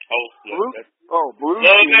 Blue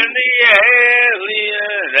Loving the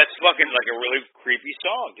Alien. That's fucking like a really creepy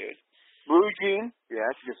song, dude. Blue Jean. Yeah,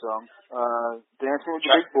 that's a good song. Dancing with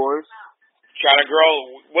the Big Boys. China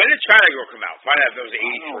Girl. When did China Girl come out? Find out if it was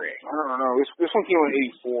 83. I don't know. This one came out in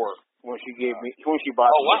 84 when she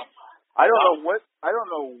bought Oh, wow. I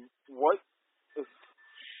don't know what.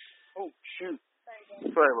 Oh, shoot.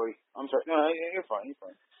 Sorry, buddy. I'm sorry. No, you're fine.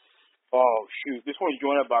 Oh, shoot. This one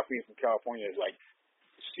Joanna bought me from California is like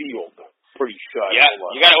sealed. Pretty shut. Yeah,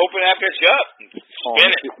 you gotta open that bitch up and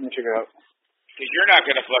spin it. Let me check it out. Because you're not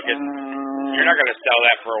gonna you're not gonna sell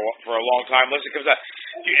that for a long time unless it comes out.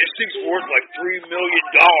 Dude, this thing's worth like $3 million.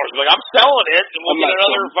 Like, I'm selling it, and we'll get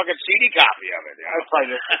another fucking CD copy of it. I'll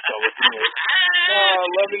probably just sell it to you.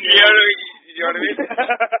 You know what I mean?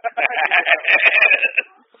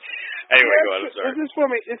 Anyway, go on. I'm sorry.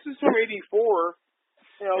 This is from 84.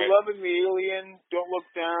 Okay. Loving the Alien, Don't Look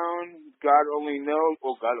Down, God Only Knows.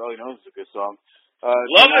 Oh, God Only Knows is a good song.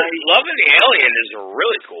 Loving the Alien is a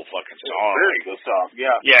really cool fucking song. Very good song,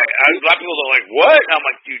 yeah. Yeah, a lot of people are like, what? And I'm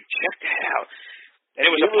like, dude, check that out. And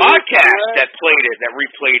it was a podcast that played it, that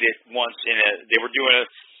replayed it once they were doing a,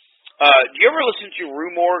 do you ever listen to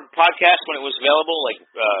Rumor podcast when it was available? Like,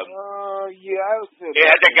 yeah, I listened to it. It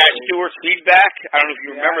had that guy Stuart Feedback. I don't know if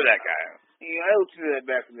you remember that guy. Yeah, I listened to that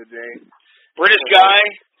back in the day. British guy,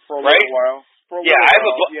 for a right? little while. Yeah,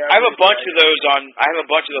 I have a bunch of those on. I have a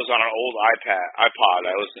bunch of those on an old iPod.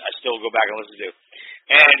 I still go back and listen to.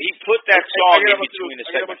 And he put that song in between the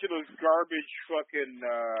segments. I got a bunch of those garbage fucking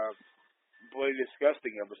Bloody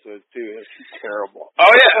Disgusting episodes too. That's terrible.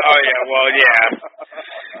 Oh yeah. Well, yeah.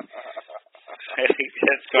 I think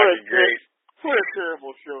that's fucking great. what a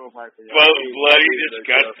terrible show, in my opinion. Bloody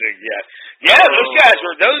disgusting. Yeah.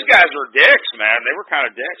 Those guys were dicks, man. They were kind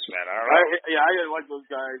of dicks, man. I don't know. I didn't like those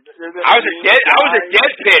guys. I was a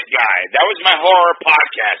Dead Pit guy. That was my horror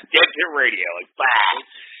podcast, Dead Pit Radio. Like, bah.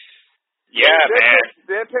 Yeah, man.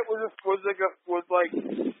 Dead Pit was like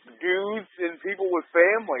dudes and people with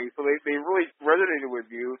families, so they really resonated with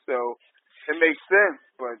you. So it makes sense.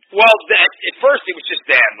 But at first it was just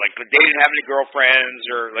them. Like, they didn't have any girlfriends,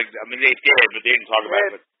 or like, I mean, they did, but they didn't talk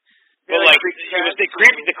about it. But like, it was the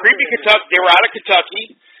creepy Kentucky. They were out of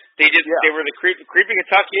Kentucky. They were the creepy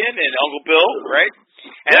Kentuckian and Uncle Bill, right?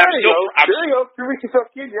 And there you go, creepy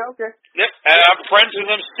Kentuckian. Yeah, okay. Yep, and I'm friends with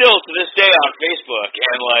them still to this day on Facebook,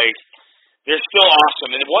 and like, they're still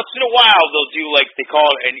awesome. And once in a while, they'll do like, they call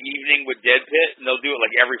it an evening with Dead Pit, and they'll do it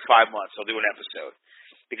like every 5 months. They'll do an episode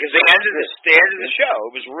because they ended the show.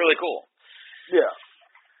 It was really cool. Yeah.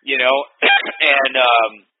 You know, and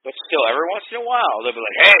but still, every once in a while, they'll be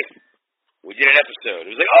like, "Hey, we did an episode."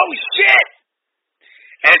 It was like, "Oh shit!"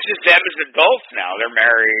 And it's just them as adults now. They're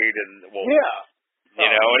married, and you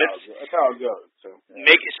know, and that's how it goes. So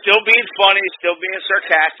make it still being funny, still being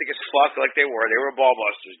sarcastic as fuck, like they were. They were ball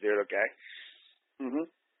busters, dude. Okay. Mhm.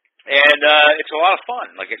 And it's a lot of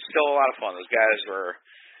fun. Like, it's still a lot of fun. Those guys were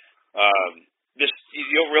just,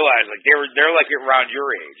 you'll realize, like, they're like around your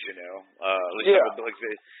age, you know. At least like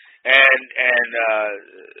they, and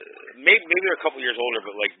maybe they're a couple years older,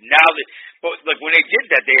 but like now but like when they did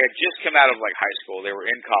that, they had just come out of like high school. They were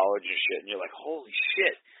in college and shit, and you're like, holy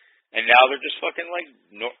shit. And now they're just fucking like,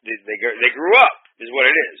 they grew up, is what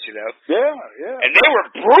it is, you know. Yeah. And they were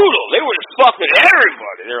brutal. They were just fucking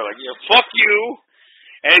everybody. They were like, fuck you.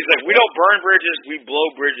 And he's like, we don't burn bridges, we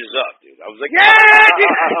blow bridges up, dude. I was like, yeah!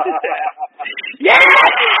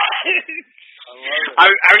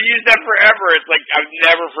 I've used that forever. It's like, I've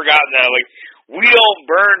never forgotten that. Like, we don't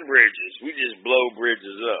burn bridges, we just blow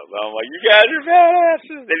bridges up. I'm like, you guys are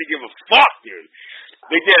badasses. They didn't give a fuck, dude.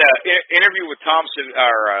 They did an interview with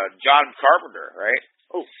John Carpenter, right?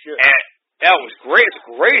 Oh, shit. And that was great. It's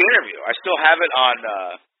a great interview. I still have it on...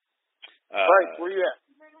 all right, where you at?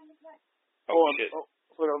 Oh, shit.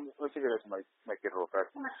 Let's take it out to my kid real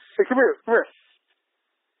fast. Hey, come here.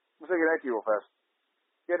 Let's take it out to you real fast.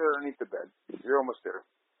 Get her underneath the bed. You're almost there.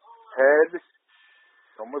 Head.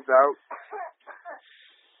 Almost out.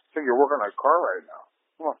 I think you're working on a car right now.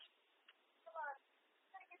 Come on.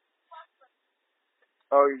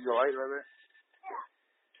 Oh, you your light right there?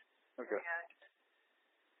 Okay.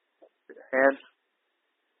 Hands.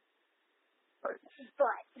 Right.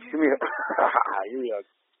 Give me a... Give me a...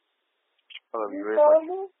 I love you very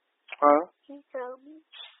much. Huh? Can you throw me?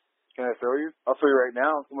 Can I throw you? I'll throw you right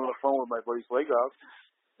now. I'm on the phone with my buddy's leg off.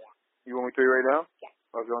 Yeah. You want me to throw you right now? Yeah.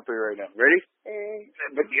 I'm going to throw you right now. Ready?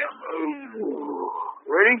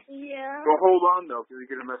 Ready? Yeah. Don't hold on, though, because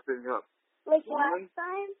you're going to mess things up. Like last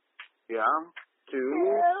time? Yeah. 2.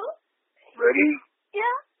 Two. Ready?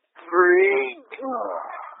 Yeah. 3.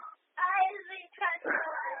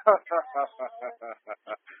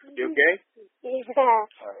 You okay? Yeah. All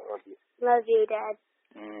right, love you. Love you, Dad.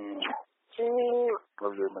 Love you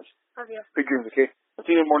very much. Love you. Big dreams, okay? I'll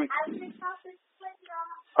see you in the morning. I was just talking to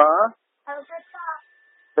Huh? I was just talking.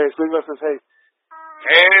 Hey, Slingo says hey.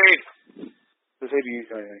 Hey! Says hey to you,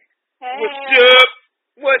 honey. Hey. What's up?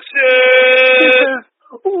 What's up?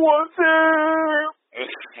 What's up?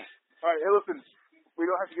 All right, hey, listen. We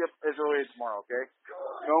don't have to get up as early as tomorrow, okay?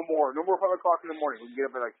 No more 5 o'clock in the morning. We can get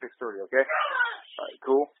up at like 6:30, okay? All right,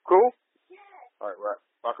 cool? Cool? All right,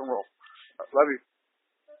 rock and roll. Love you.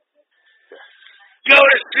 Go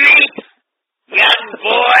to sleep, young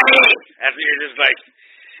boy! After you're just like,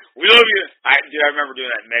 we love you. I remember doing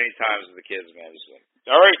that many times with the kids, man. Just like,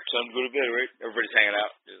 all right, time to go to bed, right? Everybody's hanging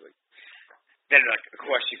out. Just like, then like a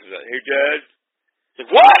question comes out. Hey, Dad. It's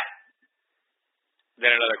like, what?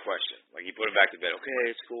 Then another question. Like, you put him back to bed. Okay,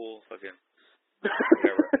 it's cool. Fucking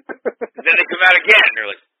whatever. And then they come out again. And they're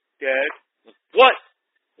like, Dad. What?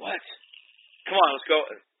 What? Come on, let's go.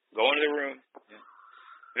 Go into the room. Yeah.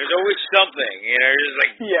 There's always something, you know. You're just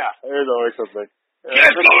like, yeah, there's always something.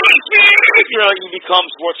 Just go to sleep. You're like, you become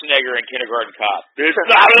Schwarzenegger in Kindergarten Cop. It's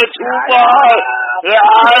not a tumor.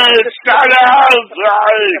 It's not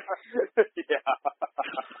outside. Yeah.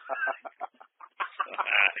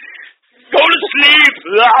 Go to sleep.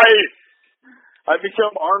 I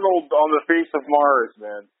become Arnold on the face of Mars,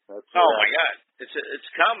 man. That's, my God, it's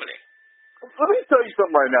comedy. Let me tell you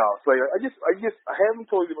something right now. It's like I haven't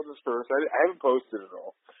told you about this first. I haven't posted it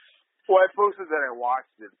all. Well, I posted that I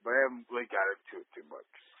watched it, but I haven't really got into it too much.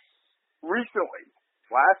 Recently,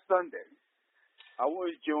 last Sunday, I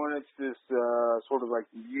was going to this sort of like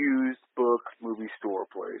used book movie store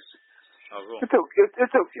place. Oh, cool. It's okay.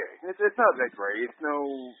 It's okay. It's not that great. It's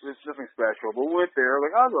nothing special. But we went there,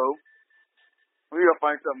 like, I'll go. Maybe I'll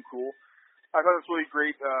find something cool. I thought this really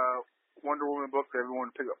great Wonder Woman book that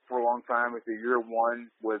everyone picked up for a long time. It's the Year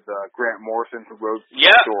One with Grant Morrison, who wrote the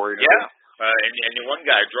story. Yeah. And the one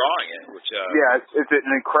guy drawing it, which it's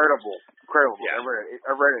an incredible. Yeah.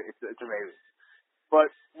 I read it. It's amazing. But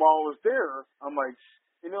while I was there, I'm like,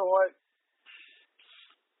 you know what?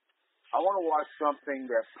 I want to watch something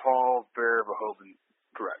that Paul Verhoeven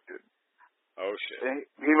directed. Oh shit! And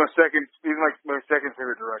he's my second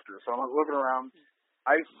favorite director. So I'm looking around.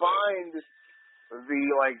 I find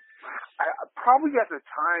I probably at the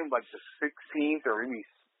time like the 16th or maybe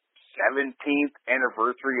 17th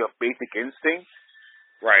anniversary of Basic Instinct.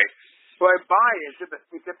 Right. So I buy it.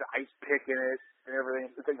 It's got the ice pick in it and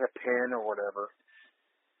everything. It's like a pin or whatever.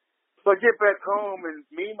 So I get back home, and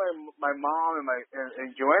me, my mom, and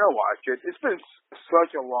Joanna watch it. It's been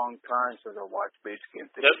such a long time since I watched Basic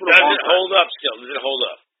Instinct. Does it hold up still? Does it hold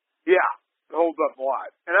up? Yeah, it holds up a lot.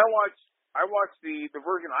 And I watched the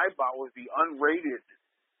version I bought was the unrated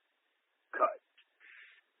cut.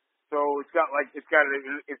 So it's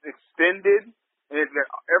extended, and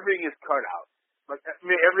everything is cut out. Like, I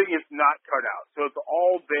mean, everything is not cut out, so it's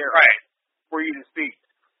all there for you to see.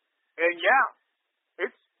 And yeah,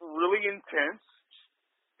 it's really intense,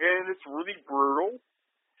 and it's really brutal,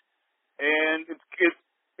 and it's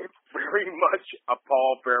very much a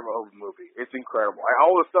Paul Verhoeven movie. It's incredible.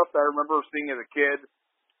 All the stuff that I remember seeing as a kid,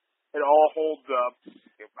 it all holds up.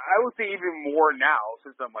 I would say even more now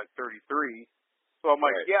since I'm like 33. So I'm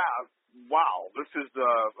like, wow, this is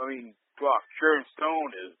Sharon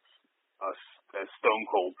Stone is a stone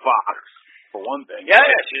cold fox for one thing. Yeah,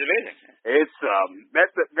 she's amazing. It's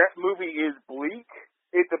that movie is bleak.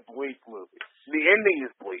 It's a bleak movie. The ending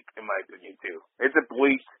is bleak, in my opinion, too. It's a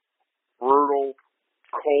bleak, brutal,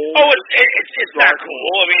 cold. Oh, it's not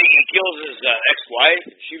cool. I mean, he kills his ex-wife.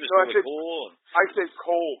 She was really cool. I said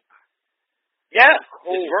cold. Yeah,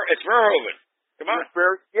 cold. It's Verhoeven. Come on. It's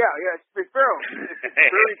Verhoeven. It's very cold.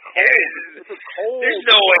 It's a cold. There's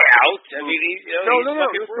no way out. I mean,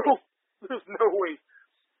 There's no way.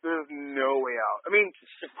 There's no way out. I mean,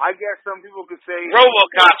 I guess some people could say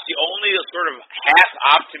RoboCop's the only sort of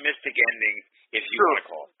half-optimistic ending, if you want to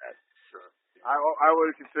call it that. Sure. I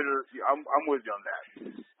would consider. I'm with you on that.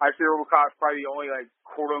 I say RoboCop's probably the only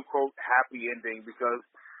quote unquote happy ending because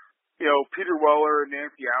Peter Weller and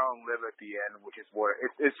Nancy Allen live at the end, which is what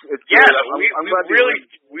it's. Yeah, good.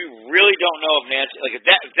 we really don't know if Nancy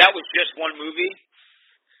if that was just one movie.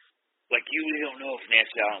 You really don't know if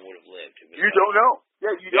Nancy Allen would have lived. You don't know.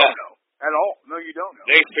 Yeah, you don't know at all. No, you don't know.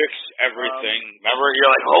 They fix everything. Remember, you're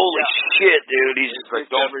like, holy shit, dude. He's just like,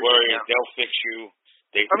 don't worry, they'll fix you.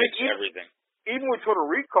 They fix everything. Even with Total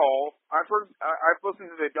Recall, I've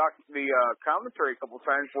listened to the commentary a couple of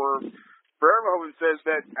times where Verhoeven says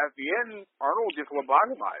that at the end, Arnold just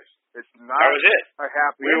lobotomized. It's not that was it. A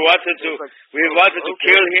happy. We wanted to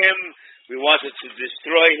kill him. We wanted to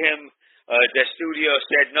destroy him. The studio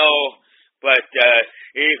said no, but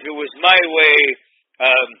if it was my way,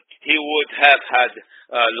 he would have had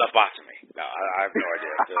lobotomy. No, I have no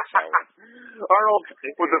idea. Arnold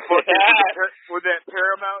with with that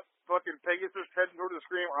Paramount fucking Pegasus heading toward the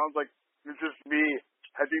screen. Arnold's like, it's just me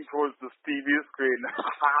heading towards the TV screen.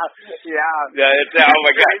 Yeah. It's oh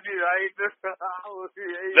my god.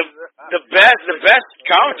 The best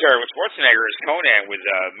commentary with Schwarzenegger is Conan with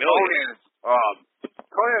Milius.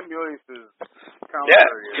 Conan Milius'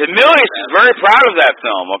 commentary. Yeah, Milius is very proud of that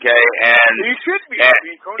film, okay? And he should be.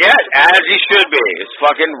 Yes, as he should be. It's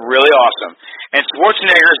fucking really awesome. And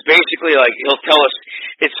Schwarzenegger is basically he'll tell us,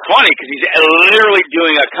 it's funny because he's literally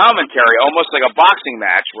doing a commentary, almost like a boxing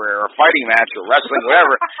match or a fighting match or wrestling,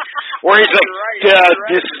 whatever, where he's like,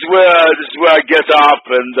 this is where I get up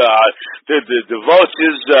and the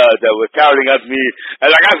vultures that were counting at me,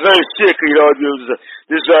 and I got very sick,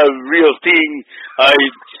 this real thing,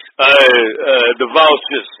 the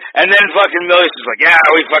vultures. And then fucking Milius is like, yeah,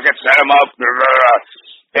 we fucking set him up.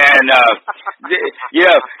 And, you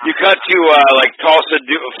cut to, Tulsa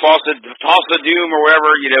Doom or whatever,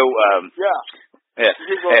 Yeah.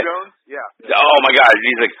 Oh my God! And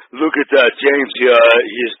he's like, look at James here.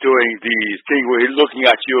 He's doing the thing where he's looking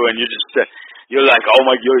at you, and you're like, oh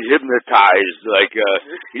my, you're hypnotized.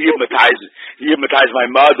 He hypnotized my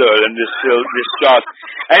mother, and this shot.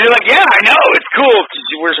 And you're like, yeah, I know, it's cool because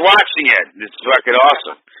we're watching it. It's fucking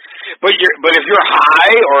awesome. But if you're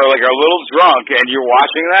high or a little drunk and you're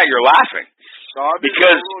watching that, you're laughing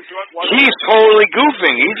because he's totally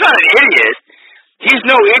goofing. He's not an idiot. He's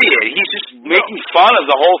no idiot. He's just making fun of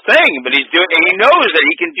the whole thing, but and he knows that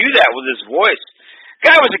he can do that with his voice.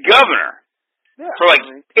 Guy was a governor. for like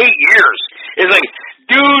 8 years. It's like,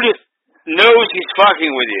 dude knows he's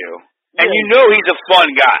fucking with you, and you know he's a fun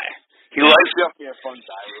guy. He's definitely a fun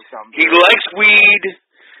guy. He likes weed.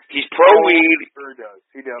 He's pro weed. Sure does.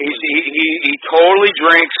 He does. He totally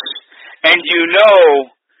drinks, and you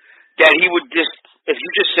know that he would just, if you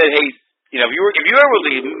just said, hey, you know, if you ever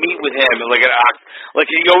meet with him, like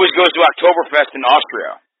he always goes to Oktoberfest in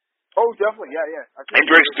Austria. Oh, definitely, yeah. And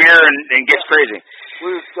drinks beer and gets crazy.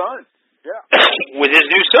 With his son, yeah. With his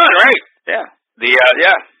new son, right? Yeah.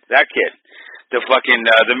 That kid. The fucking,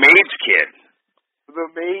 the maid's kid. The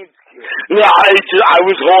maid's kid. Yeah, I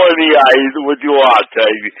was horny. What do you want?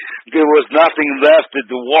 There was nothing left.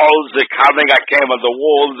 The walls are coming. I came on the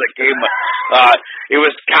walls. I came. It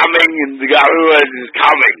was coming, and the guy was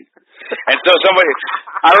coming. And so somebody,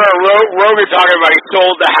 I remember Rogan talking about he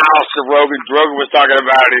sold the house, and Rogan was talking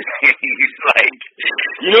about it. He's like,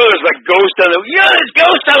 there's like ghosts on there's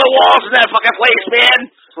ghosts on the walls in that fucking place,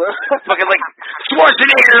 man. Fucking like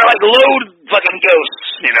Schwarzenegger, like load fucking ghosts,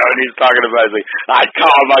 and he's talking about it, like, I come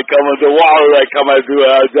on the wall, I come on the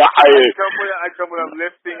I come when I'm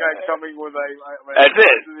lifting, I'm coming when that's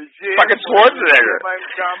it. Fucking Schwarzenegger. I'm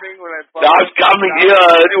coming when I I was coming here,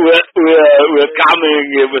 we're coming,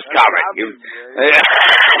 it was coming.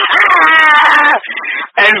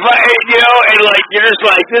 And like you're just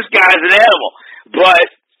like, this guy's an animal. But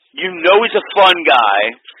he's a fun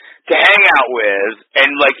guy to hang out with, and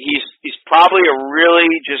like he's probably a really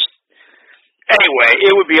just anyway,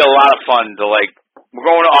 it would be a lot of fun to like, we're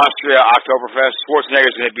going to Austria, Oktoberfest,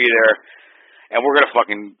 Schwarzenegger's gonna be there, and we're gonna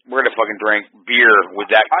fucking drink beer with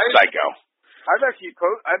that psycho. I've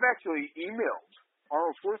actually emailed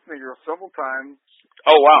Arnold Schwarzenegger several times.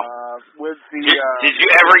 Oh wow! With the did you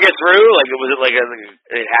ever get through? Like, was it like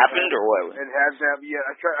it happened or what? It has happened. Yeah,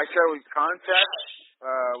 I tried with contacts,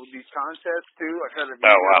 with these contests too. I tried to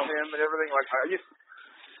email him and everything. Like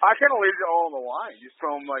I kind of laid it all on the line. Just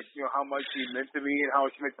told him like how much he meant to me and how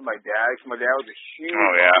much he meant to my dad. Cause my dad was a huge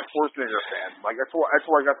Schwarzenegger fan. Like that's where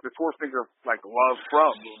I got the Schwarzenegger like love from,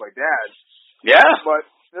 was my dad. Yeah. But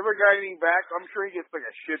never got anything back. I'm sure he gets like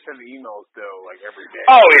a shit ton of emails though, like every day.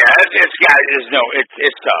 Oh yeah,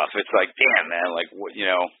 it's tough. It's like, damn man, like what are you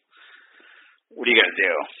gonna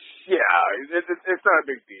do? Yeah, it's not a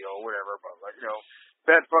big deal, whatever. But like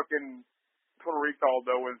that fucking Total Recall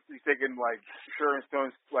though, when he's taking like Sharon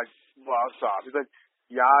Stone's like blouse off, he's like,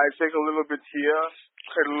 yeah, I take a little bit here,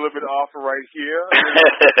 and a little bit off right here.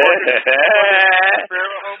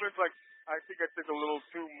 It's like, I think I took a little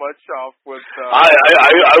too much off with. I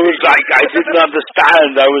was like, I didn't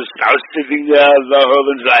understand. I was sitting there, and the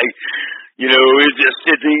husband's like, we were just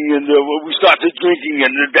sitting, and we started drinking,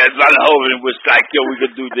 and then Van Hoven was like, we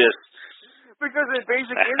could do this. Because in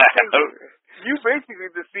basic instinct, you basically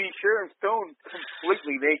just see Sharon Stone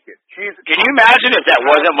completely naked. Can you imagine if that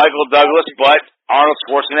wasn't Michael Douglas, but Arnold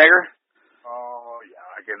Schwarzenegger? Oh yeah,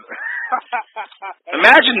 I can.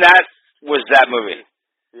 Imagine that was that movie.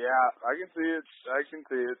 Yeah, I can see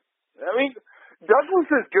it. I mean, Douglas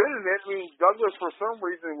is good in it. I mean, Douglas, for some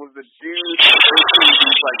reason, was the dude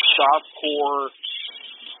these like softcore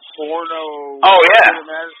porno. Oh yeah.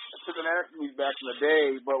 Cinematic movies back in the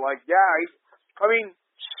day, but like, I mean,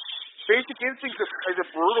 Basic Instinct is a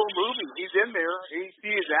brutal movie. He's in there, and you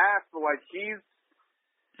see his ass, but like you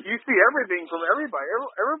see everything from everybody.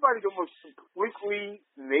 Everybody's almost completely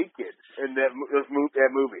naked in that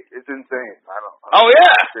movie. It's insane. I don't know. Oh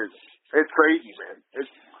yeah, it's crazy, man.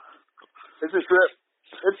 It's a trip.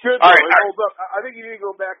 It's good. All right, it holds up. I think you need to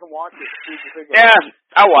go back and watch it. See what you think of it.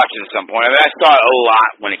 I'll watch it at some point. I mean, I saw it a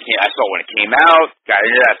lot when it came. I saw it when it came out. Got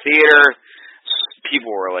into that theater.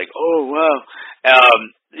 People were like, "Oh wow."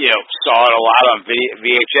 Saw it a lot on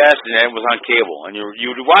VHS, and then it was on cable, and you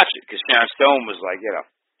would watch it because Sharon Stone was like,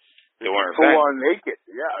 doing her thing. Full on naked,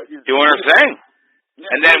 doing her thing. Yeah,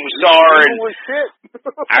 and then we saw her in.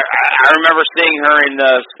 I remember seeing her in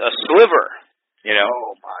a Sliver.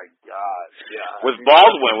 Oh my God! Yeah. With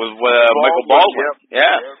Baldwin, with Michael Baldwin. Yep.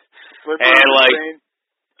 Yeah. Yep. And like,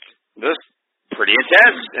 this pretty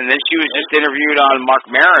intense. And then she was just interviewed on Marc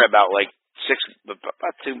Maron about 2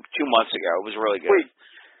 months ago. It was really good. Wait.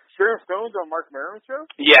 Sharon Stone's on Marc Maron's show?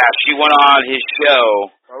 Yeah, she went on his show.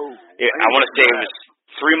 Oh, I want to say it was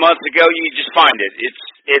 3 months ago. You just find it.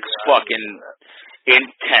 It's fucking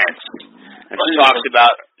intense. And she talks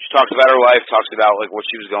about her life, talks about what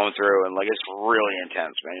she was going through, and it's really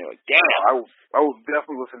intense, man. You're like, damn. I will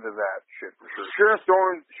definitely listen to that shit for sure.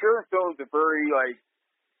 Sharon Stone's a very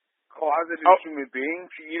closeted human being.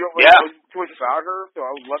 You don't really know too much about her, so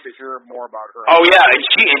I would love to hear more about her. Oh yeah, and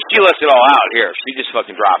she lets it all out here. She just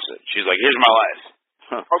fucking drops it. She's like, "Here's my life."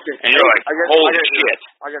 Okay. And you're like, "Holy shit!"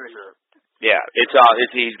 I gotta hear it. Yeah, he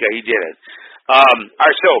did it. All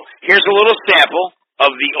right, so here's a little sample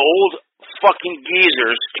of the old fucking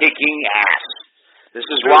geezers kicking ass. This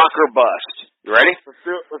is Rock or Bust. You ready? Let's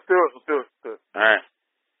do it. All right.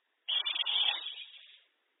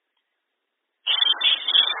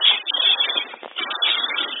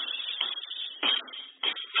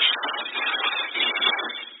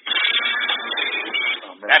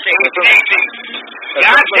 That's AC/DC.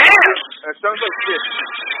 God damn! That sounds like shit.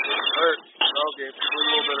 Alright, okay, a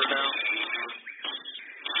little better now.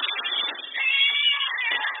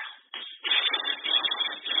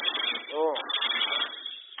 Oh.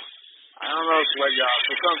 I don't know, Sweat Y'all.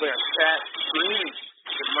 It sounds like a cat screaming.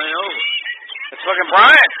 It ran over. That's fucking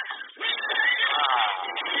Brian.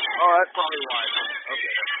 Oh, that's probably why.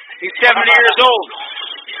 Okay. He's 70 years old.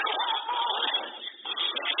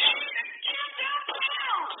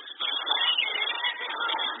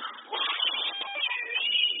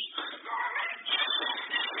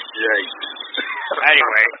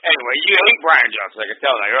 Anyway, you hate Brian Johnson. I can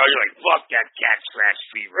tell that. You're like, fuck that cat scratch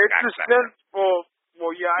fever. It's the sinful.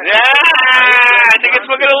 Well, yeah. I think it's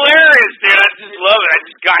fucking hilarious, dude. I just love it.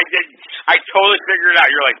 I totally figured it out.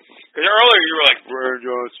 You're like, because earlier you were like, Brian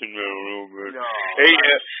Johnson, man. No. Hey,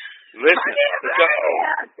 listen.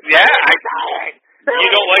 You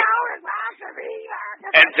don't like.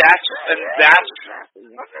 And that's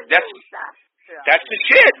the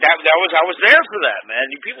shit. I was there for that, man.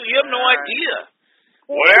 You have no idea.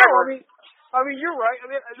 Well, Whatever. No, I mean, you're right.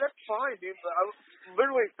 I mean, that's fine, dude. But I was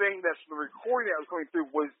literally saying that the recording that was going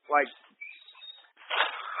through was like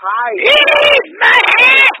high.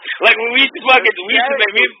 Like when we used to make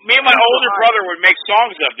me and my older brother would make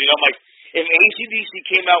songs up, dude. I'm like, if AC/DC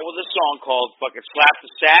came out with a song called fucking Slap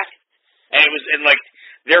the Sack, and it was in like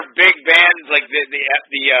their big bands, like the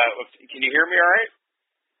can you hear me all right?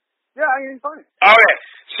 Yeah, I mean, fine. Okay,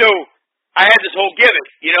 so I had this whole gimmick,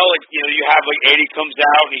 you have like Eddie comes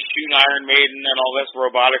out and he's shooting Iron Maiden and all this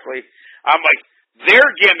robotically. I'm like, their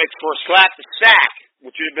gimmick for Slap the Sack,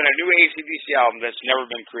 which would have been a new AC/DC album that's never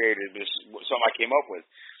been created, but it's something I came up with.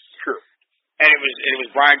 True. And it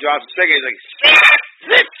was Brian Johnson singing. He's like, Slap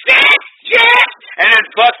the Sack, Jack! And then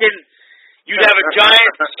fucking, you'd have a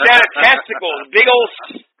giant set of testicles, big old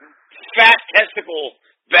fat testicle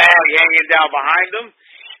bag hanging down behind them.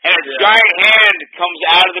 And a giant hand comes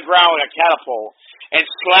out of the ground with a catapult and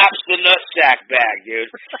slaps the nutsack bag, dude.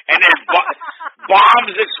 And then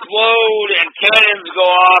bombs explode and cannons go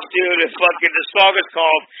off, dude. And fucking the song is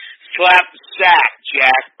called "Slap the Sack,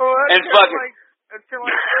 Jack." Oh, and fucking it's kind of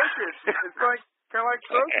like Crocus. It's kind of like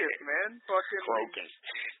Crocus, man. Fucking Crocus,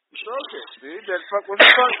 dude. Was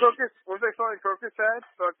that song Crocus? Was that song Crocus had?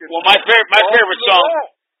 Fucking. Well, my favorite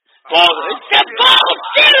song. It's the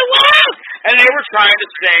bullshit world! And they were trying to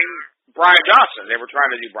sing Brian Johnson. They were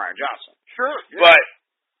trying to do Brian Johnson. Sure. Yeah. But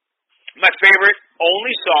my favorite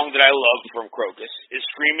only song that I love from Crocus is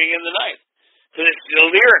Screaming in the Night. Because the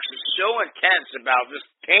lyrics are so intense about this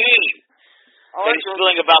pain that he's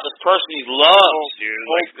feeling about this person he loves, dude.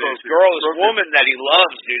 Like this girl, this woman that he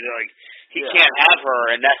loves, dude. Like, he can't have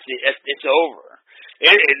her, and it's over.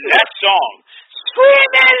 That song,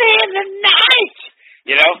 Screaming in the Night!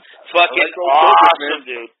 Fucking awesome,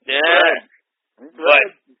 dude. Yeah.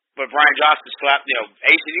 But Brian Johnson slapped,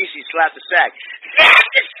 AC/DC slapped the sack. Slap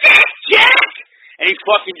the sack, Jack! And he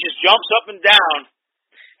fucking just jumps up and down,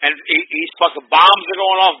 and he's fucking bombs are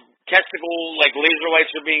going off, testicle, like laser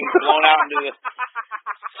lights are being blown out into the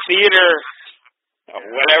theater, or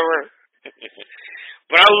whatever.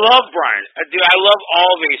 But I love Brian. Dude, I love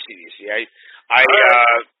all of AC/DC.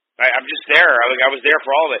 I'm just there. I was there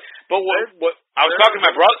for all of it. But what I was talking to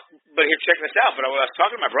my brother. But here, check this out. But what I was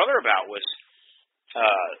talking to my brother about was,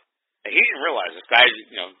 he didn't realize this guy.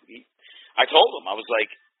 I told him, I was like,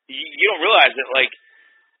 you don't realize that like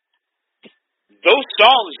those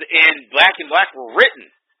songs in Black and Black were written.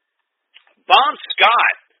 Bon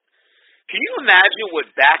Scott. Can you imagine what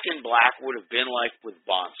Back in Black would have been like with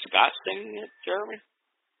Bon Scott singing it, Jeremy?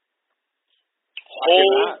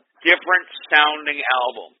 Whole different sounding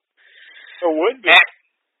album. It would be.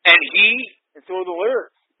 And so the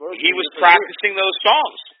lyrics. He was practicing those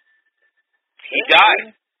songs. He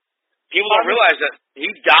died. People don't realize that he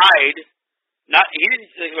died. He didn't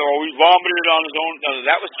say, he vomited on his own. No,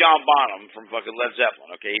 that was John Bonham from fucking Led Zeppelin.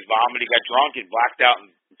 Okay, he vomited, he got drunk, he blacked out, and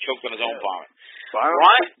choked on his own vomit.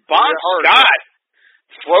 Bon Scott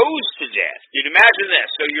froze to death. Dude, imagine this.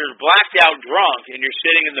 So you're blacked out drunk, and you're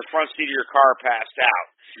sitting in the front seat of your car passed out.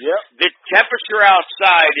 Yep. The temperature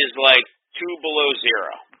outside is like 2 below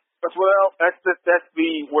zero. That's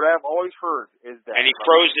what I've always heard is that. And he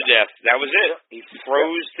froze to death. That was it. He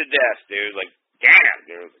froze to death, dude. Like, damn,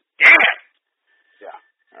 dude. Damn.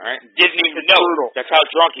 All right, didn't even know. Brutal. That's how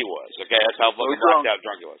drunk he was. Okay, that's how fucking blacked out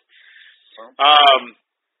drunk he was.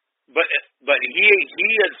 But he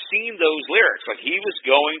had seen those lyrics. Like, he was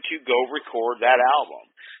going to go record that album.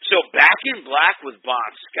 So Back in Black with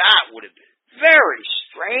Bon Scott would have been very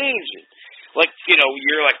strange. Like, you know,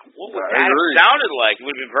 you're like, what would that have sounded like? It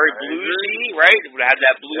would have been very bluesy, right? It would have had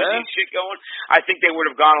that bluesy shit going. I think they would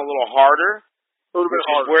have gone a little harder. It would have been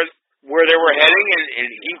harder. Where they were heading, and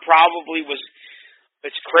he probably was.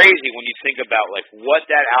 It's crazy when you think about, like, what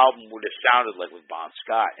that album would have sounded like with Bon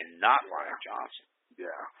Scott and not Ryan Johnson. Yeah.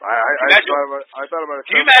 I thought about it.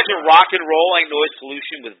 Can you imagine Rock and Roll Ain't Noise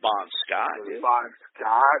Pollution with Bon Scott? Bon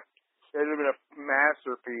Scott? It would have been a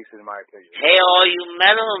masterpiece, in my opinion. Hey, all you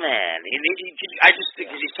middlemen. I just think,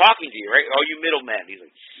 because he's talking to you, right? All you middlemen. He's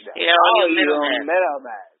like, hey, all you middlemen.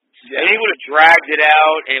 Yeah. And he would have dragged it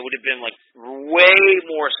out, and it would have been, like, way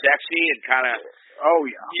more sexy and kind of... Oh,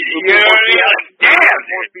 yeah. You know what I mean? Like, damn,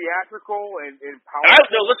 more theatritrical and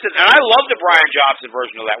powerful. And listen, and I love the Brian Johnson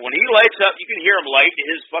version of that. When he lights up, you can hear him light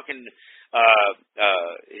his fucking,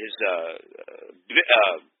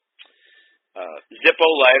 Zippo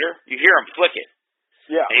lighter. You hear him flick it.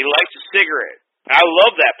 Yeah. And he lights a cigarette. And I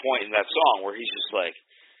love that point in that song where he's just like,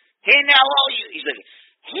 hey, now all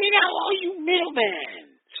you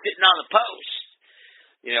middlemen sitting on the post.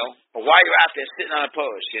 You know, or why you're out there sitting on a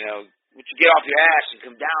post, you know. Would you get off your ass and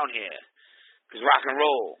come down here? Because rock and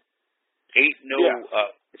roll ain't no,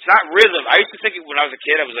 it's not rhythm. I used to think it when I was a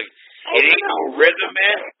kid, I was like, it ain't no rhythm,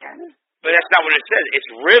 man. But that's not what it says.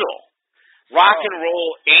 It's riddle. Rock and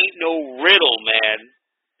roll ain't no riddle, man.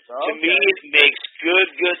 To me, it makes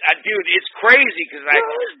good. Dude, it's crazy because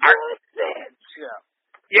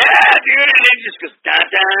yeah, dude, and it just goes dun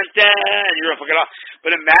dun dun, and you're gonna fuck it off.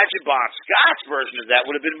 But imagine Bon Scott's version of that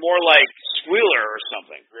would have been more like Squealer or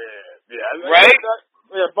something. Yeah. Right?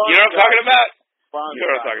 You know what I'm talking about? Bon you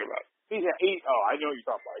know what I'm talking about? I know what you're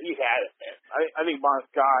talking about. He had it, man. I think Bon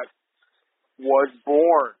Scott was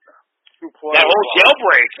born to play. That whole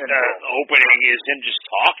Jailbreak opening is him just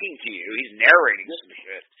talking to you. He's narrating some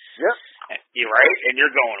shit. Yep. You're right, and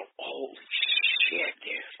you're going, holy shit,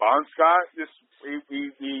 dude. Bon Scott just you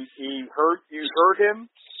heard him.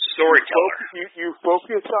 Storyteller. You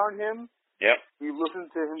focused on him. Yep. You listened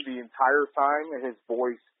to him the entire time, and his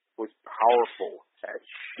voice was powerful as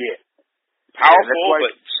shit. Powerful,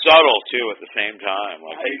 but subtle too at the same time.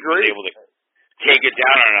 Like, he was able to take it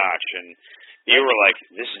down a notch, and you were like,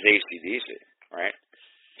 "This is AC/DC, right?"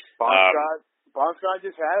 Bon Scott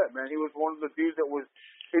just had it, man. He was one of the dudes that was.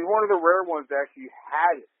 He's one of the rare ones that actually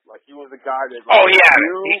had it. Like, he was a guy that.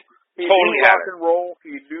 He totally knew rock and roll.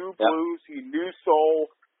 He knew blues. He knew soul.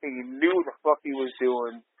 He knew what the fuck he was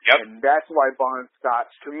doing. Yep. And that's why Bon Scott,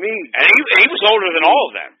 to me, and he was older than all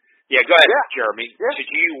of them. Yeah, go ahead, Jeremy. Yeah. To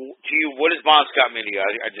you, what does Bon Scott mean to you?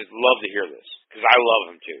 I just love to hear this because I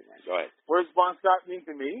love him too, man. Go ahead. What does Bon Scott mean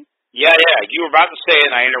to me? Yeah. You were about to say it,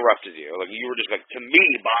 and I interrupted you. Like, you were just like, to me,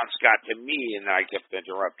 Bon Scott, to me, and then I kept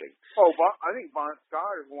interrupting. Oh, I think Bon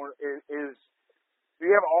Scott is you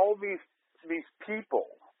have all these people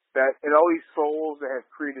that, and all these souls that have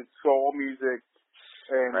created soul music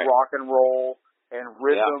and rock and roll and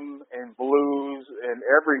rhythm and blues and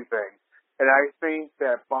everything. And I think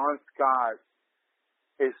that Bon Scott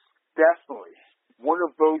is definitely one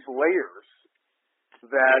of those layers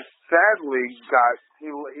that sadly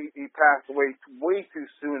he passed away way too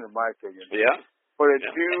soon, in my opinion. Yeah. But a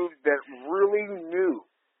dude that really knew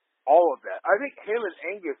all of that. I think him and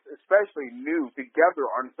Angus especially knew together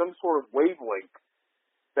on some sort of wavelength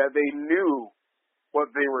that they knew what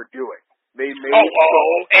they were doing. They made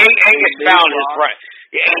Angus found his front.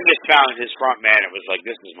 Yeah, Angus found his front man. It was like,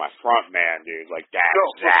 this is my front man, dude. Like, that's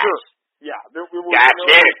for sure. Yeah, that's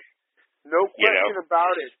it. No question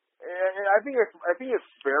about it. And I think it's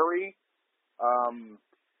very.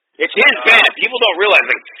 It's his band. People don't realize.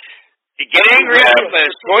 Like, you get angry at him, but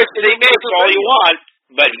his choices he makes all you want.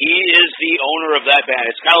 But he is the owner of that band.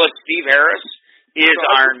 It's kind of like Steve Harris is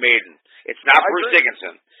Iron Maiden. It's not Bruce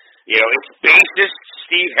Dickinson. You know, it's bassist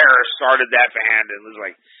Steve Harris started that band and was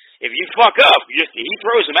like, if you fuck up, he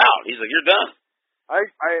throws him out. He's like, you're done. I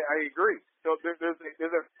agree. So there's a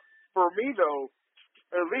for me though,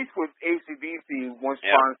 at least with AC/DC, when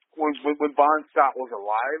Bon Scott was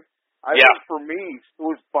alive, I think for me it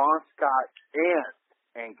was Bon Scott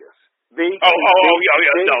and Angus. They fed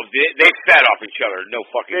off each other. No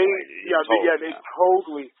fucking way. They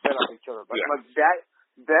totally fed off each other. But like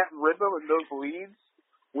that rhythm and those leads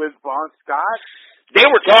with Bon Scott, they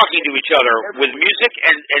were talking to each other with music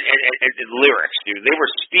and lyrics, dude. They were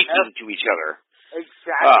speaking to each other.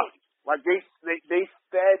 Exactly. Like they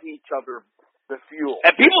fed each other the fuel.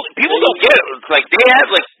 And people don't get it. It's like they had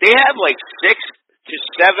 6 to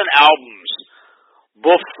 7 albums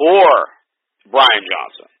before Brian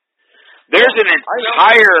Johnson. There's an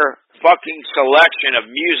entire fucking selection of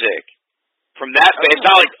music from that. It's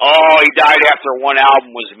not like, oh, he died after one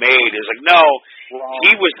album was made. It's like, no,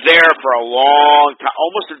 he was there for a long time,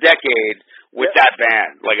 almost a decade with that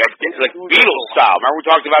band. Like Beatles style. Remember we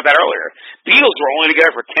talked about that earlier? Beatles were only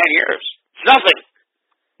together for 10 years. It's nothing.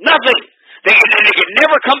 They could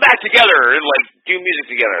never come back together and like do music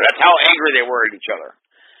together. That's how angry they were at each other.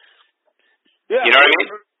 Yeah, you know what I mean?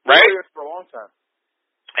 Right? For a long time.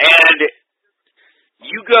 And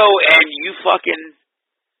you go and you fucking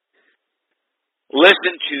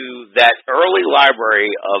listen to that early library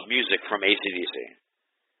of music from AC/DC.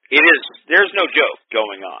 There's no joke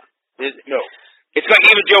going on. No. It's like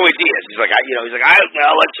even Joey Diaz. He's like, I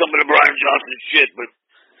like some of the Brian Johnson shit, but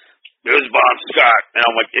it was Bon Scott. And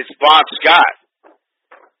I'm like, it's Bon Scott.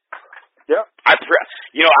 Yep. I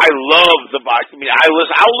love the box. I mean,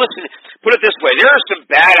 I'll listen. Put it this way: there are some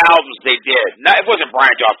bad albums they did. It wasn't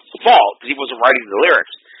Brian Johnson's fault because he wasn't writing the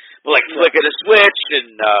lyrics. But like Flick of the Switch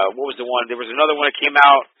and what was the one? There was another one that came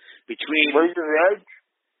out between Razor's Edge.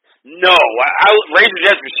 No, Razor's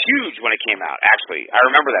Edge was huge when it came out. Actually, I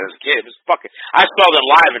remember that as a kid. It was fucking. I saw them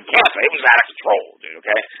live in Tampa. It was out of control, dude.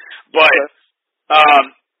 Okay, but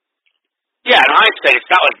yeah, in hindsight, it's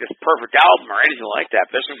not like this perfect album or anything like that.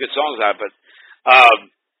 There's some good songs on it, but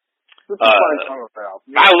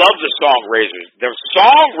I love the song Razor's. The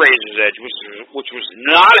song Razor's Edge, which was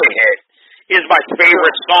not a hit, is my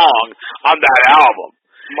favorite song on that album.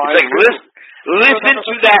 It's like listen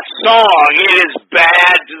to that song. It is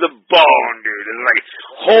bad to the bone, dude. It's like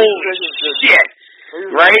holy shit,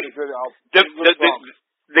 right?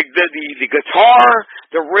 The guitar,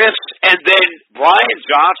 the riffs, and then Brian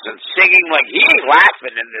Johnson singing like he ain't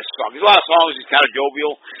laughing in this song. There's a lot of songs he's kind of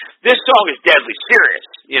jovial. This song is deadly serious,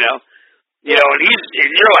 you know, and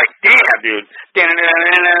you're like, damn, dude.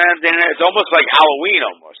 It's almost like Halloween,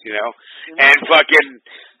 almost, you know. And fucking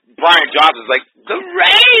Brian Johnson's like, the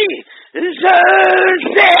rain is edge.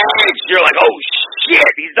 You're like, oh shit,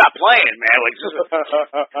 he's not playing, man. Like,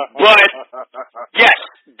 but yes,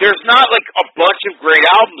 there's not like a bunch of great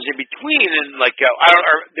albums in between. And like,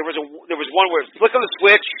 there was one where Flick of the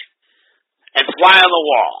Switch and Fly on the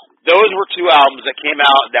Wall. Those were 2 albums that came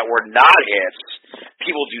out that were not hits.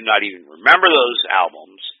 People do not even remember those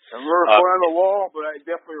albums. I remember Fly on the Wall, but I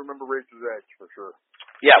definitely remember Razor's Edge for sure.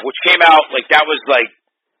 Yeah, which came out like that was like,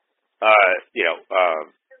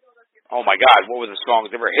 oh my God, what were the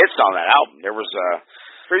songs? There were hits on that album. There was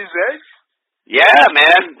Razor's Edge? Yeah,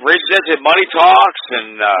 man. Razor's Edge and Money Talks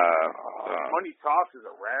and Money Talks is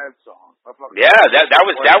a rad song. Yeah, that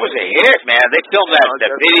was a hit, man. They filmed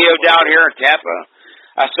that video down here in Tampa.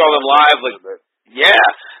 I saw them live.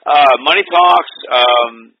 Money Talks.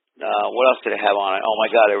 What else did it have on it? Oh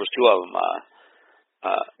my God, there was 2 of them.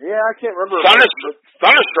 I can't remember.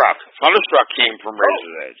 Thunderstruck came from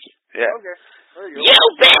Razor's Edge. Yeah. Okay. There you go.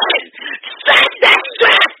 You've been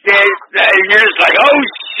Thunderstruck. And you're just like, oh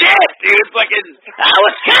shit, dude, fucking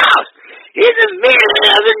Alice Cows. In the middle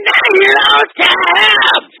of the night, you're on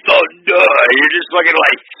time. Thunder. You're just fucking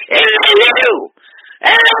like, and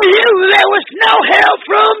there was no help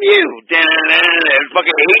from you. And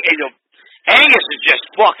fucking Angus is just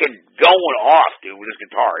fucking going off, dude, with his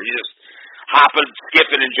guitar. He's just hopping,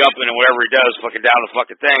 skipping, and jumping, and whatever he does, fucking down the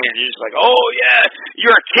fucking thing. And you're just like, oh yeah,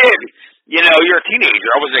 you're a kid. You know, you're a teenager.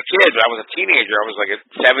 I wasn't a kid, but I was a teenager. I was like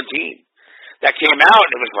 17. That came out,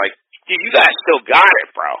 and it was like, dude, you guys still got it,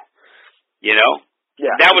 bro. You know?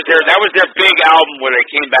 Yeah. That was their big album where they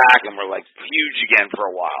came back and were like huge again for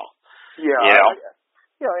a while. Yeah. You know?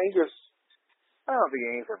 Angus. I don't think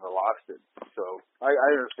Angus ever lost it, so I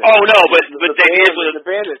understand. Oh no, but the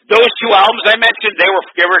band those 2 albums I mentioned, they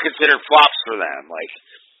were considered flops for them. Like,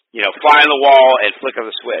 you know, Fly on the Wall and Flick of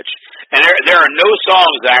the Switch. And there are no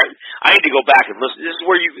songs that I need to go back and listen. This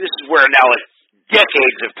is where now like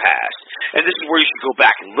decades have passed, and this is where you should go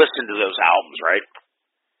back and listen to those albums, right?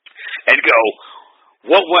 And go,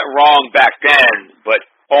 what went wrong back then? But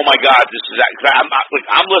oh my God, this is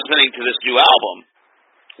I'm listening to this new album.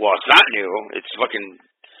 Well, it's not new. It's fucking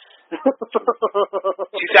 2000.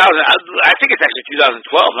 I think it's actually 2012,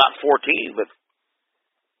 not 14. But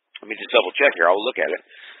let me just double check here. I'll look at it.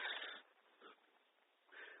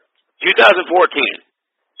 2014,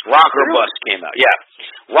 Rock or Bust came out. Yeah,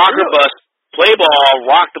 Rock or Bust, Play Ball,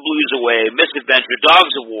 Rock the Blues Away, Misadventure, Dogs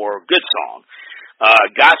of War, good song.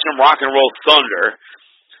 Got Some Rock and Roll Thunder,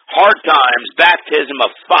 Hard Times, Baptism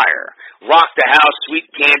of Fire, Rock the House, Sweet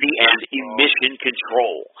Candy, and Emission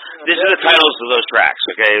Control. These are the titles of those tracks,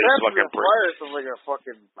 okay? This is fucking pretty. Fire sounds like a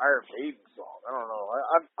fucking Iron Maiden song. I don't know.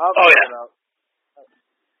 I'll oh, yeah.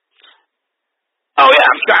 Oh, yeah,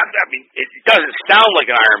 I'm sorry. I mean, it doesn't sound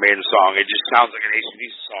like an Iron Maiden song. It just sounds like an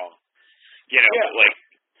AC/DC song. You know, like,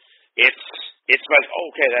 it's like,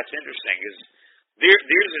 okay, that's interesting. This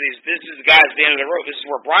is the guys at the end of the road. This is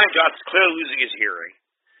where Brian Johnson's clearly losing his hearing.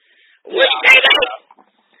 Let's say that.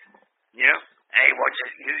 You know? Hey,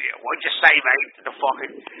 what'd you say, mate?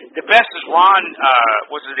 The best is Ron,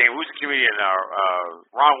 what's his name? Who's the comedian?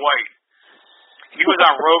 Ron White. He was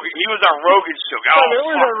on Rogan. He was on Rogan's show. Oh, it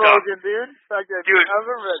was on Rogan, dude. Dude, I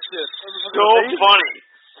remember that shit. So funny.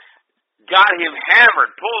 Got him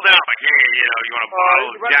hammered, pulled out like, hey, you know, you want a bottle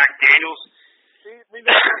of Jack Daniels?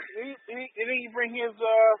 Didn't he bring his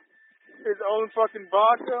own fucking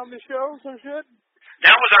vodka on the show, some shit?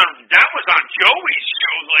 That was on Joey's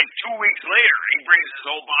show like 2 weeks later. He brings his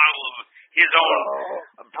whole bottle of his own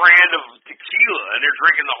brand of tequila, and they're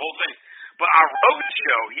drinking the whole thing. But on Rogan's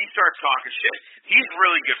show, he starts talking shit. He's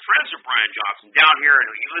really good friends with Brian Johnson down here, and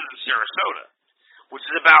he lives in Sarasota, which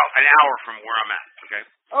is about an hour from where I'm at. Okay.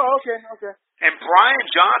 Oh, okay. And Brian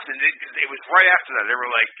Johnson, it was right after that. They were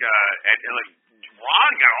like,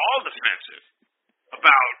 Ron got all defensive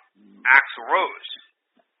about Axl Rose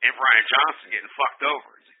and Brian Johnson getting fucked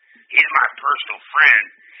over. He's my personal friend.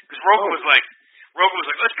 Because Rogan was like,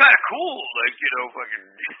 that's kind of cool. Like, you know, fucking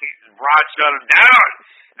Rod shut him down.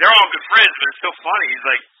 They're all good friends, but it's so funny. He's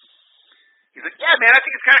like, yeah, man, I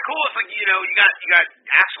think it's kind of cool. It's like, you know, you got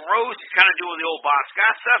Axl Rose. He's kind of doing the old Bon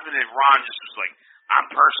Scott stuff, and then Ron just was like, I'm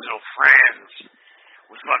personal friends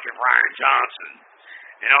with fucking Brian Johnson.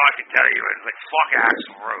 And all I can tell you is, like, fuck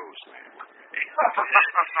Axl Rose, man.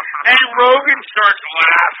 And Rogan starts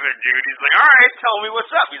laughing, dude. He's like, all right, tell me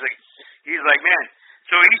what's up. He's like, man.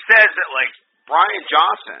 So he says that, like, Brian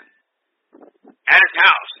Johnson, at his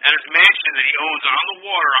house, at his mansion that he owns on the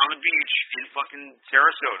water, on the beach in fucking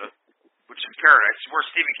Sarasota, which is paradise, where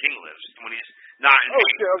Stephen King lives when he's not in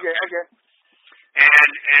Okay.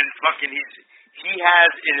 And fucking he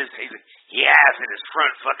has in his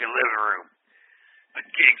front fucking living room an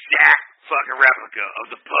exact fucking replica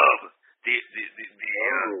of the pub, the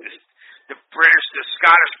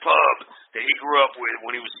Scottish pub that he grew up with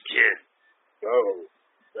when he was a kid. Oh,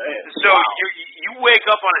 man. So you wake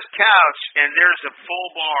up on his couch and there's a full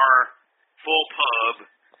bar, full pub,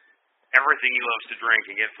 everything he loves to drink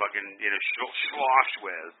and get fucking sloshed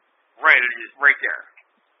with, right there.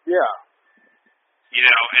 Yeah. You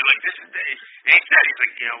know, and like this is, and he said he's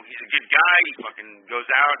like, you know, he's a good guy. He fucking goes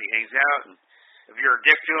out, he hangs out, and if you're a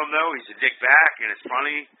dick to him though, he's a dick back, and it's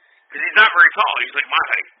funny because he's not very tall. He's like my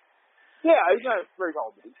height. Yeah, he's not very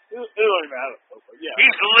tall, dude. It don't even matter. Yeah.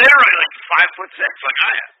 He's literally like 5'6", like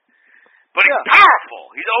I am. But he's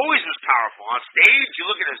powerful. He's always was powerful. On stage, you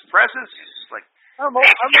look at his presence, he's just like, I'm only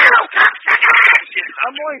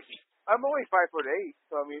 5'8",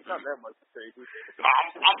 so I mean it's not that much crazy. I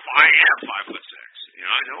am 5'6". You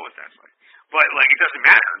know, I know what that's like. But like, it doesn't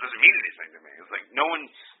matter. It doesn't mean anything to me. It's like no one.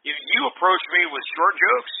 You approach me with short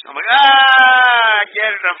jokes. I'm like, I get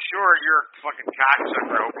it. I'm short. You're a fucking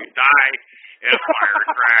cocksucker. I hope you die in a fire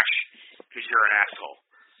crash because you're an asshole.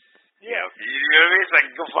 Yeah. You know what I mean? It's like,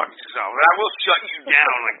 go fuck yourself. I will shut you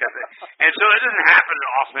down like that. And so it doesn't happen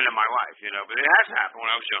often in my life, you know, but it has happened when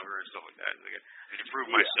I was younger and stuff like that. Like, I had to prove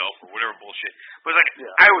myself or whatever bullshit. But like,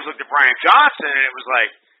 I always looked at Brian Johnson and it was like,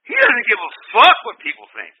 he doesn't give a fuck what people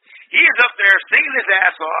think. He is up there singing his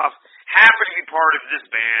ass off, happy to be part of this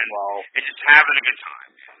band, and just having a good time.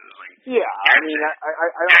 Like, I mean,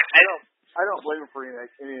 I don't blame him for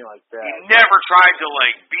anything like that. He never tried to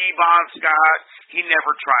like be Bon Scott. He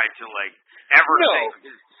never tried to like ever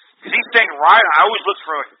sing. Because he sang Ride On. I always look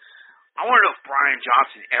for like, I want to know if Brian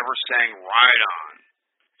Johnson ever sang Ride On,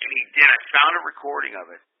 and he did. I found a recording of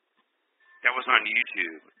it that was on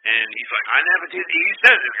YouTube, and he's like, I never did. He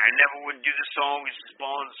says it. I never would do this song. It's his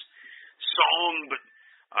Bon's song, but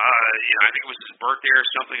you know, I think it was his birthday or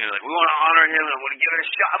something. And like, we want to honor him, and I want to give it a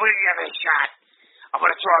shot. I'm going to give it a shot. I'm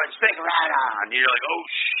going to throw it, sing Ride On. And you're like, oh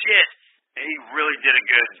shit! And he really did a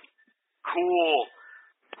good, cool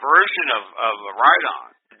version of Ride On.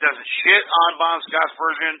 It doesn't shit on Bon Scott's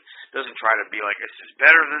version. Doesn't try to be like it's just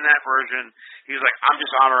better than that version. He was like, I'm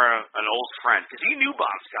just honoring an old friend because he knew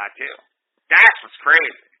Bon Scott too. That's what's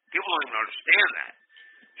crazy. People don't even understand that.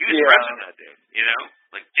 He was friends with that dude, you know?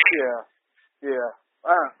 Like, damn. Yeah.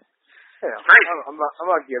 Crazy. I'm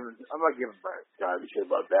not giving Brian Scott a shit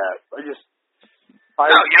about that. No,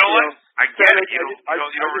 you know what? I get it. You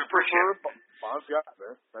don't appreciate it. Bon Scott,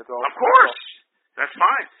 man. That's all. Of course. That's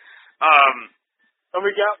fine. And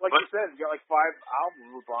we got, like you said, we got like 5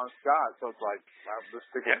 albums with Bon Scott, so it's like, let's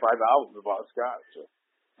stick with 5 albums with Bon Scott. So.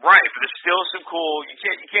 Right, but there's still some cool. You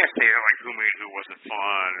can't say that like Who Made Who wasn't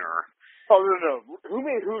fun or. Oh no! Who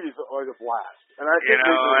Made Who is like a blast, and I think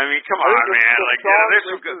I mean, come on, man. Like, there's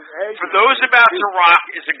some good. For those about to rock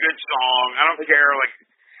is a good song. I don't care. Like,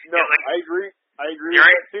 no, like, I agree. I agree with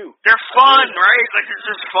right? that too. They're fun, right? Like, there's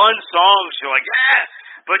just fun songs. You're like, yeah,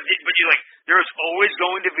 but you like. There's always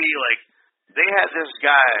going to be like. They had this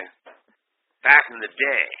guy back in the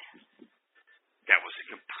day that was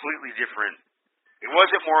a completely different. It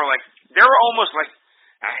wasn't more like they were almost like.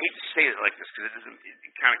 I hate to say it like this because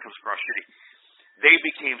it kind of comes across shitty. They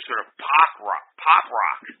became sort of pop rock.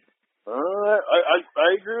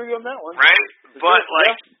 I agree with you on that one. Right? But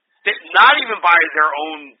not even by their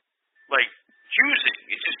own like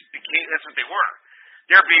choosing. It just became that's what they were.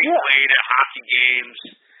 They're being played at hockey games.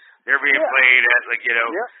 They're being played at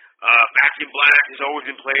Back in Black has always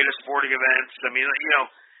been played at sporting events. I mean,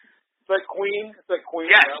 It's like Queen.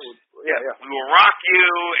 Yes. We will rock you,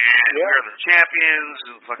 and we're the champions.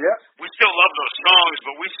 And we still love those songs,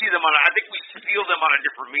 but we see them I think we feel them on a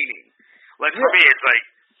different meaning. Like for me, it's like,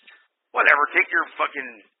 whatever. Take your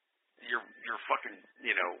fucking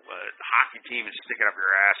hockey team and stick it up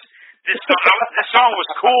your ass. This song was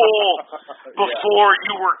cool before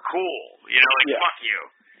you were cool. Fuck you.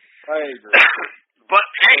 I agree. But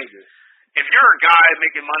hey. If you're a guy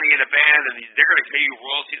making money in a band and they're going to pay you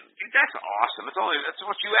royalties, dude, that's awesome. That's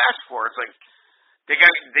what you asked for. It's like they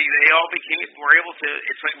all were able to.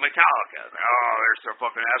 It's like Metallica. Oh, they're so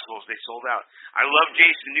fucking assholes. They sold out. I love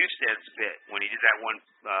Jason Newsted's bit when he did that one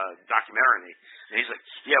documentary, and he's like,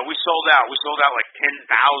 "Yeah, we sold out. We sold out like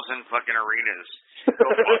 10,000 fucking arenas.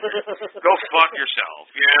 Go fuck yourself."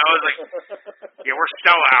 It's like, yeah, we're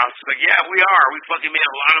sellouts. It's like, yeah, we are. We fucking made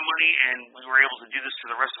a lot of money, and we were able to do this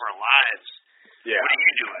for the rest of our lives. Yeah. What are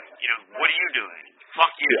you doing? What are you doing?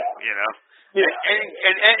 Fuck you. Yeah.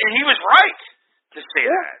 And he was right to say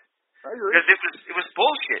that. I agree. Because it was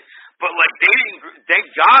bullshit. But like they didn't. Thank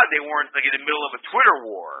God they weren't like in the middle of a Twitter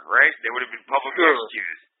war, right? They would have been publicly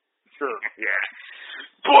executed. Sure. Yeah.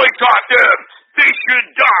 Boycott them. They should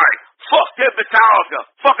die. Fuck them, Metallica.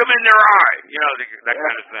 Fuck them in their eye. That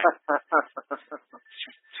kind of thing.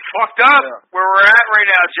 Fucked up where we're at right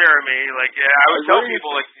now, Jeremy. Like, I would tell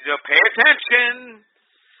people, like, pay attention.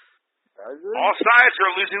 All sides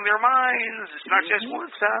are losing their minds. It's not just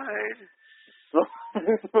one side.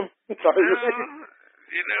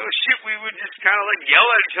 Shit we would just kind of like yell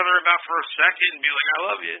at each other about for a second and be like, I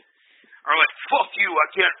love you. Or like, fuck you,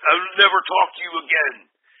 I'll never talk to you again.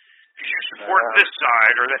 Because you support this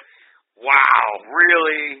side or that. Wow,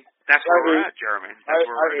 really? That's where we're at, Jeremy. That's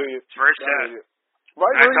where we're at. It's very sad.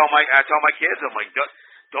 I tell my kids, I'm like,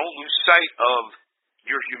 don't lose sight of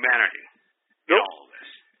your humanity in all of this.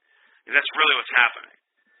 And that's really what's happening.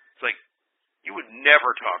 It's like, you would never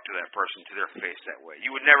talk to that person to their face that way.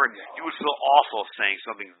 You would feel awful saying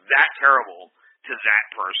something that terrible to that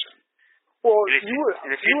person. Well, and if you would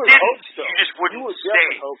hope so. You just wouldn't stay.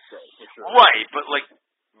 Hope so, for sure. Right, but like,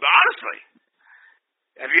 honestly,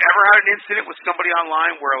 have you ever had an incident with somebody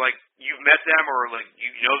online where like you've met them or like you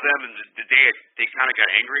know them and the day they kind of got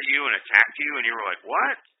angry at you and attacked you and you were like,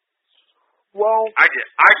 what? Well, I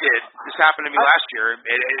did. This happened to me last year. It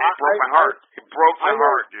broke my heart. It broke my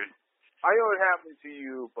heart, dude. I know it happened to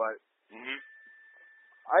you, but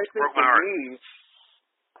I think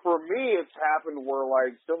for me, it's happened where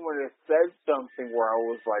like someone has said something where I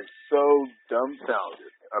was like so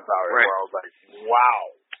dumbfounded about it, where I was like, wow,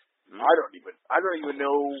 I don't even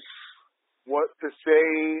know what to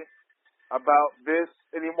say about this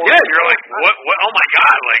anymore. Yeah, you're like, what? Oh my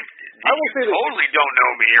God! Like, you totally don't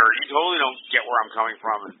know me, or you totally don't get where I'm coming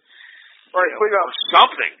from, and or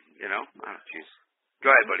something. Oh, jeez. Go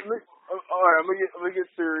ahead, buddy. All right, I'm gonna get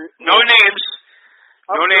serious. No names.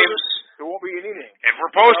 No names. There won't be any names. If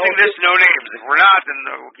we're posting this, no names. If we're not, then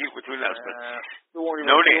we'll keep it between us. But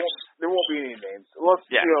no names. There won't be any names. Unless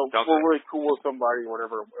we're really cool with somebody or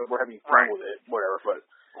whatever. We're having fun with it, whatever. But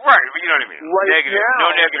you know what I mean.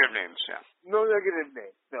 No negative names. Yeah. No negative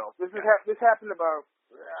names. No. This happened about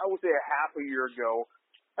I would say a half a year ago,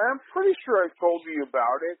 and I'm pretty sure I told you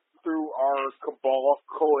about it through our Kabbalah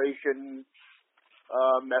Collation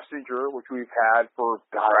messenger, which we've had for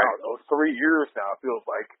I don't know, 3 years now. It feels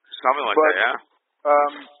like something like that, yeah.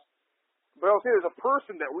 But I'll say there's a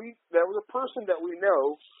person that we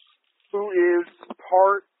know who is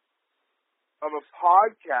part of a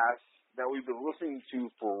podcast that we've been listening to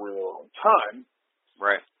for a really long time.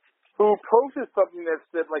 Right. Who posted something that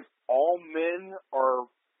said like all men are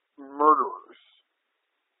murderers.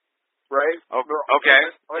 right? Okay.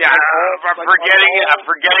 Like, Yeah, like, I'm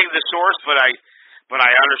forgetting the source, but I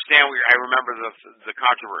understand. I remember the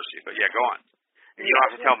controversy. But yeah, go on. You don't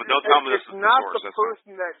have to tell me. Don't tell me this is the source. It's not the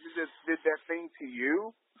person that did that thing to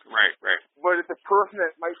you. Right. But it's a person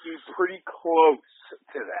that might be pretty close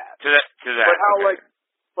to that. To that. But how okay.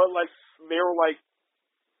 like they were like,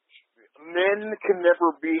 men can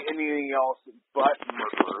never be anything else but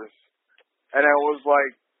murderers, and I was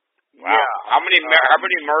like, wow. Yeah. How many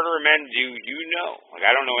murderer men do you know? Like,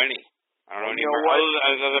 I don't know any. I don't know any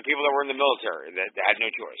other than people that were in the military that had no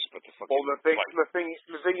choice but to fucking. Well, the thing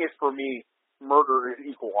is, for me, murder is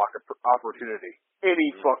equal opportunity.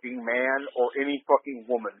 Any fucking man or any fucking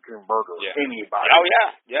woman can murder anybody. Oh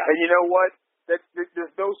yeah. And you know what?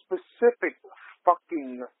 There's no specific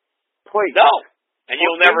fucking place. No, and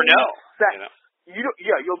you'll never know.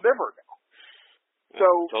 You'll never know. So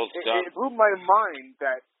it blew my mind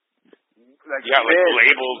that men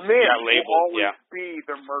will always be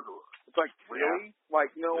the murderer. It's like, really? Yeah.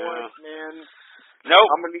 Like, you know what, man? Nope.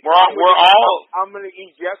 I'm gonna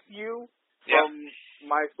eject you from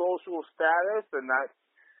my social status and not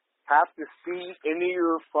have to see any of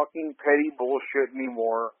your fucking petty bullshit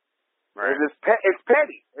anymore. Right. It's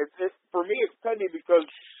petty. It's for me. It's petty because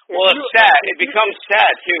it's sad. It becomes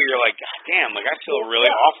sad too. You're like, God damn. Like, I feel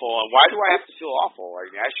really awful. And why do I have to feel awful?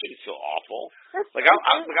 Like, I shouldn't feel awful. Like,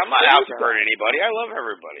 I'm not out to hurt anybody. I love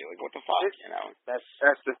everybody. Like, what the fuck? You know.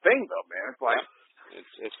 That's the thing, though, man. It's like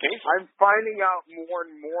it's painful. I'm finding out more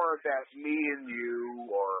and more that me and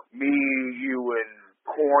you, or me, you and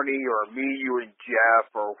Corny, or me, you and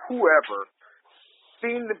Jeff, or whoever,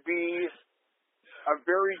 seem to be a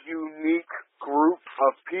very unique group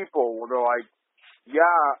of people where they're like,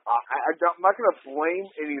 I'm not going to blame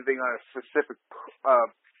anything on a specific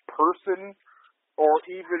person or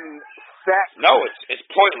even sex. No, it's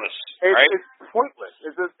pointless, right? It's pointless.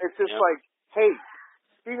 It's just like, hey,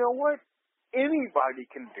 you know what? Anybody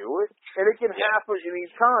can do it, and it can happen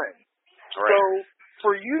anytime. Right. So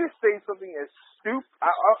for you to say something as stupid,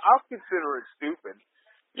 I'll consider it stupid.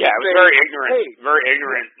 Yeah, it was very ignorant. Hey, very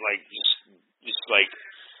ignorant, like, just like,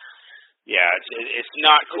 it's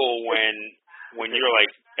not cool when you're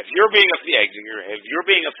like, if you're being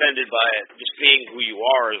offended by it, just being who you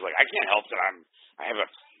are is like, I can't help that I'm a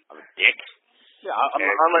dick. Yeah, I'm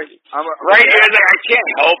right. I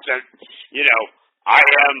can't help that. You know, I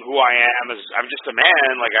am who I am. I'm just a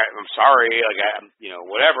man. Like, I'm sorry. Like, I'm,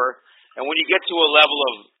 whatever. And when you get to a level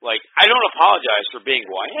of, like, I don't apologize for being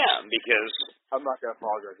who I am because I'm not going to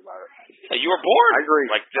apologize about it. You were born I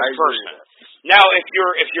agree. like this person. Now, if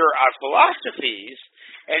your philosophies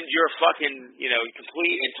and your fucking,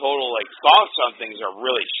 complete and total, like, thoughts on things are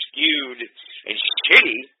really skewed and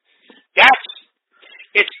shitty,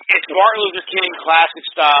 it's Martin Luther King classic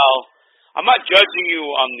style. I'm not judging you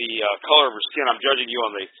on the color of your skin. I'm judging you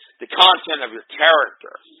on the content of your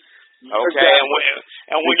character. Okay, exactly.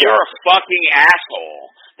 and when you're a fucking asshole,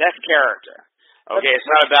 that's character. Okay, it's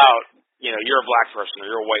not about you're a black person or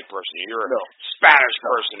you're a white person or you're a Spanish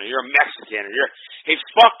person or you're a Mexican or hey,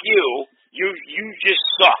 fuck you. You just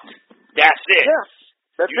suck. That's it. Yeah,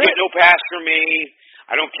 that's you get no pass from me.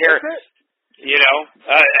 I don't care. That's it.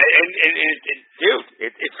 Dude,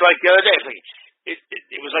 it's like the other day. It's like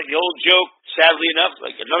it was like the old joke. Sadly enough,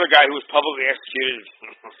 like another guy who was publicly executed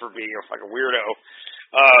for being a fucking weirdo.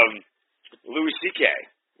 Louis C.K.,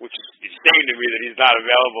 which is insane to me that he's not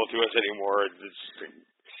available to us anymore.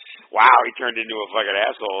 Wow, he turned into a fucking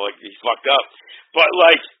asshole. Like, he fucked up. But,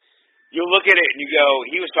 like, you look at it and you go,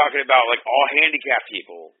 he was talking about, like, all handicapped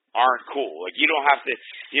people aren't cool. Like, you don't have to,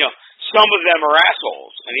 some of them are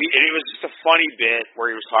assholes. And it was just a funny bit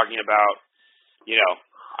where he was talking about,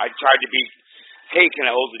 I tried to be, hey, can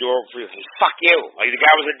I hold the door for you? He said, fuck you. Like, the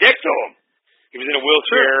guy was a dick to him. He was in a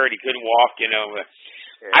wheelchair and he couldn't walk,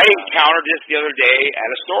 I encountered this the other day at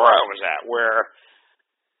a store I was at where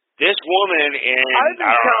this woman I've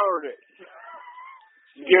encountered it.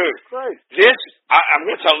 Dude, I'm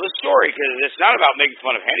going to tell this story because it's not about making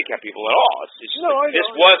fun of handicapped people at all. This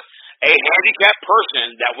was a handicapped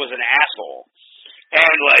person that was an asshole.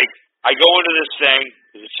 And, like, I go into this thing,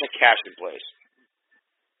 there's a check cashing place.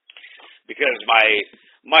 Because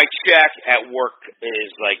my check at work is,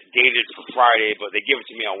 like, dated for Friday, but they give it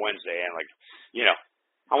to me on Wednesday. And, like,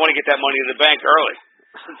 I want to get that money to the bank early.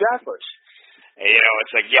 Exactly. And,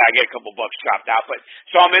 it's like, I get a couple bucks chopped out. But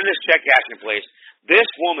so I'm in this check cashing place. This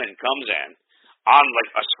woman comes in on,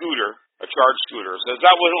 like, a scooter, a charged scooter. So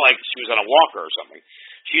that wasn't like she was on a walker or something.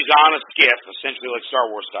 She's on a skiff, essentially like Star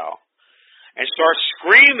Wars style, and starts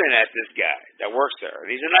screaming at this guy that works there.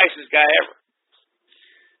 And he's the nicest guy ever.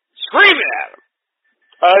 Screaming at him.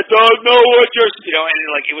 I don't know what you're,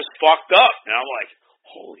 and like it was fucked up, and I'm like,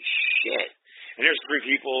 holy shit! And there's 3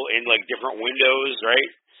 people in like different windows,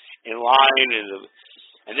 right, in line,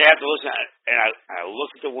 and they have to listen. And I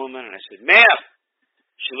looked at the woman and I said, "Ma'am,"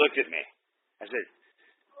 she looked at me. I said,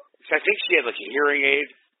 "I think she had like a hearing aid."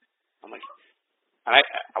 I'm like, and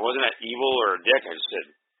I wasn't that evil or a dick. I just said,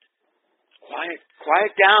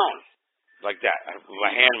 quiet down, like that.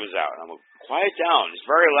 My hand was out, and I'm like, quiet down. It's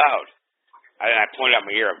very loud. I pointed out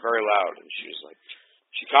my ear, very loud, and she was like,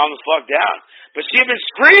 she calmed the fuck down. But she had been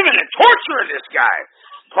screaming and torturing this guy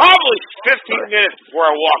probably 15 minutes before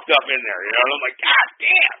I walked up in there, and I'm like, God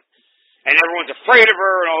damn. And everyone's afraid of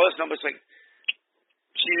her and all this, and I'm just like,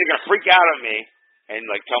 she's either going to freak out on me and,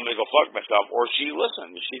 like, tell me to go fuck myself, or she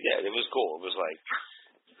listened, and she did. It was cool. It was like,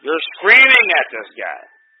 you're screaming at this guy.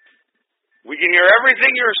 We can hear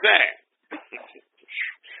everything you're saying.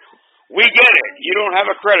 We get it. You don't have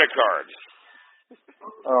a credit card.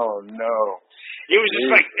 Oh, no. It was just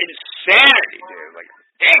like insanity, dude. Like,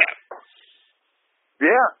 damn.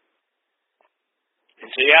 Yeah. And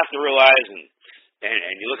so you have to realize,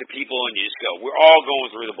 and you look at people and you just go, we're all going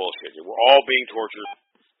through the bullshit. Dude. We're all being tortured.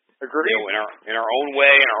 Agreed. In our own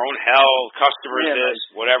way, in our own hell, customers this,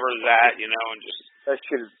 whatever that, and just. That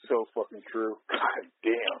shit is so fucking true. God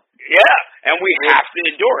damn. Yeah, and we have to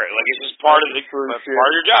endure it. Like, it's just part of part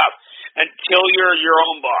of your job until you're your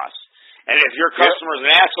own boss. And if your customer's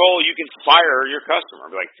an asshole, you can fire your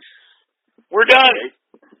customer. Be like, we're done.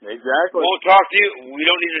 Exactly. Won't talk to you. We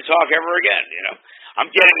don't need to talk ever again.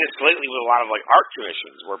 I'm getting this lately with a lot of like art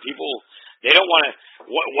commissions where people they don't want to.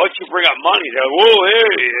 Once you bring up money, they're like, whoa, hey,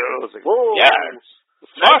 it's like, whoa, yeah, it's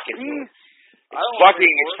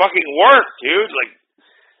fucking work, dude. Like,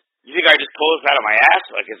 you think I just pull this out of my ass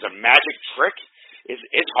like it's a magic trick?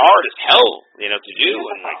 It's hard as hell, to do,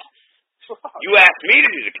 and like. You asked me to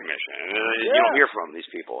do the commission, and you don't hear from these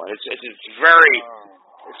people. And it's very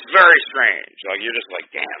strange. Like, you're just like,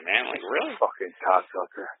 damn, man, like, really? Fucking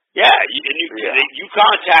cocksucker. Yeah, you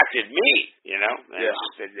contacted me, and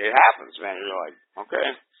it happens, man. You're like,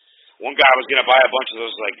 okay. One guy was gonna buy a bunch of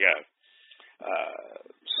those like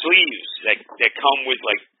sleeves that come with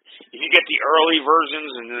like. If you get the early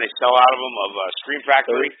versions and then they sell out of them of Scream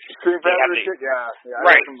Factory. Scream Factory, yeah.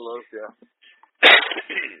 Right. I some of those, yeah.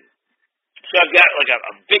 So I've got like a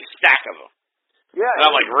big stack of them. Yeah. And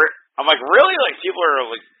I'm like, really? Like, people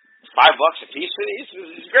are like $5 a piece for these?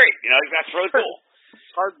 This is great. Like, that's really cool.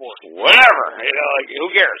 Cardboard. Whatever. Like,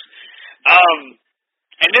 who cares?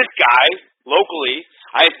 And this guy, locally,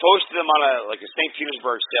 I had posted him on a St.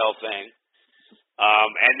 Petersburg sale thing.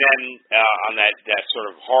 And then on that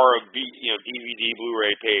sort of horror DVD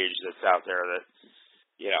Blu-ray page that's out there that,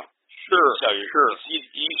 Sure.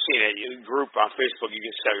 You've seen it. You group on Facebook you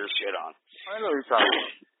can sell your shit on. I know what you're talking about.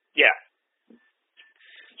 Yeah.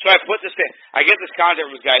 So I put this in. I get this contact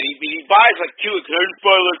with this guy. He buys like 2. Can I just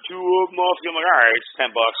buy like 2 of them off? I'm like, all right, it's $10.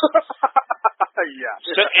 Yeah.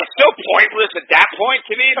 So it's so pointless at that point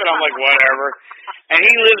to me, but I'm like, whatever. And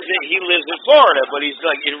he lives in Florida, but he's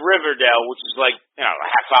like in Riverdale, which is like a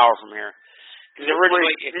half hour from here. Because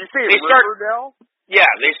originally, did you say Riverdale? Yeah,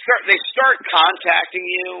 they start contacting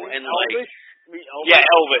you and like. Elvis? Yeah,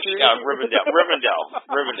 Elvis. Rivendell.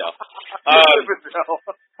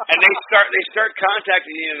 And they start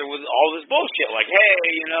contacting you with all this bullshit, like, hey,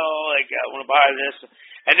 I want to buy this,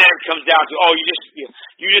 and then it comes down to, you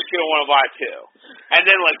just don't want to buy 2, and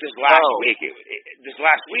then like this last week,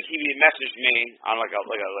 he messaged me on that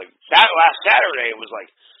last Saturday. It was like,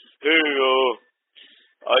 hey,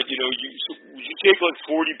 would you take like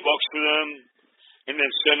 $40 for them, and then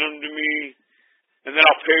send them to me. And then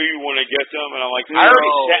I'll pay you when I get them. And I'm like, I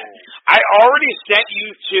already sent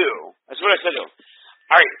you 2. That's what I said to him.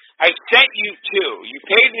 All right, I sent you 2. You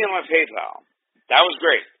paid me on my PayPal. That was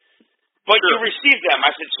great. But you received them.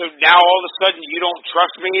 I said, so now all of a sudden you don't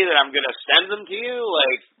trust me that I'm going to send them to you?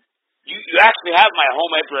 Like, you actually have my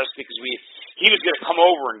home address because he was going to come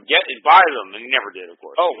over and buy them, and he never did, of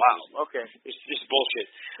course. Oh, wow. Okay. It's just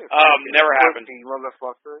bullshit. Never happened.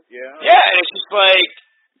 Motherfucker. Yeah. Yeah, and it's just like,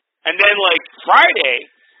 and then, like, Friday,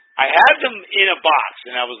 I had them in a box,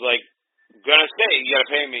 and I was like, gonna say, you gotta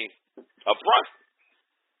pay me up front.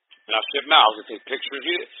 And I'll ship them out. I'll take pictures.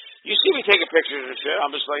 You see me taking pictures and shit.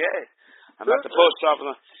 I'm just like, hey, I'm at the post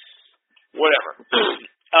office. Whatever.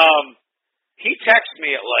 He texts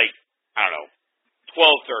me at, like, I don't know,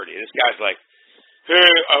 12:30. This guy's like, hey,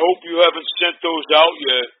 I hope you haven't sent those out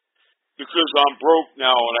yet. Because I'm broke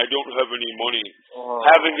now and I don't have any money.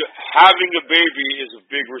 Having a baby is a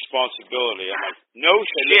big responsibility. I'm like, no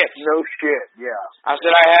shit. No shit, yeah. I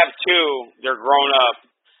said, I have 2. They're grown up.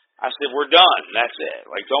 I said, we're done. That's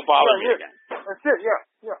it. Like, don't bother me again. That's it, yeah.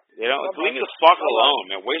 Yeah. You know, leave me the fuck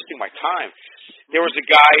alone, man. Wasting my time. There was a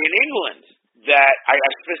guy in England that I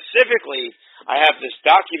specifically, I have this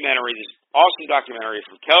documentary, this awesome documentary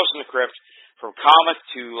from Tales from the Crypt, from comic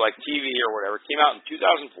to like TV or whatever. It came out in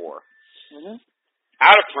 2004.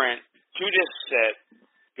 Out of print, 2-disc set.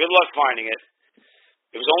 Good luck finding it.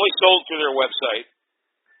 It was only sold through their website.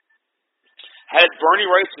 Had Bernie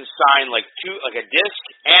Wrightson sign like a disc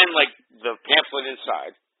and like the pamphlet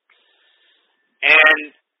inside. And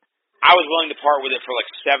I was willing to part with it for like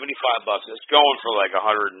 $75. It's going for like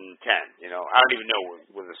 110. You know, I don't even know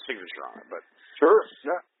with a signature on it, but sure,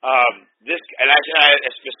 yeah. I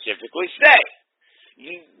specifically say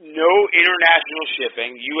no international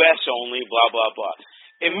shipping, U.S. only, blah blah blah.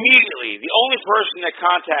 Immediately, the only person that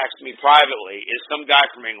contacts me privately is some guy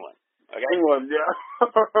from England. Okay? England, yeah.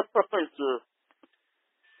 Sure.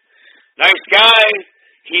 Nice guy.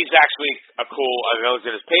 He's actually a cool. I looked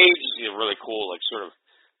at his page. He's a really cool, like sort of,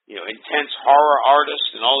 you know, intense horror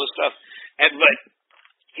artist and all this stuff. But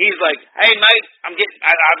he's like, "Hey, mate, I'm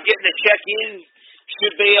getting a check in.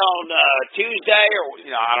 Should be on Tuesday, or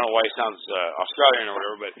you know, I don't know why he sounds Australian or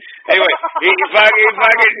whatever, but anyway, he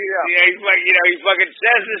fucking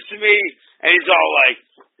says this to me, and he's all like,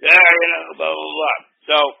 yeah, you know, blah blah blah.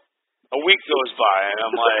 So a week goes by, and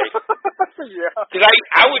I'm like, because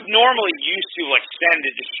I would normally used to like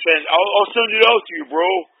I'll send it out to you, bro.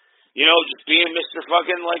 You know, just being Mr.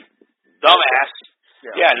 fucking like dumbass.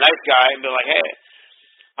 Yeah, nice guy, and be like, hey,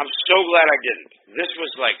 I'm so glad I didn't. This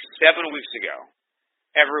was like 7 weeks ago.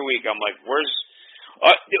 Every week I'm like,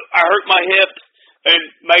 I hurt my hip, and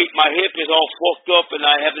my hip is all fucked up, and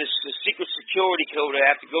I have this secret security code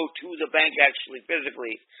I have to go to the bank actually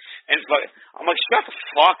physically. And I'm like, shut the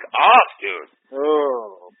fuck up, dude.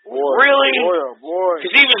 Oh, boy. Really? Boy.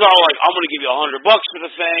 Because he was all like, I'm going to give you $100 for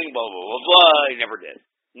the thing, blah, blah, blah, blah. He never did.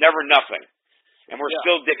 Never nothing. And we're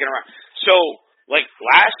still dicking around. So, like,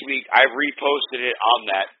 last week I reposted it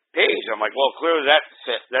on that page. I'm like, well, clearly that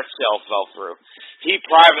sale fell through. He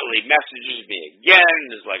privately messages me again.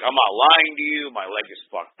 Is like, I'm not lying to you. My leg is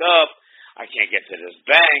fucked up. I can't get to this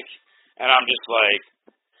bank. And I'm just like,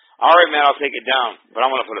 all right, man, I'll take it down. But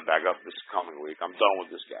I'm going to put it back up this coming week. I'm done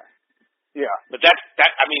with this guy. Yeah. But that's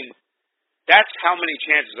how many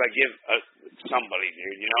chances I give somebody,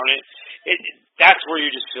 dude. You know, and that's where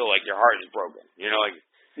you just feel like your heart is broken. You know, like,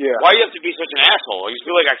 why do you have to be such an asshole? You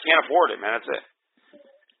feel like I can't afford it, man. That's it.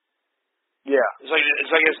 Yeah. It's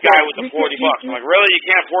like this guy with the $40. I'm like, really? You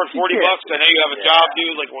can't afford $40? I know you have a job,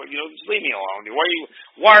 dude. Like, well, you know, just leave me alone, dude.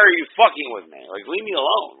 Why are you fucking with me? Like, leave me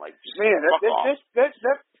alone. Like, just fuck off. That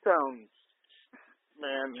sounds,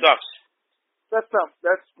 man. Sucks. That's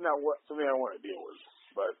not what something I want to deal with.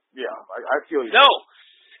 But yeah, I feel you. No.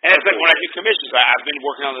 And it's like when I do commissions, I've been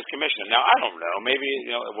working on this commission. Now I don't know, maybe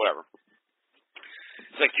whatever.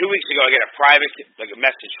 It's like 2 weeks ago, I get a private a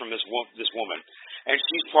message from this woman, and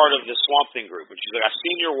she's part of the Swamp Thing group, and she's like, "I've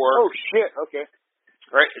seen your work." Oh shit! Okay.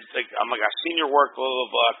 Right? It's like I'm like, "I've seen your work, blah blah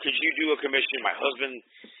blah. Could you do a commission?" My husband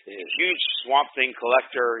is a huge Swamp Thing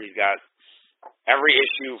collector. He's got every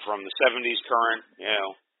issue from the '70s current,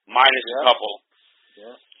 minus a couple.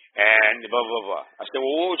 Yeah. And blah blah blah. I said,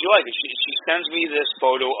 "Well, what would you like?" And she sends me this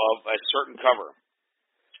photo of a certain cover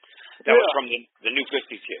that was from the New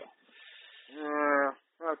 52.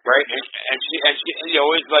 Okay. Right, and she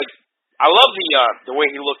always like. I love the way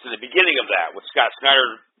he looked in the beginning of that with Scott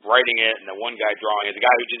Snyder writing it and the one guy drawing it. The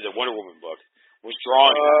guy who did the Wonder Woman book was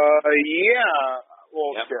drawing it. Yeah.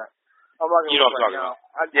 Well, shit. I'm not gonna. You know what I'm talking about?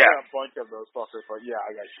 I got a bunch of those fuckers, but yeah,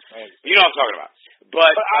 I got you. You know what I'm talking about.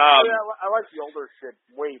 But I like the older shit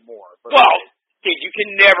way more. But dude, you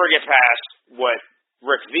can never get past what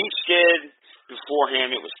Rick Veitch did. Before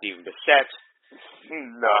him, it was Stephen Bissett,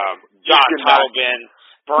 John Tobin.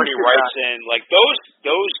 Bernie Wrightson, like those.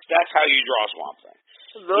 That's how you draw Swamp Thing.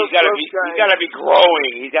 He's got to be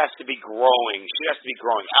growing. He has to be growing. She has to be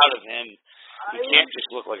growing out of him. He can't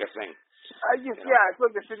just look like a thing. I feel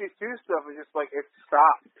like the 52 stuff is just like it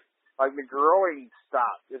stopped. Like the growing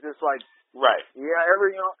stopped. It's just like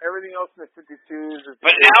everything else in the 52s.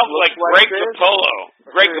 But now, like Greg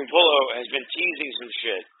Capullo has been teasing some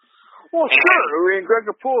shit. Well, sure. I mean, Greg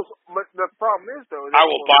Capullo's, but the problem is, though... I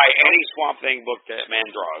will buy any Swamp Thing book that man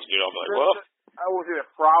draws, dude. I'll be like, well... I would say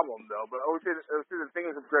the problem, though, but I would say the thing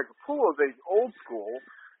is with Greg Capullo is that he's old school,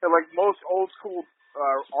 and like most old school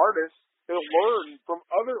artists, they'll learn from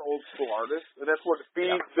other old school artists, and that's what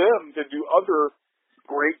feeds them to do other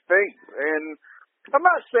great things. And I'm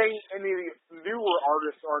not saying any of the newer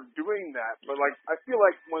artists aren't doing that, but like I feel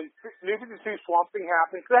like when New 52 Swamp Thing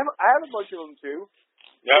happened, because I have a bunch of them, too.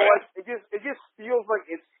 Yeah. So, like, it just feels like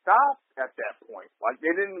it stopped at that point. Like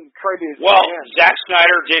they didn't try to. Well, Zack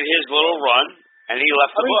Snyder did his little run, and he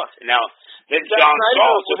left the book. Now, then John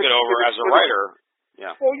Saul took it over as a writer.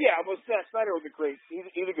 Yeah. Well, yeah, but Zack Snyder was a great.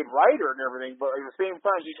 He's a good writer and everything, but at the same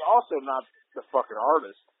time, he's also not the fucking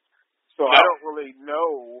artist. So I don't really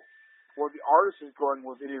know where the artist is going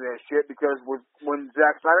with any of that shit, because when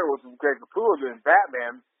Zack Snyder was with Greg Capullo doing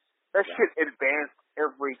Batman, that shit advanced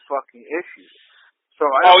every fucking issue. So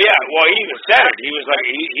well, he even said it. He was like,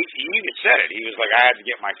 he even said it. He was like, I had to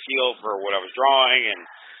get my feel for what I was drawing, and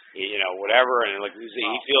whatever. And like he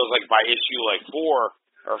feels like by issue like 4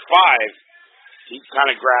 or 5, he kind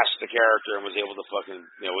of grasped the character and was able to fucking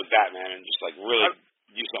with Batman and just like really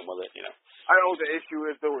do something with it. I know what the issue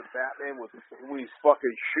is though with Batman when he's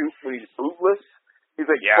fucking when he's bootless. He's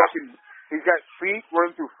like fucking. He's got feet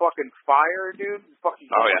running through fucking fire, dude. He's fucking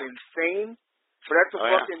insane. But that's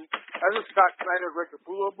that's a Scott Snyder Greg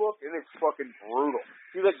Capullo book, and it's fucking brutal.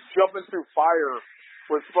 He's like jumping through fire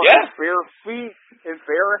with fucking bare feet and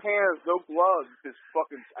bare hands, no gloves, just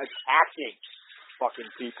fucking attacking fucking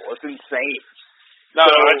people. It's insane. No,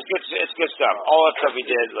 it's good stuff. All that stuff he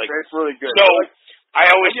did, like, it's really good. So I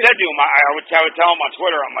always said to him, I would tell him on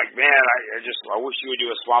Twitter, I'm like, man, I wish you would do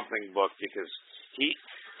a Swamp Thing book, because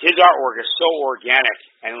his artwork is so organic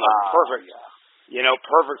and like perfect.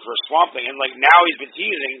 Perfect for Swamp Thing. And like now he's been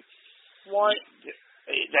teasing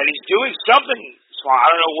that he's doing something.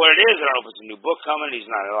 I don't know what it is. I don't know if it's a new book coming.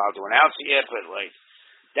 He's not allowed to announce it yet, but like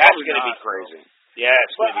that's going to be crazy. Yeah,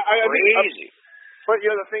 it's going to be crazy. But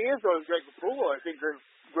the thing is though, is Greg Capullo. I think Greg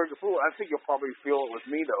Capullo. I think you'll probably feel it with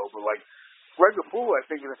me though. But like Greg Capullo, I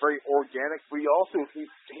think is very organic. But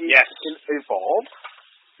he's evolved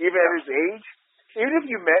even at his age. Even if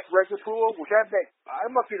you met Greg Capullo, which I'm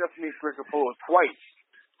lucky enough to meet Greg Capullo twice.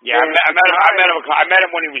 Yeah, I met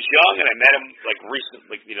him when he was young, and I met him like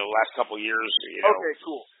recently, last couple of years. Okay,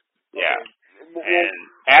 cool. Yeah. Okay. And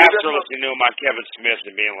after listening to him on Kevin Smith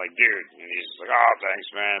and being like, dude, and he's like, oh,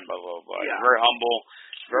 thanks, man, blah blah blah. Yeah. He's very humble,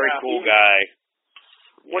 very cool guy.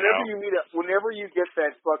 Whenever you get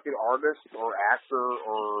that fucking artist or actor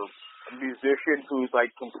or musician who's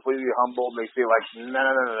like completely humble, and they say like, no.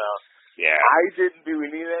 Yeah. I didn't do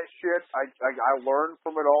any of that shit. I learned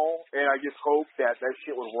from it all, and I just hope that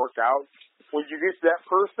shit would work out. When you get that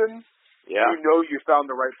person, you know you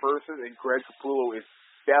found the right person, and Greg Capullo is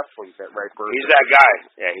definitely that right person. He's that guy.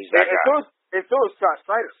 Yeah, he's that guy. And so is Scott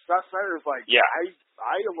Snyder. Scott Snyder is like,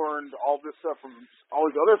 I learned all this stuff from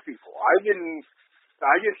all these other people. I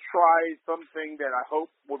just tried something that I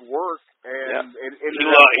hope would work, and he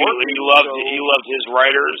loved his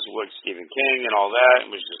writers, like Stephen King and all that. It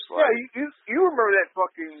was just like you remember that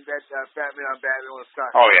fucking Batman on Batman with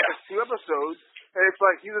Scott? Oh yeah, 2 episodes, and it's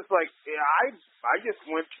like he was like, I just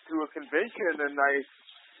went to a convention and I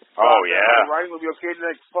writing would be okay, and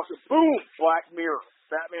like fucking boom, Black Mirror.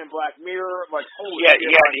 Batman Black Mirror, like holy shit. He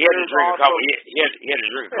had to drink a couple. He had to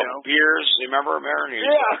drink a couple beers. You remember, Aaron? He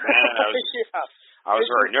was like, man, I was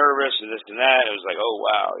very nervous and this and that. It was like, oh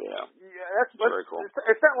wow, Yeah, that's very cool.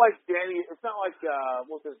 It's not like Danny. It's not like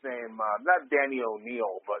what's his name? Not Danny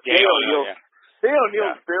O'Neill, but Danny O'Neill. Danny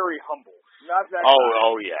O'Neill is very humble. Not that.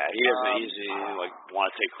 Oh yeah, he doesn't. He like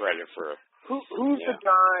want to take credit for. Who's the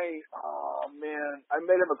guy? Oh man, I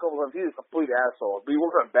met him a couple times. He's a complete asshole. But he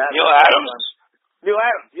works on Batman. Neil Adams. Neil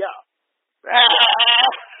Adams, yeah.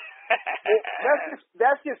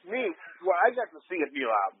 That's just me. Well, I got to see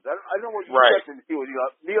Neil Adams. I don't know what you got to see with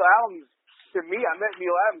Neil Adams. To me, I met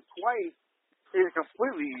Neil Adams twice. He was a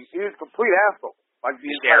complete asshole. Like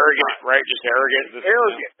just arrogant, right? Just arrogant.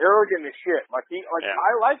 Arrogant as shit. I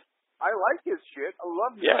like his shit. I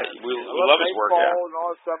love his shit. We love his work. And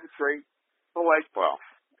all that stuff is great. So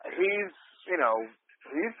he's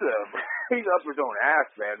he's up his own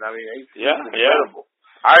ass, man. I mean, he's incredible.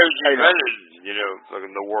 I invented, like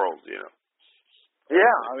in the world,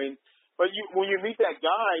 Yeah, I mean, but when you meet that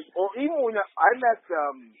guy, or even when I met,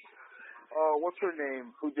 what's her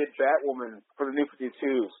name, who did Batwoman for the New 52s?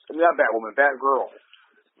 I mean, not Batwoman, Batgirl.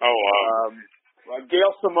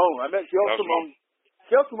 Gail Simone. I met Gail Simone.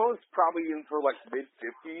 Gail Simone's probably in her like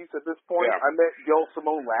mid-50s at this point. Yeah. I met Gail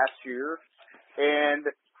Simone last year, and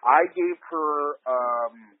I gave her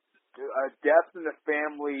a Death in the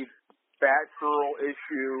Family Batgirl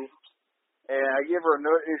issue, and I gave her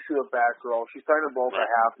another issue of Batgirl. She signed them both. I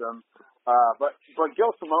have them. But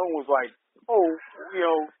Gail Simone was like, I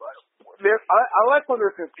like when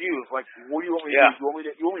they're confused. Like, what do you want me to do?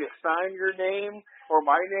 You want me to sign your name or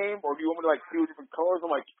my name, or do you want me to like do different colors?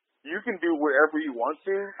 I'm like, you can do whatever you want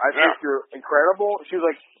to. I think you're incredible. She was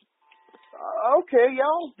like, okay, yeah,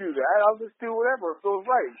 I'll do that. I'll just do whatever. It feels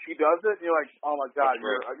right. She does it, and you're like, oh my God,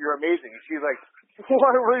 you're amazing. And she's like, well,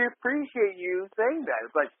 I really appreciate you saying that.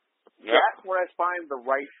 It's like, that's where I find the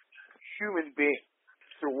right human being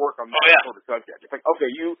to work on that sort of subject. It's like, okay,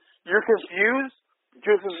 you're confused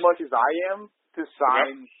just as much as I am to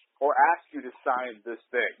sign or ask you to sign this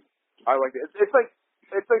thing. I like it. It's like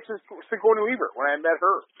Sigourney Weaver when I met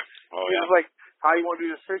her. Oh, she was like, how you want to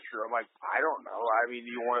do this picture? I'm like, I don't know. I mean,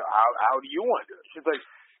 how do you want to do it? She's like,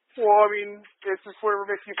 well, I mean, it's just whatever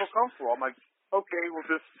makes you feel comfortable. I'm like, okay, well,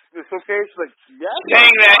 this okay? She's like, yeah.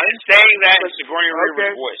 Saying that in Sigourney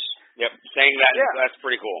Weaver's voice. Yep, saying that, that's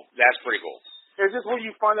pretty cool. That's pretty cool. It's just when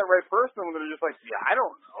you find that right person when they're just like, yeah, I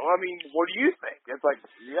don't know. I mean, what do you think? It's like,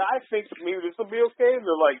 yeah, I think maybe this will be okay. And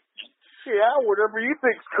they're like, yeah, whatever you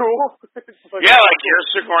think's cool. Like, yeah, like you're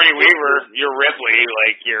Sigourney Weaver, you're Ripley,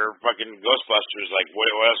 like you're fucking Ghostbusters. Like, what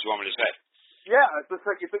else do you want me to say? Yeah, it's just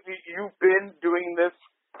like you've been doing this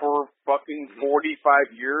for fucking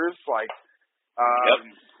 45 years. Like,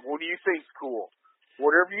 what do you think's cool?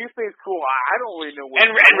 Whatever you think's cool. I don't really know. And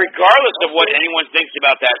regardless of what anyone thinks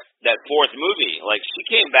about that fourth movie, like she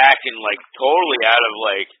came back and like totally out of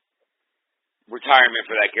like retirement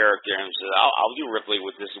for that character and said, I'll do Ripley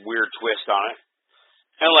with this weird twist on it.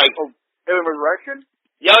 And like in Resurrection?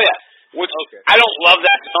 Yeah. Which I don't love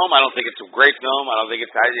that film. I don't think it's a great film. I don't think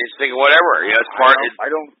it's I just think whatever. You know, it's part I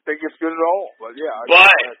don't think it's good at all. But yeah.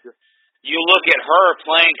 You look at her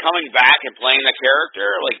coming back and playing the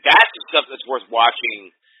character, like that's the stuff that's worth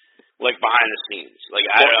watching like behind the scenes. Like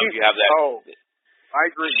I don't know if you have that. Oh.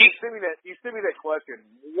 I agree. You send me that collection.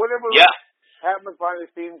 Whatever happens behind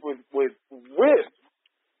the scenes with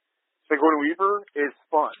Sigourney Weaver is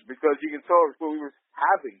fun because you can tell Sigourney Weaver's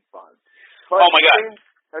having fun. But oh my God!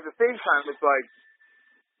 At the same time, it's like,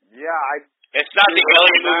 it's not the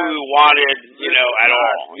alien movie we wanted, at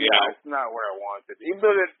all. It's not what I wanted. Even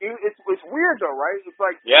though it's weird though, right? It's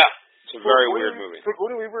like it's a very weird movie.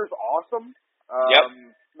 Sigourney Weaver is awesome.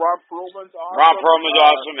 Ron Perlman's awesome. Ron Perlman's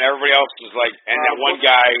awesome. Everybody else is like, and that one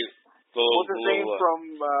guy. What's his name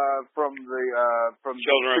from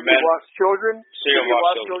Children of Men? Children. City of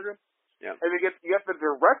Lost Children. Yeah. And you get the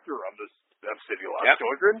director of City of Lost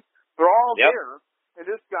Children. They're all there. And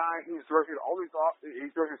this guy, he's directed all these.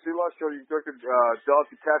 He's directed City of Lost Children. He's directed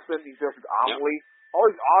Delicatessen. He's directed Amelie. All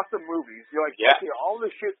these awesome movies. You're like, okay, all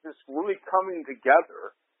this shit is really coming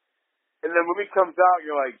together. And then the movie comes out,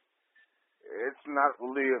 you're like, it's not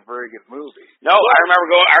really a very good movie. No, I remember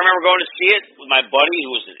going to see it with my buddy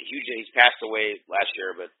who was a huge. He's passed away last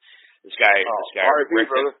year, but this guy,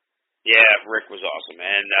 Rick, Rick was awesome,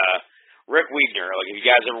 and Rick Weidner. Like, if you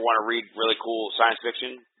guys ever want to read really cool science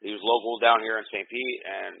fiction, he was local down here in St. Pete,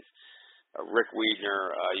 and Rick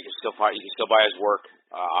Weidner. You can still buy his work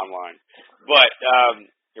online, but I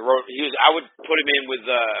would put him in with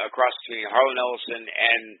a cross between Harlan Ellison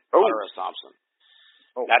and Hunter S. Thompson.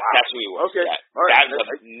 Oh, that's who he was. Okay. That's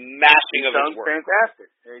a mashing of his work.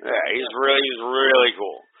 Fantastic. Yeah, he's really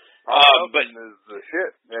cool. But is the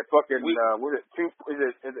shit. That fucking what is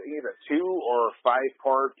it? Is it either 2 or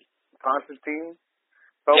 5-part Constantine?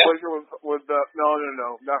 Hellblazer with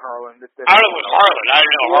no, not Harlan. I don't know with Harlan. I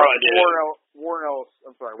didn't know Harlan did it. Warren Ellis.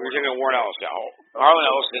 I'm sorry. We're thinking of Warren Ellis now. Harlan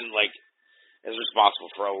Ellison is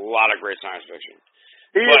responsible for a lot of great science fiction.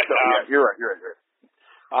 He is. You're right.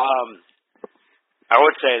 I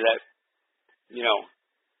would say that, you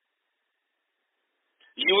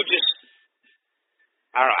would just,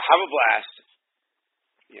 I don't know, have a blast,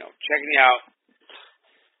 checking out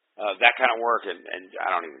that kind of work, and I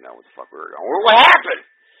don't even know what the fuck we were going. What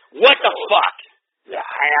happened? What the fuck? Yeah,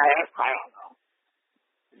 I don't know.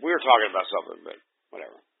 We were talking about something, but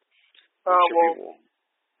whatever.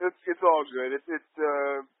 It's all good. It's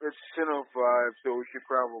 10:05, so we should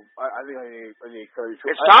probably. I think I need to cut you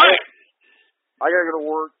short. It's time. I gotta go to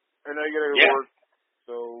work, and I gotta go to work.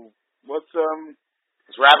 So let's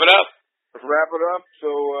wrap it up. Let's wrap it up. So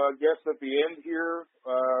I guess at the end here,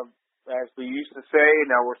 as we used to say,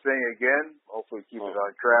 now we're saying again. Hopefully, keep it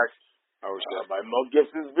on track. By Mel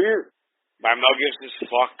Gibson's beard. By Mel Gibson's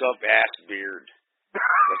fucked up ass beard.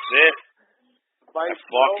 That's it. By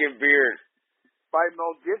fucking beard. By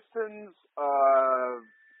Mel Gibson's.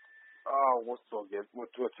 What's Mel Gibson?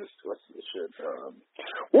 What's this shit?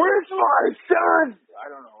 Where's my son? I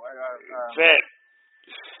don't know. That's it.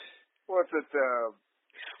 What's it?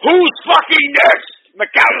 Who's fucking next?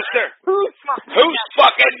 McAllister. Who's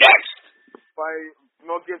fucking next? By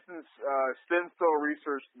Mel Gibson's stem cell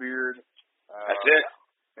research beard. That's it.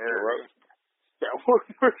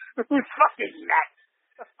 Who's fucking next?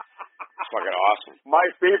 Fucking awesome. My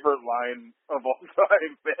favorite line of all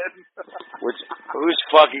time, Ben. Who's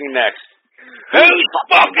fucking next? Who's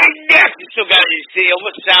fucking next? You still got it. It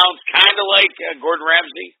almost sounds kind of like Gordon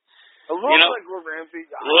Ramsay. A little like Gordon Ramsay.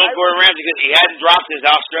 Gordon Ramsay, because he hadn't dropped his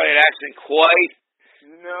Australian accent quite.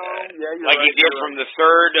 No, you're like right, he did from the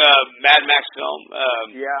third Mad Max film.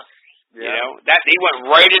 Yeah. You know, that he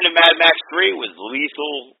went right into Mad Max 3 with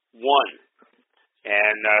Lethal 1.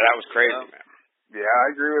 And that was crazy, man. Yeah, I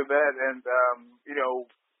agree with that. And, you know,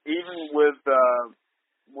 even with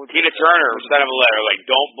Tina Turner sent him a letter, like,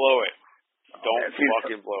 don't blow it. Don't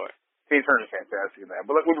fucking blow it. Tina Turner's fantastic in that.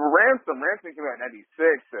 But like, with Ransom came out in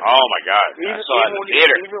 96. Oh, my God. I saw it in the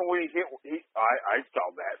theater. Even when he hit, I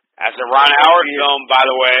saw that. That's a Ron Howard film, by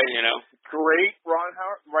the way, you know. Great Ron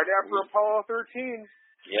Howard, right after Apollo 13.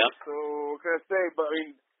 Yep. So, what can I say? But, I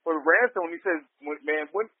mean, with Ransom, when he says,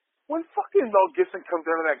 when fucking Mel Gibson comes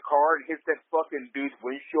out of that car and hits that fucking dude's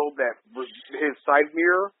windshield, his side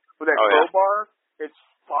mirror with that crowbar, it's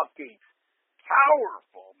fucking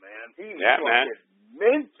powerful, man. He fucking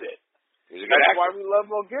mints it. He's a good That's actor. why we love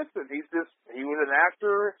Mel Gibson. He was an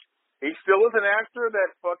actor. He still is an actor that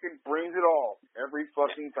fucking brings it all every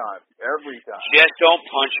fucking time. Every time. Just don't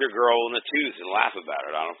punch your girl in the tooth and laugh about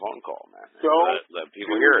it on a phone call, man. Don't let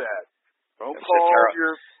people hear it. That. Don't that's call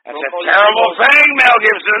your. That's a terrible thing, Mel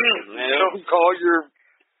Gibson. Don't call your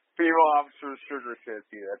female officers sugar tits.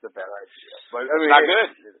 That's a bad idea. But I mean, it's not good.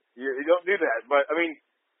 You don't do that. But I mean,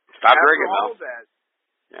 stop after drinking, all Mel. that,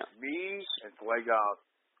 me and Slegos,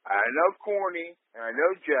 I know Corny and I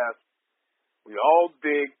know Jeff. We all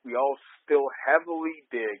still heavily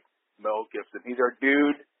dig Mel Gibson. He's our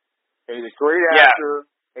dude, and he's a great actor,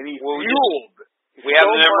 and he's fueled. We have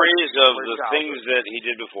memories of the things that he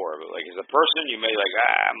did before, but like as a person, you may like,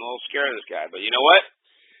 I'm a little scared of this guy. But you know what?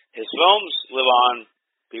 His films live on.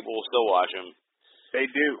 People will still watch him. They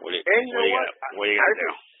do. What are you gonna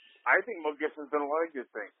do? I think Mel Gibson's done a lot of good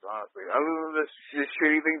things, honestly. Other than the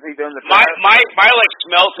shitty things he's done in the past. My like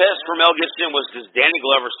smell test for Mel Gibson was, does Danny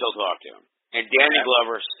Glover still talk to him? And Danny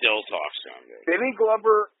Glover still talks to him. Dude. Danny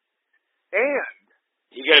Glover, and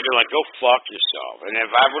you gotta be like, go fuck yourself. And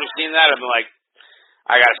if I would have seen that, I'd be like,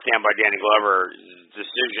 I gotta stand by Danny Glover's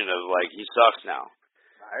decision of like, he sucks now.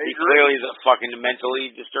 He clearly is a fucking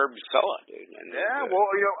mentally disturbed fella, dude. And well,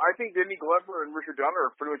 you know, I think Danny Glover and Richard Donner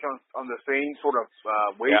are pretty much on the same sort of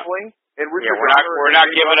wavelength. And Richard Donner, we're not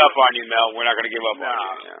giving up on you, Mel. We're not going to give up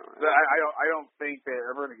on you. I don't think they're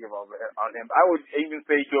ever going to give up on him. I would even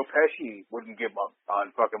say Joe Pesci wouldn't give up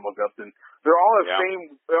on fucking Mel Gibson. They're all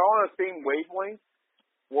on the same wavelength,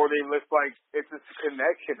 where they look like it's a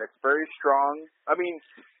connection that's very strong. I mean,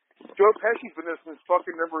 Joe Pesci's been there since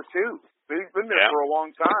fucking number 2. He's been there for a long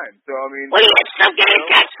time. So I mean, he's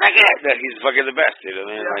fucking the best, dude. I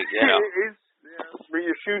mean, like, you know, he's bring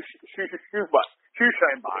your shoe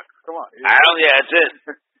shine box. Come on. I don't. Yeah, that's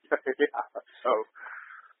it. So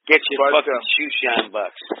get your fucking shoe shine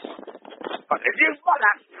box. You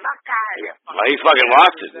motherfucker! Well, he fucking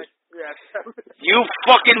lost it. Yeah. You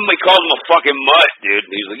fucking. We called him a fucking mutt, dude.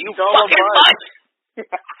 He's like, you fucking mutt.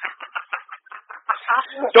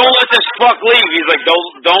 Don't let this fuck leave. He's like,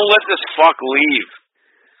 don't let this fuck leave.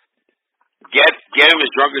 Get him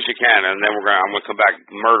as drunk as you can, and then I'm gonna come back and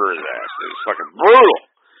murder his ass. It's fucking brutal.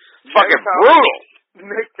 Fucking brutal.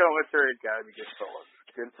 Nick Commentary gotta be good fellas.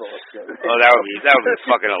 Good fellas. Oh, that would be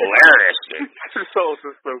fucking hilarious, dude. Goodfellas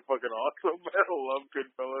is so fucking awesome. I love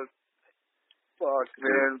Goodfellas. Fuck,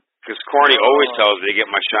 man. Because Corny always tells me to get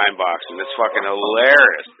my shine box, and it's fucking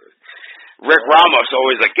hilarious. Rick Ramos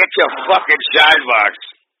always like, get your fucking shine box.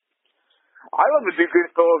 I love the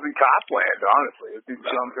Goodfellas in Copland, honestly.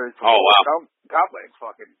 Oh, wow. Copland's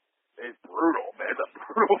fucking, it's brutal, man. It's a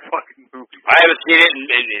brutal fucking movie. I haven't seen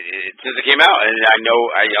it since it came out, and I know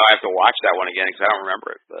I have to watch that one again because I don't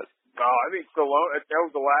remember it. But no, I think Stallone, that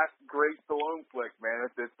was the last great Stallone flick, man.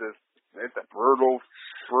 It's a brutal.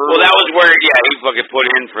 Well, that was where, he fucking put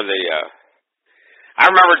in for the, I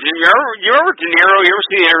remember, you remember De Niro? You ever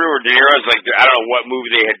see the interview where De Niro was like, I don't know what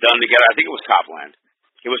movie they had done together. I think it was Copland.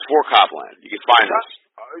 It was for Copland. You can find this.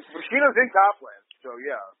 Machino's in Copland, so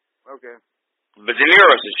yeah. Okay. But De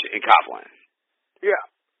Niro's in Copland. Yeah.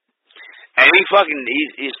 And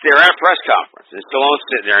they're at a press conference, and Stallone's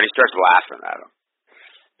sitting there, and he starts laughing at him.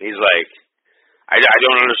 He's like, I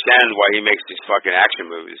don't understand why he makes these fucking action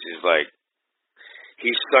movies. He's like,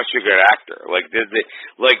 he's such a good actor. Like,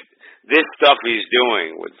 this stuff he's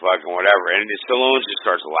doing with fucking whatever, and Stallone just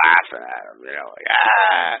starts laughing at him, you know, like,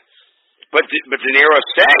 But De Niro's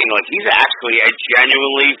saying, like, he's actually a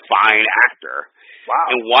genuinely fine actor. Wow.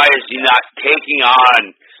 And why is he not taking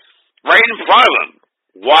on, right in front of him,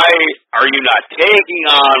 why are you not taking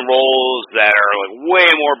on roles that are, like, way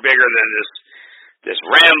more bigger than this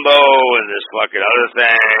Rambo and this fucking other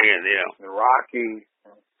thing, and And Rocky,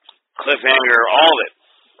 Cliffhanger, all of it.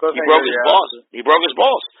 He broke his balls. He broke his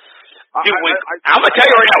balls. Dude, I'm gonna tell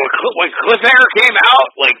you right now, when Cliffhanger came out,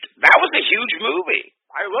 like that was a huge movie.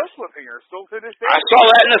 I love Cliffhanger still to this day. I saw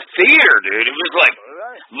that in the theater, dude. It was like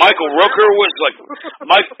Michael Rooker was like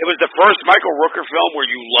It was the first Michael Rooker film where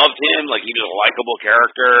you loved him, like he was a likable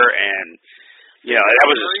character, and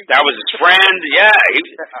that was his friend. Yeah,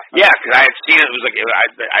 because I had seen it. It was like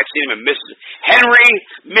I'd seen him in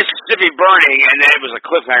Mississippi Burning, and then it was a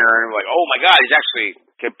Cliffhanger, and I'm like, oh my god, he's actually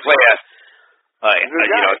can play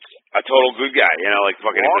a total good guy. Like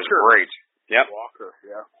fucking Walker. It was great. Yep. Walker.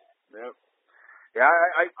 Yeah. Yep. Yeah,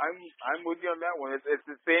 I'm with you on that one. It's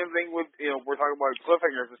the same thing with we're talking about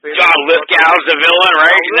Cliffhanger. It's the same. John Lithgow's the villain,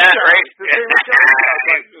 right? Isn't that right?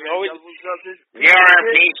 You're a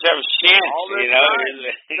piece of shit.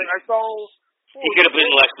 I saw. He could have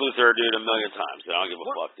been Lex Luthor, dude, a million times. I don't give a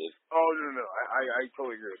fuck, dude. Oh no, I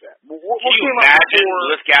totally agree with that. Can you imagine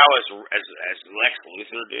Lithgow as Lex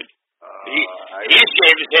Luthor, dude? He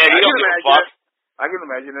shaved his head. He don't give a fuck. I can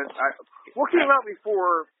imagine it. What came out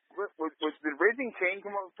before? Did Raising Cain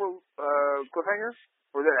come up for Cliffhanger?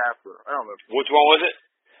 Or was that after? I don't know. Which one was it?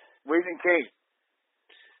 Raising Cain.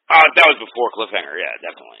 That was before Cliffhanger, yeah,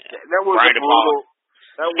 definitely. Yeah. That was Brian brutal.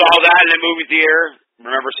 Saw that in the movie theater.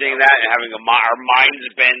 Remember seeing that and having our minds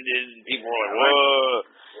bended. People were like, whoa.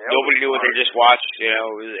 Nobody knew what they just watched.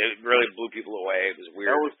 It really blew people away. It was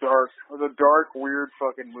weird. That was dark. It was a dark, weird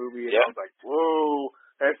fucking movie. And I was like, whoa.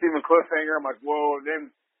 And I see the Cliffhanger. I'm like, whoa. And then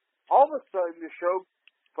all of a sudden the show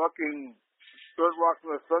fucking Third Rock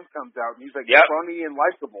from the Sun comes out, and he's like funny and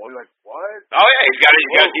likable. You're like, what? Oh yeah, he's got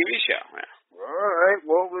a TV show. Yeah. All right,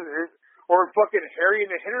 well, or fucking Harry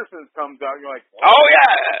and the Hendersons comes out, and you're like, what? Oh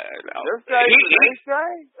yeah, this guy's a nice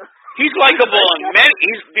guy. He's likable in many.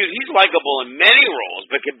 He's likable in many roles,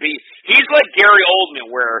 but he's like Gary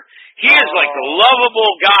Oldman, where he is like the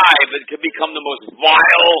lovable guy, but could become the most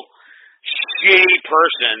vile, shitty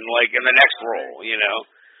person, like in the next role.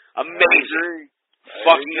 Amazing.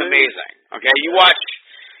 Fucking amazing. Okay, you watch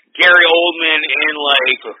Gary Oldman in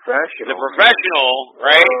like The Professional,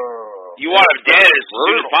 right? You want him dead as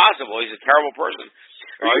soon as possible. He's a terrible person.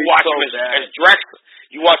 Or you watch him as Drexler.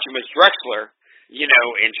 You watch him as Drexler,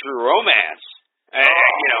 in True Romance.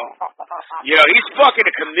 He's fucking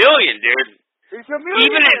a chameleon, dude. He's a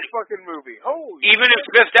chameleon in this fucking movie. Even in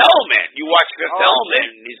Fifth Element, you watch Fifth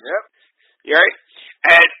Element. And you right?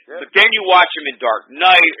 But then you watch him in Dark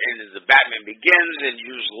Knight and The Batman Begins, and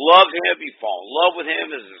you just love him. You fall in love with him.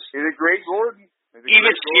 He's a great Gordon. Even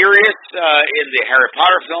Sirius in the Harry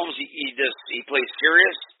Potter films, he plays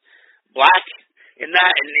Sirius Black in that,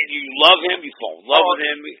 and you love him. You fall in love with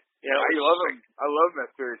him. I love him. I love him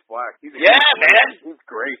as Sirius Black. Man. He's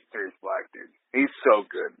great, Sirius Black, dude. He's so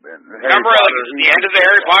good, man. Remember, at the end of the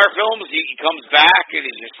Harry Potter films, he comes back and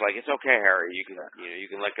he's just like, "It's okay, Harry. You can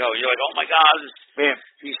let go." And you're like, "Oh my God, man!"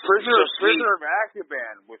 He's Prisoner of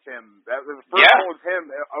Azkaban with him. That was the first one with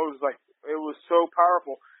him. I was like, it was so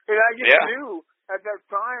powerful. And I just knew at that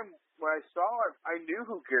time when I saw it, I knew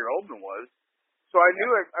who Gary Oldman was. So I knew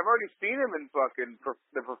I've already seen him in fucking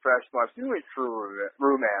The Professional. I've seen him in True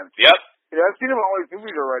Romance. Yep. I've seen him in all these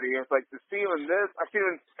movies already. And it's like to see him in this. I've seen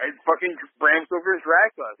him in fucking Bram Stoker's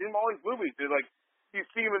Dracula. I've seen him in all these movies. Dude, like you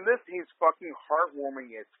see him in this, he's fucking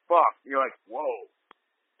heartwarming as fuck. And you're like, whoa.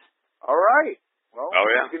 All right. Well,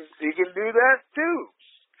 he can do that too.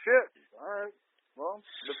 Shit. All right. Well,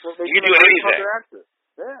 you can do anything.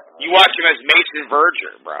 Yeah. You watch him as Mason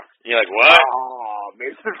Verger, bro. You're like, what? Oh,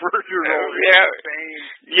 Mason Verger. Insane.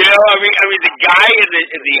 I mean, the guy in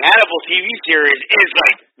the Hannibal TV series is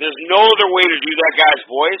like, there's no other way to do that guy's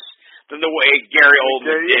voice than the way Gary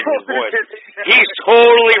Oldman did his voice. He's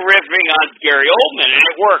totally riffing on Gary Oldman, and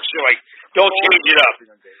it works. You're like, don't change it up.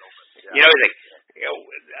 He's like,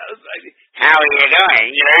 how are you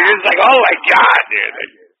doing? You're just like, oh my God,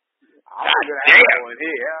 dude. Damn.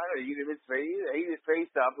 He his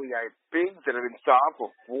face up. We got pigs that have been stopped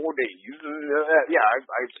for 4 days.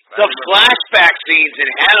 The flashback scenes in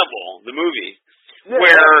Hannibal, the movie,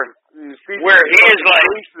 where he is like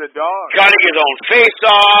cutting his own face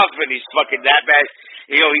off, and he's fucking that bad.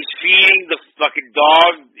 He's feeding the fucking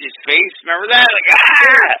dog his face. Remember that? Like,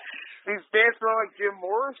 he's dancing around like Jim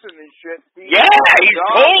Morrison and shit. He's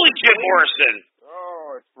totally Jim Morrison.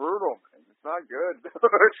 Oh, it's brutal, man. It's not good.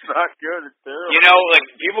 It's not good. It's terrible. Like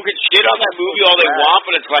people can shit on that movie all they want,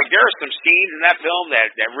 but it's like there are some scenes in that film that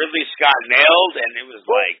Ridley Scott nailed, and it was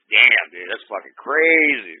like, damn, dude, that's fucking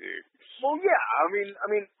crazy, dude. Well, yeah. I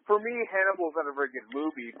mean, for me, Hannibal's not a very good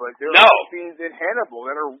movie, but there are scenes in Hannibal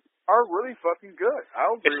that are are really fucking good.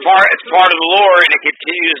 It's part of the lore, and it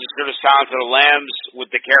continues to sort of Silence of the Lambs with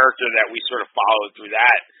the character that we sort of followed through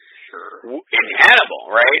that in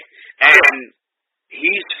Hannibal, right? And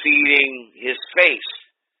he's feeding his face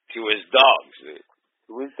to his dogs.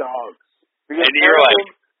 To his dogs. Because and you're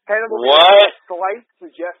like, Hannibal what? A slight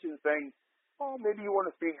suggestion saying, oh, maybe you want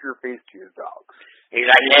to feed your face to your dogs. He's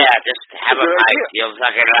like, yeah, just have a bite. You'll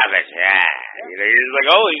fucking love it. Yeah. You know, he's like,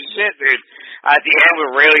 holy shit, dude. At the end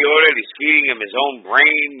with Ray Liotta, he's feeding him his own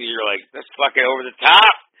brain. You're like, that's fucking over the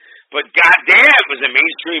top. But goddamn, it was a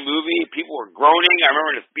mainstream movie. People were groaning. I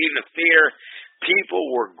remember being in the theater. People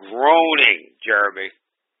were groaning, Jeremy.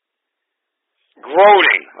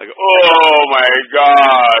 Groaning. Like, oh my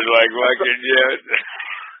God. Like,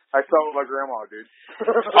 I saw it with my grandma, dude.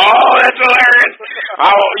 Oh, that's hilarious.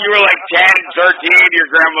 Oh, you were like 10, 13.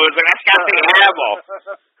 Your grandma was like, that's got to be Hannibal.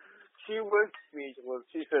 She was speechless.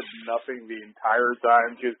 She said nothing the entire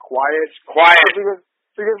time. She was quiet.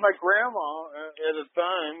 Because my grandma, at the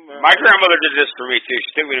time... my grandmother did this for me, too.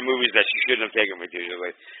 She took me to movies that she shouldn't have taken me to.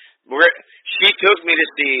 She took me to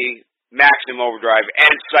see Maximum Overdrive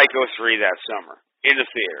and Psycho 3 that summer in the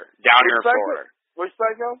theater down here in Florida. Which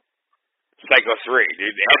Psycho? Psycho 3,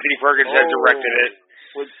 dude. Anthony Perkins had directed it.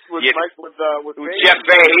 With Jeff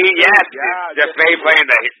Fahey, yes. Yeah, Jeff Fahey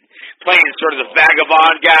playing sort of the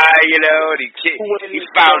vagabond guy, you know, and he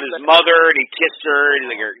found his mother and he kissed her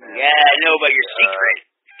and he's like, yeah, I know about your secret.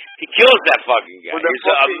 He kills that fucking guy. He's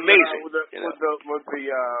amazing.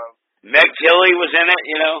 Meg Tilly was in it,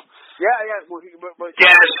 you know. Yeah. But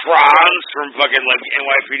Dennis Franz from fucking like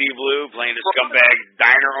NYPD Blue playing the scumbag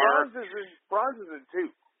diner owner. Franz is in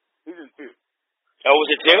 2. He's in 2. Oh,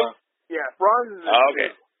 was it 2? Yeah, Franz is in 2.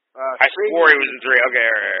 Okay. I swore he was in 3. Okay,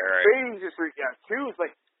 all right. Fahey's in 3. Yeah, 2 is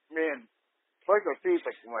like, man, Psycho 2 is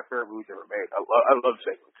like one of my favorite movies ever made. I love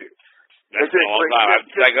Psycho 2. That's a long time.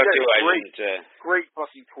 Psycho 2, great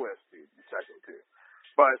fucking twist, dude, in Psycho 2.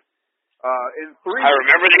 But in 3... I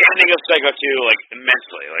remember the ending of Psycho 2, like,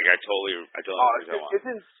 immensely. Like, I totally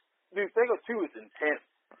dude, Psycho 2 is intense.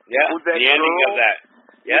 Yeah, the ending of that.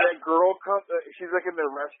 Yeah. That girl comes, she's like in the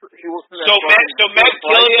restaurant. She works in that. So Meg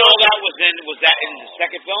Tilly and all that was that in the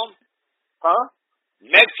second film? Huh?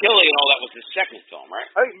 Meg Tilly and all that was the second film, right?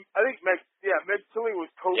 I think Meg Tilly was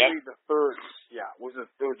totally the third. Yeah, she was in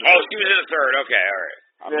the third. Okay, all right.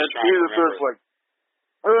 She was the third flick.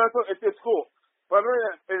 I mean, it's cool. But I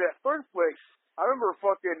remember in that third flick, I remember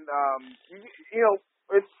fucking, you know,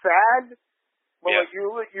 it's sad. But like you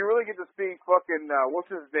really get to see fucking what's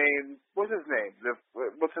his name? The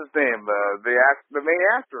main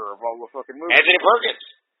actor of all the fucking movies. Anthony Perkins.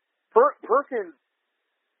 Perkins,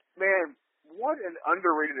 man, what an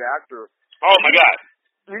underrated actor. Oh my God.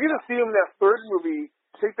 You're gonna see him in that third movie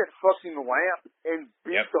take that fucking lamp and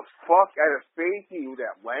beat the fuck out of Spacey with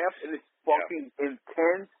that lamp, and it's fucking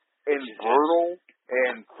intense and brutal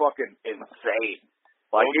and fucking insane.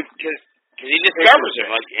 Like because he discovers him,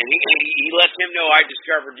 like, and he lets him know, I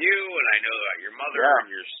discovered you, and I know about your mother, and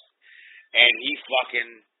he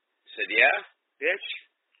fucking said, yeah, bitch,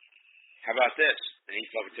 how about this? And he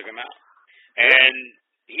fucking took him out. And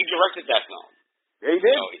he directed that film. Yeah, he did.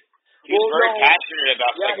 So he's very passionate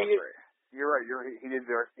about Psycho 3. You're right. He did.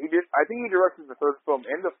 I think he directed the third film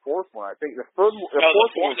and the fourth one. I think the fourth film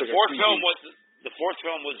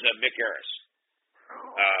was Mick Garris.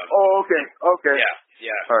 Okay.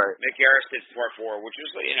 Yeah. All right. Mick Garris did part 4, which was,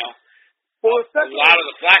 you know, a lot of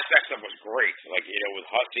the flashback stuff was great. Like, you know, with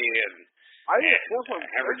Hussey and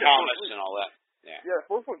Henry Thomas and all that. Yeah, the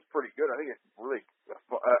fourth one's pretty good. I think it's really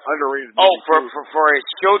underrated. Oh, for a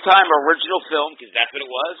Showtime original film, because that's what it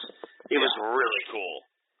was. It was really cool.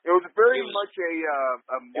 It was much a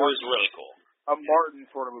Martin, it was really cool. A Martin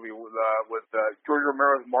sort of movie with George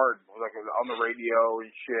Romero's Martin, like on the radio and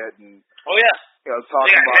shit, and you know,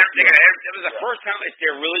 talking about. It was the first time that they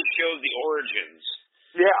really showed the origins.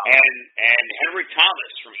 Yeah. And Henry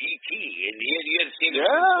Thomas from E.T. and you had seen him.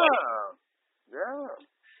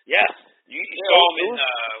 Yeah. You saw him in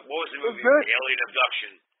what was the movie? The Alien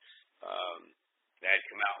Abduction. That had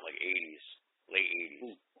come out in like late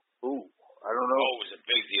 80s. Ooh, I don't know. Oh, it was a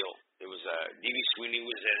big deal. It was D.B. Sweeney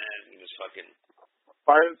was in it. He was fucking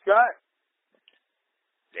Fire in the Sky.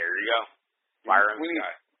 There you go. Fire in the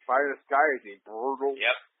Sky. Fire in the Sky is a brutal.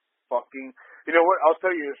 Yep. Fucking. You know what? I'll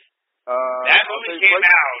tell you. That movie came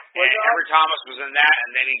out, and Henry Thomas was in that,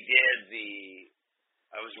 and then he did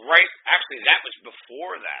it was right. Actually, that was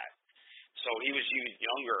before that. So he was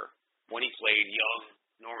younger when he played young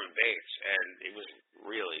Norman Bates, and it was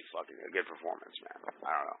really fucking a good performance, man.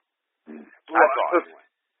 I don't know. I thought anyway.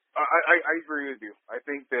 I agree with you. I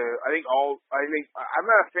think I'm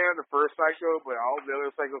not a fan of the first Psycho, but all the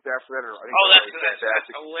other Psychos after that are.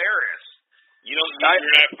 That's hilarious. You're not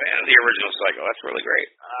a fan of the original Psycho. That's really great.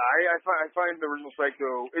 I find the original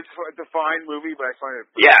Psycho. It's a fine movie, but I find it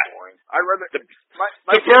pretty boring. I'd rather the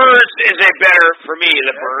Birds is a better for me.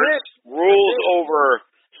 The Birds rules over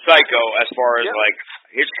Psycho as far as like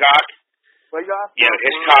Hitchcock.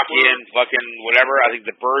 Hitchcockian fucking whatever. I think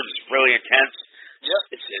the Birds is really intense.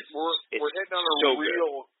 Yep. We're hitting on a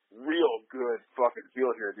real good fucking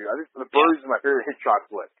feel here, dude. I think The Birds is my favorite Hitchcock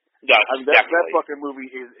flick. That fucking movie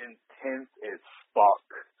is intense as fuck.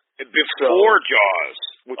 Before Jaws,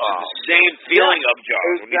 which is the same feeling of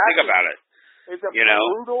Jaws when you think about it. It's a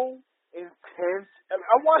brutal, intense.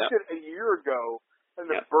 I watched it a year ago, and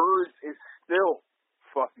The Birds is still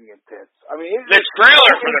fucking intense. I mean, the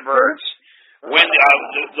trailer for The Birds, when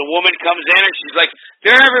the woman comes in and she's like,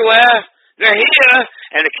 "They're everywhere. They're here,"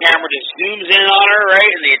 and the camera just zooms in on her, right,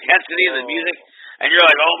 and the intensity of the music, and you're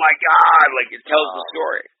like, "Oh my god!" Like it tells the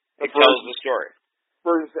story. It tells the story.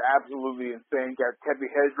 Birds is absolutely insane. Got Tebby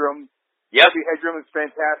Hedrum. Yep. Tebby Hedrum is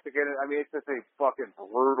fantastic in it. I mean, it's just a fucking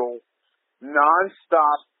brutal,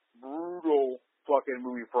 non-stop, brutal fucking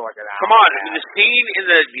movie for like an hour. Come on, the scene in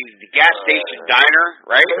the gas station diner,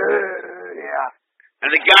 right? Yeah. And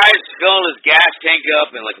the guy's filling his gas tank up,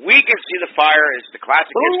 and like we can see the fire. It's the classic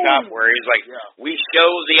Hitchcock where he's like, we show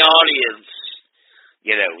the audience,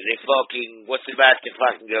 they fucking what's about to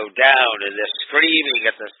fucking go down, and they're screaming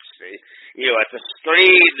at the, at the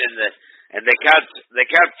screen, and they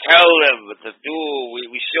can't tell them what to do.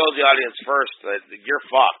 We show the audience first that you're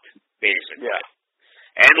fucked, basically.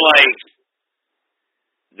 Yeah. And like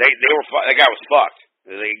they were that guy was fucked.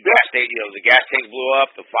 The gas tank blew up.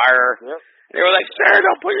 The fire. Yep. They were like, "Sir,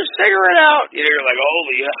 don't put your cigarette out." You're like,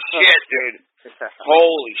 "Holy shit, dude!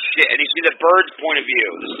 Holy shit!" And you see the bird's point of view,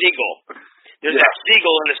 the seagull. There's that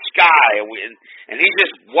seagull in the sky, and he's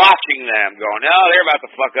just watching them, going, "Oh, they're about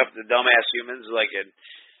to fuck up the dumbass humans." Like,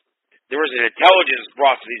 there was an intelligence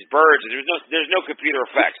brought to these birds, and there's no computer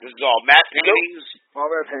effects. This is all matte paintings,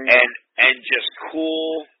 and just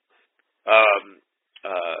cool,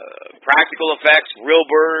 practical effects, real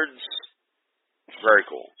birds. Very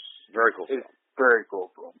cool. Very cool. It's very cool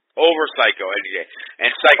film. Over Psycho any day.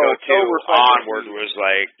 And Psycho 2 onward was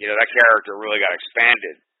like, that character really got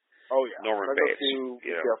expanded. Oh, yeah. Norman Psycho Bates. 2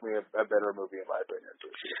 is definitely a better movie in my opinion.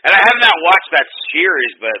 And I have not watched that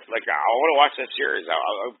series, but like I want to watch that series.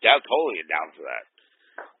 I'm totally down for that.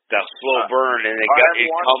 That slow burn, and it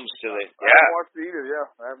comes to the... I haven't watched it either,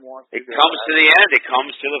 I haven't watched it. It comes to the end. It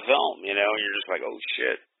comes to the film, and you're just like, oh,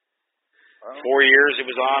 shit. 4 years it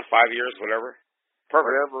was on, 5 years, whatever.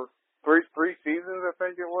 Perfect. Whatever. Three seasons, I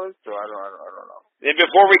think it was. So I don't know. And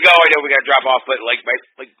before we go, I know we got to drop off, but like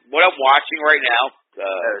what I'm watching right now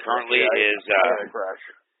currently is Crash.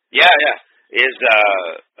 Is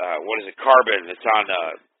what is it? Carbon. It's on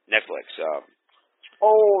Netflix.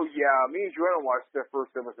 Oh yeah, me and Joanna watched the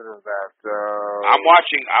first episode of that. I'm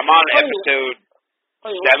on episode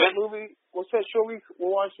 7. What's that show we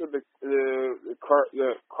watched with the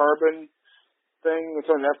Carbon thing? It's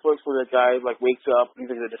on Netflix where the guy like wakes up, he's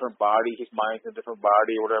like in a different body, his mind's in a different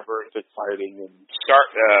body or whatever. It's like fighting and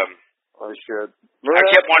oh shit. I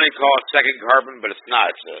kept wanting to call it Second Carbon, but it's not.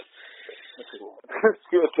 It's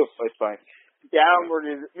good. It's fine. Yeah,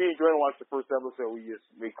 me and Jordan watched the first episode.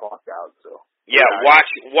 We clocked out. So yeah,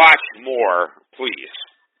 watch more, please.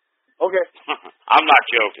 Okay. I'm not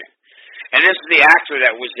joking. And this is the actor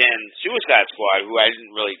that was in Suicide Squad, who I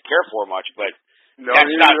didn't really care for much, but. No,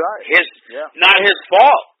 that's not not his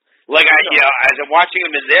fault. Like as I'm watching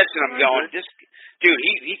him in this, and I'm going, this dude,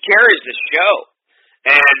 he carries the show,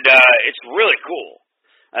 and it's really cool.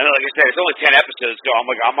 And like I said, it's only 10 episodes, so I'm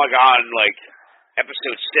on like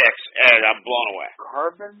episode 6, and I'm blown away.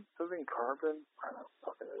 Carbon? I don't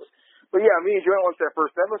fucking know. But yeah, me and Joanna watched that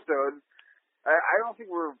first episode. I don't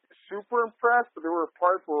think we were super impressed, but there were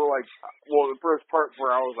parts where the first part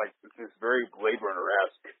where I was like, this is very Blade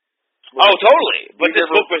Runner-esque. Oh, totally. But this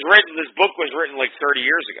book was written like 30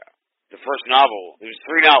 years ago. The first novel. There was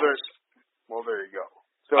 3 novels. Well, there you go.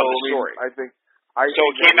 So story. I think it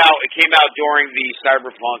came out during the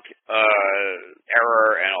cyberpunk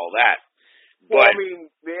era and all that. Well, but, I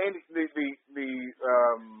mean, the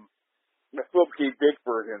Philip K. Dick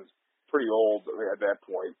version's pretty old at that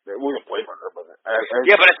point. It wasn't Blade Runner, but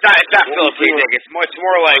but it's not Philip K. Dick. It's more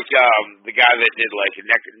like the guy that did like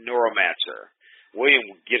Neuromancer. William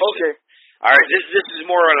Gibson. Okay. All right. This is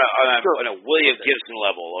more on a William Gibson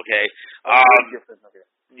level. Okay. Okay.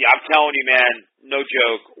 Yeah, I'm telling you, man. No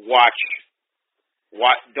joke. Watch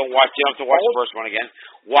Don't watch. You don't have to watch the first one again.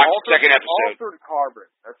 Watch the second episode. Altered Carbon.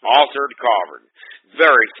 Altered Carbon.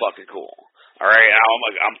 Very fucking cool. All right,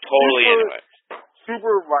 I'm totally into it.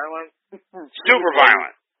 Super violent. Super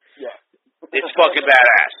violent. Yeah. It's fucking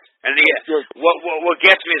badass. And what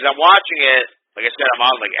gets me is I'm watching it. Like I said, I'm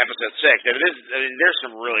on like episode 6. And there's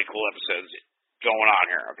some really cool episodes going on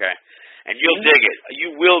here. Okay, and you'll dig it.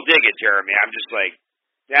 You will dig it, Jeremy. I'm just like,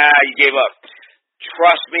 you gave up.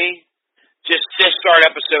 Trust me. Just start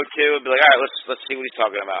episode 2 and be like, all right, let's see what he's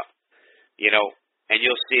talking about. You know, and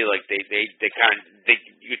you'll see like they you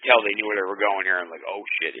could tell they knew where they were going here, and like, oh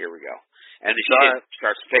shit, here we go. And the shit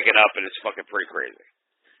starts picking up, and it's fucking pretty crazy.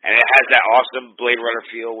 And it has that awesome Blade Runner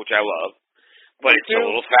feel, which I love, but it's a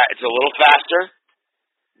little faster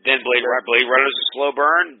than Blade Runner. Blade Runner's a slow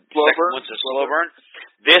burn. Second one's a slow burn.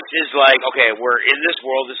 This is like, okay, we're in this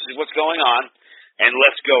world. This is what's going on, and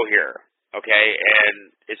let's go here. Okay, and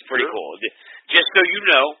it's pretty cool. Just so you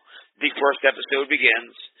know, the first episode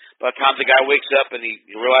begins. By the time the guy wakes up and he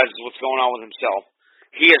realizes what's going on with himself,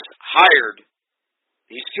 he is hired.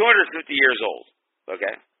 He's 250 years old.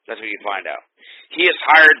 Okay, that's what you find out. He is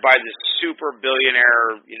hired by this super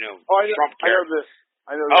billionaire, Trump character.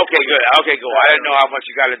 I know this. Okay, good. Okay, cool. I didn't know how much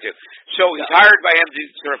you got into. So he's hired by him to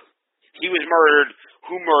sort of. He was murdered.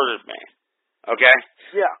 Who murdered me? Okay.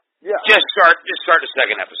 Yeah. Yeah. Just start the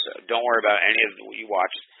second episode. Don't worry about any of what you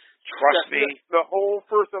watched. Trust me. The whole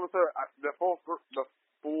first episode.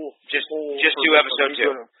 Just do episode 2.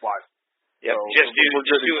 Yep. So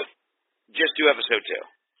Just do episode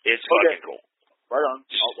 2. It's fucking cool. Right on.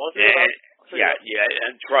 Yeah,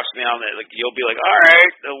 and trust me on that. Like you'll be like, all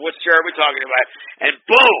right, what's Jeremy talking about? And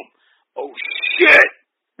boom, oh shit!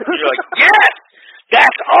 You're like, yes,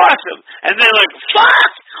 that's awesome. And then like,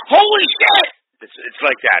 fuck, holy shit! It's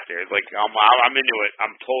like that, dude. Like I'm into it.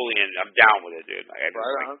 I'm totally in. I'm down with it, dude. Right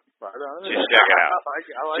on. Just check it out.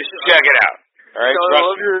 Check it out. All right, I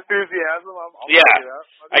love your enthusiasm.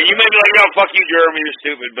 And you may be like, no, fuck you, Jeremy, you're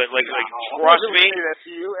stupid. But like trust me. That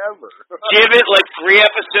to you ever. Give it like 3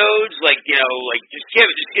 episodes. Like just give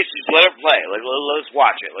it. Just let it play. Like let's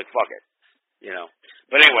watch it. Like fuck it.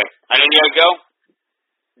 But anyway, I know you gotta go.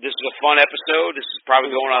 This is a fun episode. This is probably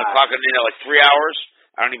going on the clock in like 3 hours.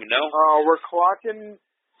 I don't even know. We're clocking 3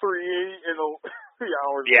 in 3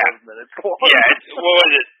 hours and 1 minute. Yeah, what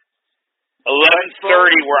was it?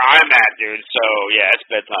 11:30 where I'm at, dude. So yeah, it's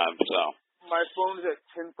bedtime. So my phone is at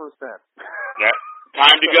 10%. Yeah,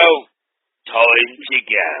 time to go. Time to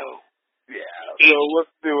go. Yeah. So let's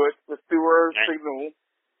do it. Let's do our signal.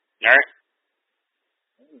 All right.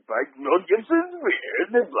 By Mel Gibson's beard,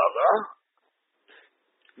 brother.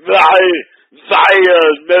 Mel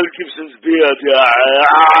Gibson's beard.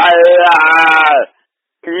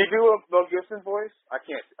 Can you do a Mel Gibson voice? I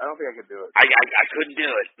can't. I don't think I can do it. I couldn't do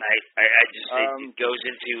it. I just it goes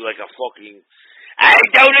into like a fucking. I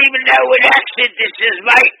don't even know what accent this is,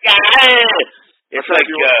 mate. It's like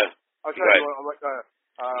I'll try to do it. Like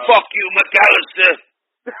fuck you, McAllister.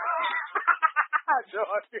 No,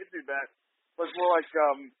 I can't do that. It's more like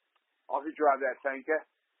I'll be drive that tanker.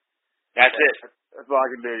 That's it. That's all I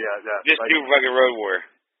can do. Yeah. Just do fucking Road Warrior.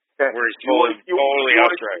 Okay. Where he's totally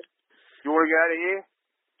off track. You want to get out of here?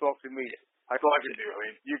 Talk to me. That's all I can do. I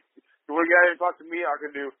mean, you want to get out here and talk to me? I can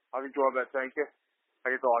drive that tanker.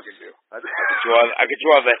 That's all I can do. I can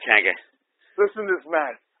drive that tanker. Listen to this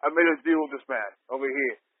man. I made a deal with this man over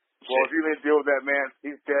here. Well, if you made a deal with that man,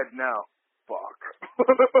 he's dead now. Fuck.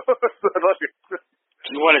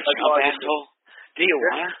 You want to jump, asshole? Do you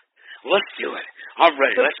want to? Let's do it. I'm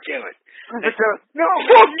ready. Let's do it. No.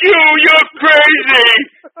 Fuck you. You're crazy.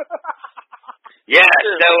 Yeah.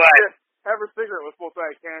 So have a cigarette with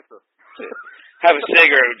multi-cancer. Have a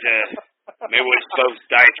cigarette. Maybe we're supposed to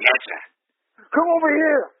die of cancer. Come over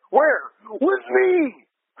here. Where? With me.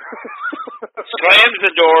 Slams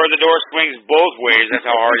the door. The door swings both ways. That's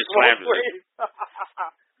how hard he slams it.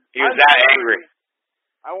 He was that angry.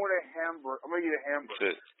 I want a hamburger. I'm going to eat a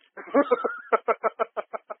hamburger.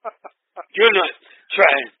 You're not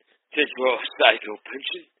trying to draw a psycho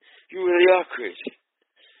pension. You really are crazy.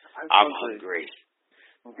 I'm hungry.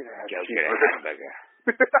 I'm going to have Go get a hamburger.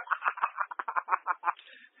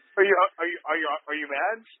 Are you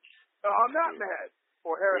mad? No, I'm not mad.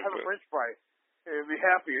 Or have a French fry. You'll be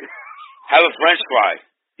happy. Have a French fry.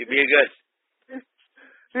 You'll be good.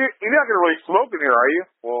 You're not going to really smoke in here, are you?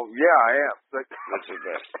 Well, yeah, I am. That's the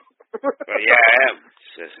best. But yeah, I am.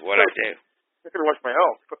 It's just what I do. I'm going to watch my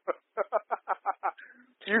health.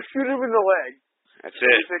 You shoot him in the leg. That's it.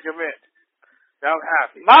 You take him in. Now I'm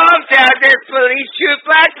happy. Mom, Dad, there's police shoot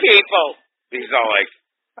black people. He's all like,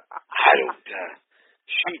 I don't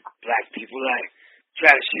shoot black people.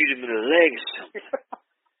 try to shoot him in the leg or something.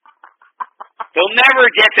 They'll never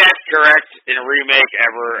get that correct in a remake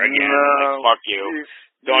ever again. No. Like, fuck you.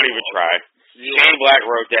 Don't even try. Shane Black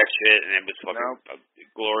wrote that shit, and it was fucking a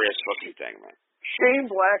glorious fucking thing, man. Shane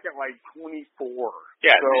Black at like 24.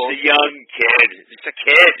 Yeah, so, just a young kid. Just a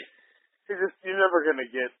kid. You're never gonna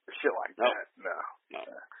get shit like No. that. No. No.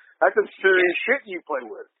 That's some serious shit you play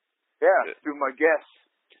with. Yeah, through my guess.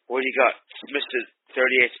 What do you got? Mr.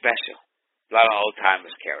 38 Special. A lot of old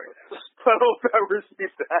timers carry this. I don't know if I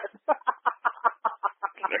received that.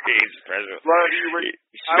 38 Special.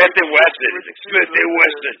 Smith and Wesson. Smith and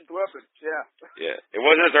Wesson. Yeah. Yeah. It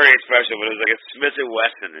wasn't a 38 Special, but it was like a Smith and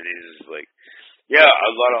Wesson, and he's just like, yeah,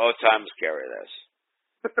 a lot of old timers carry this.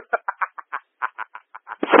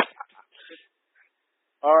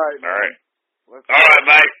 All right. All right. All right,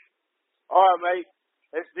 mate. All right, mate.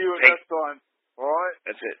 Let's do it next time. All right.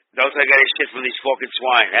 That's it. Don't take any shit from these fucking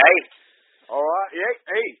swine, hey? All right.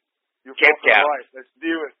 Hey. You're Keep fucking down. right. Let's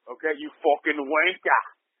do it. Okay, you fucking wanker.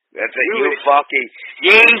 That's it. You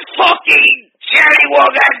fucking cherry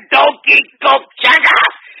wagon donkey coke chugger.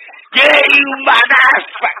 Yeah, you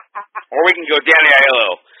motherfucker. Or we can go Danny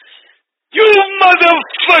Aiello. You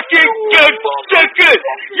motherfucking cocksucker.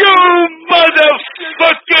 You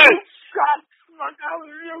motherfucker.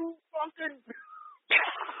 You fucking.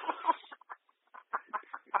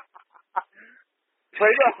 Play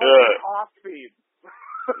the whole off theme.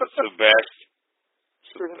 It's the best.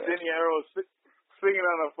 Danny Arrow singing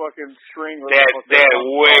on a fucking string. They had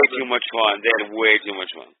way too much fun. They had way too much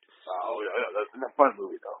fun. Oh, yeah, that's a fun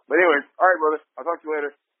movie, though. But anyway, all right, brother. I'll talk to you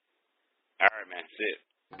later. All right, man. See it.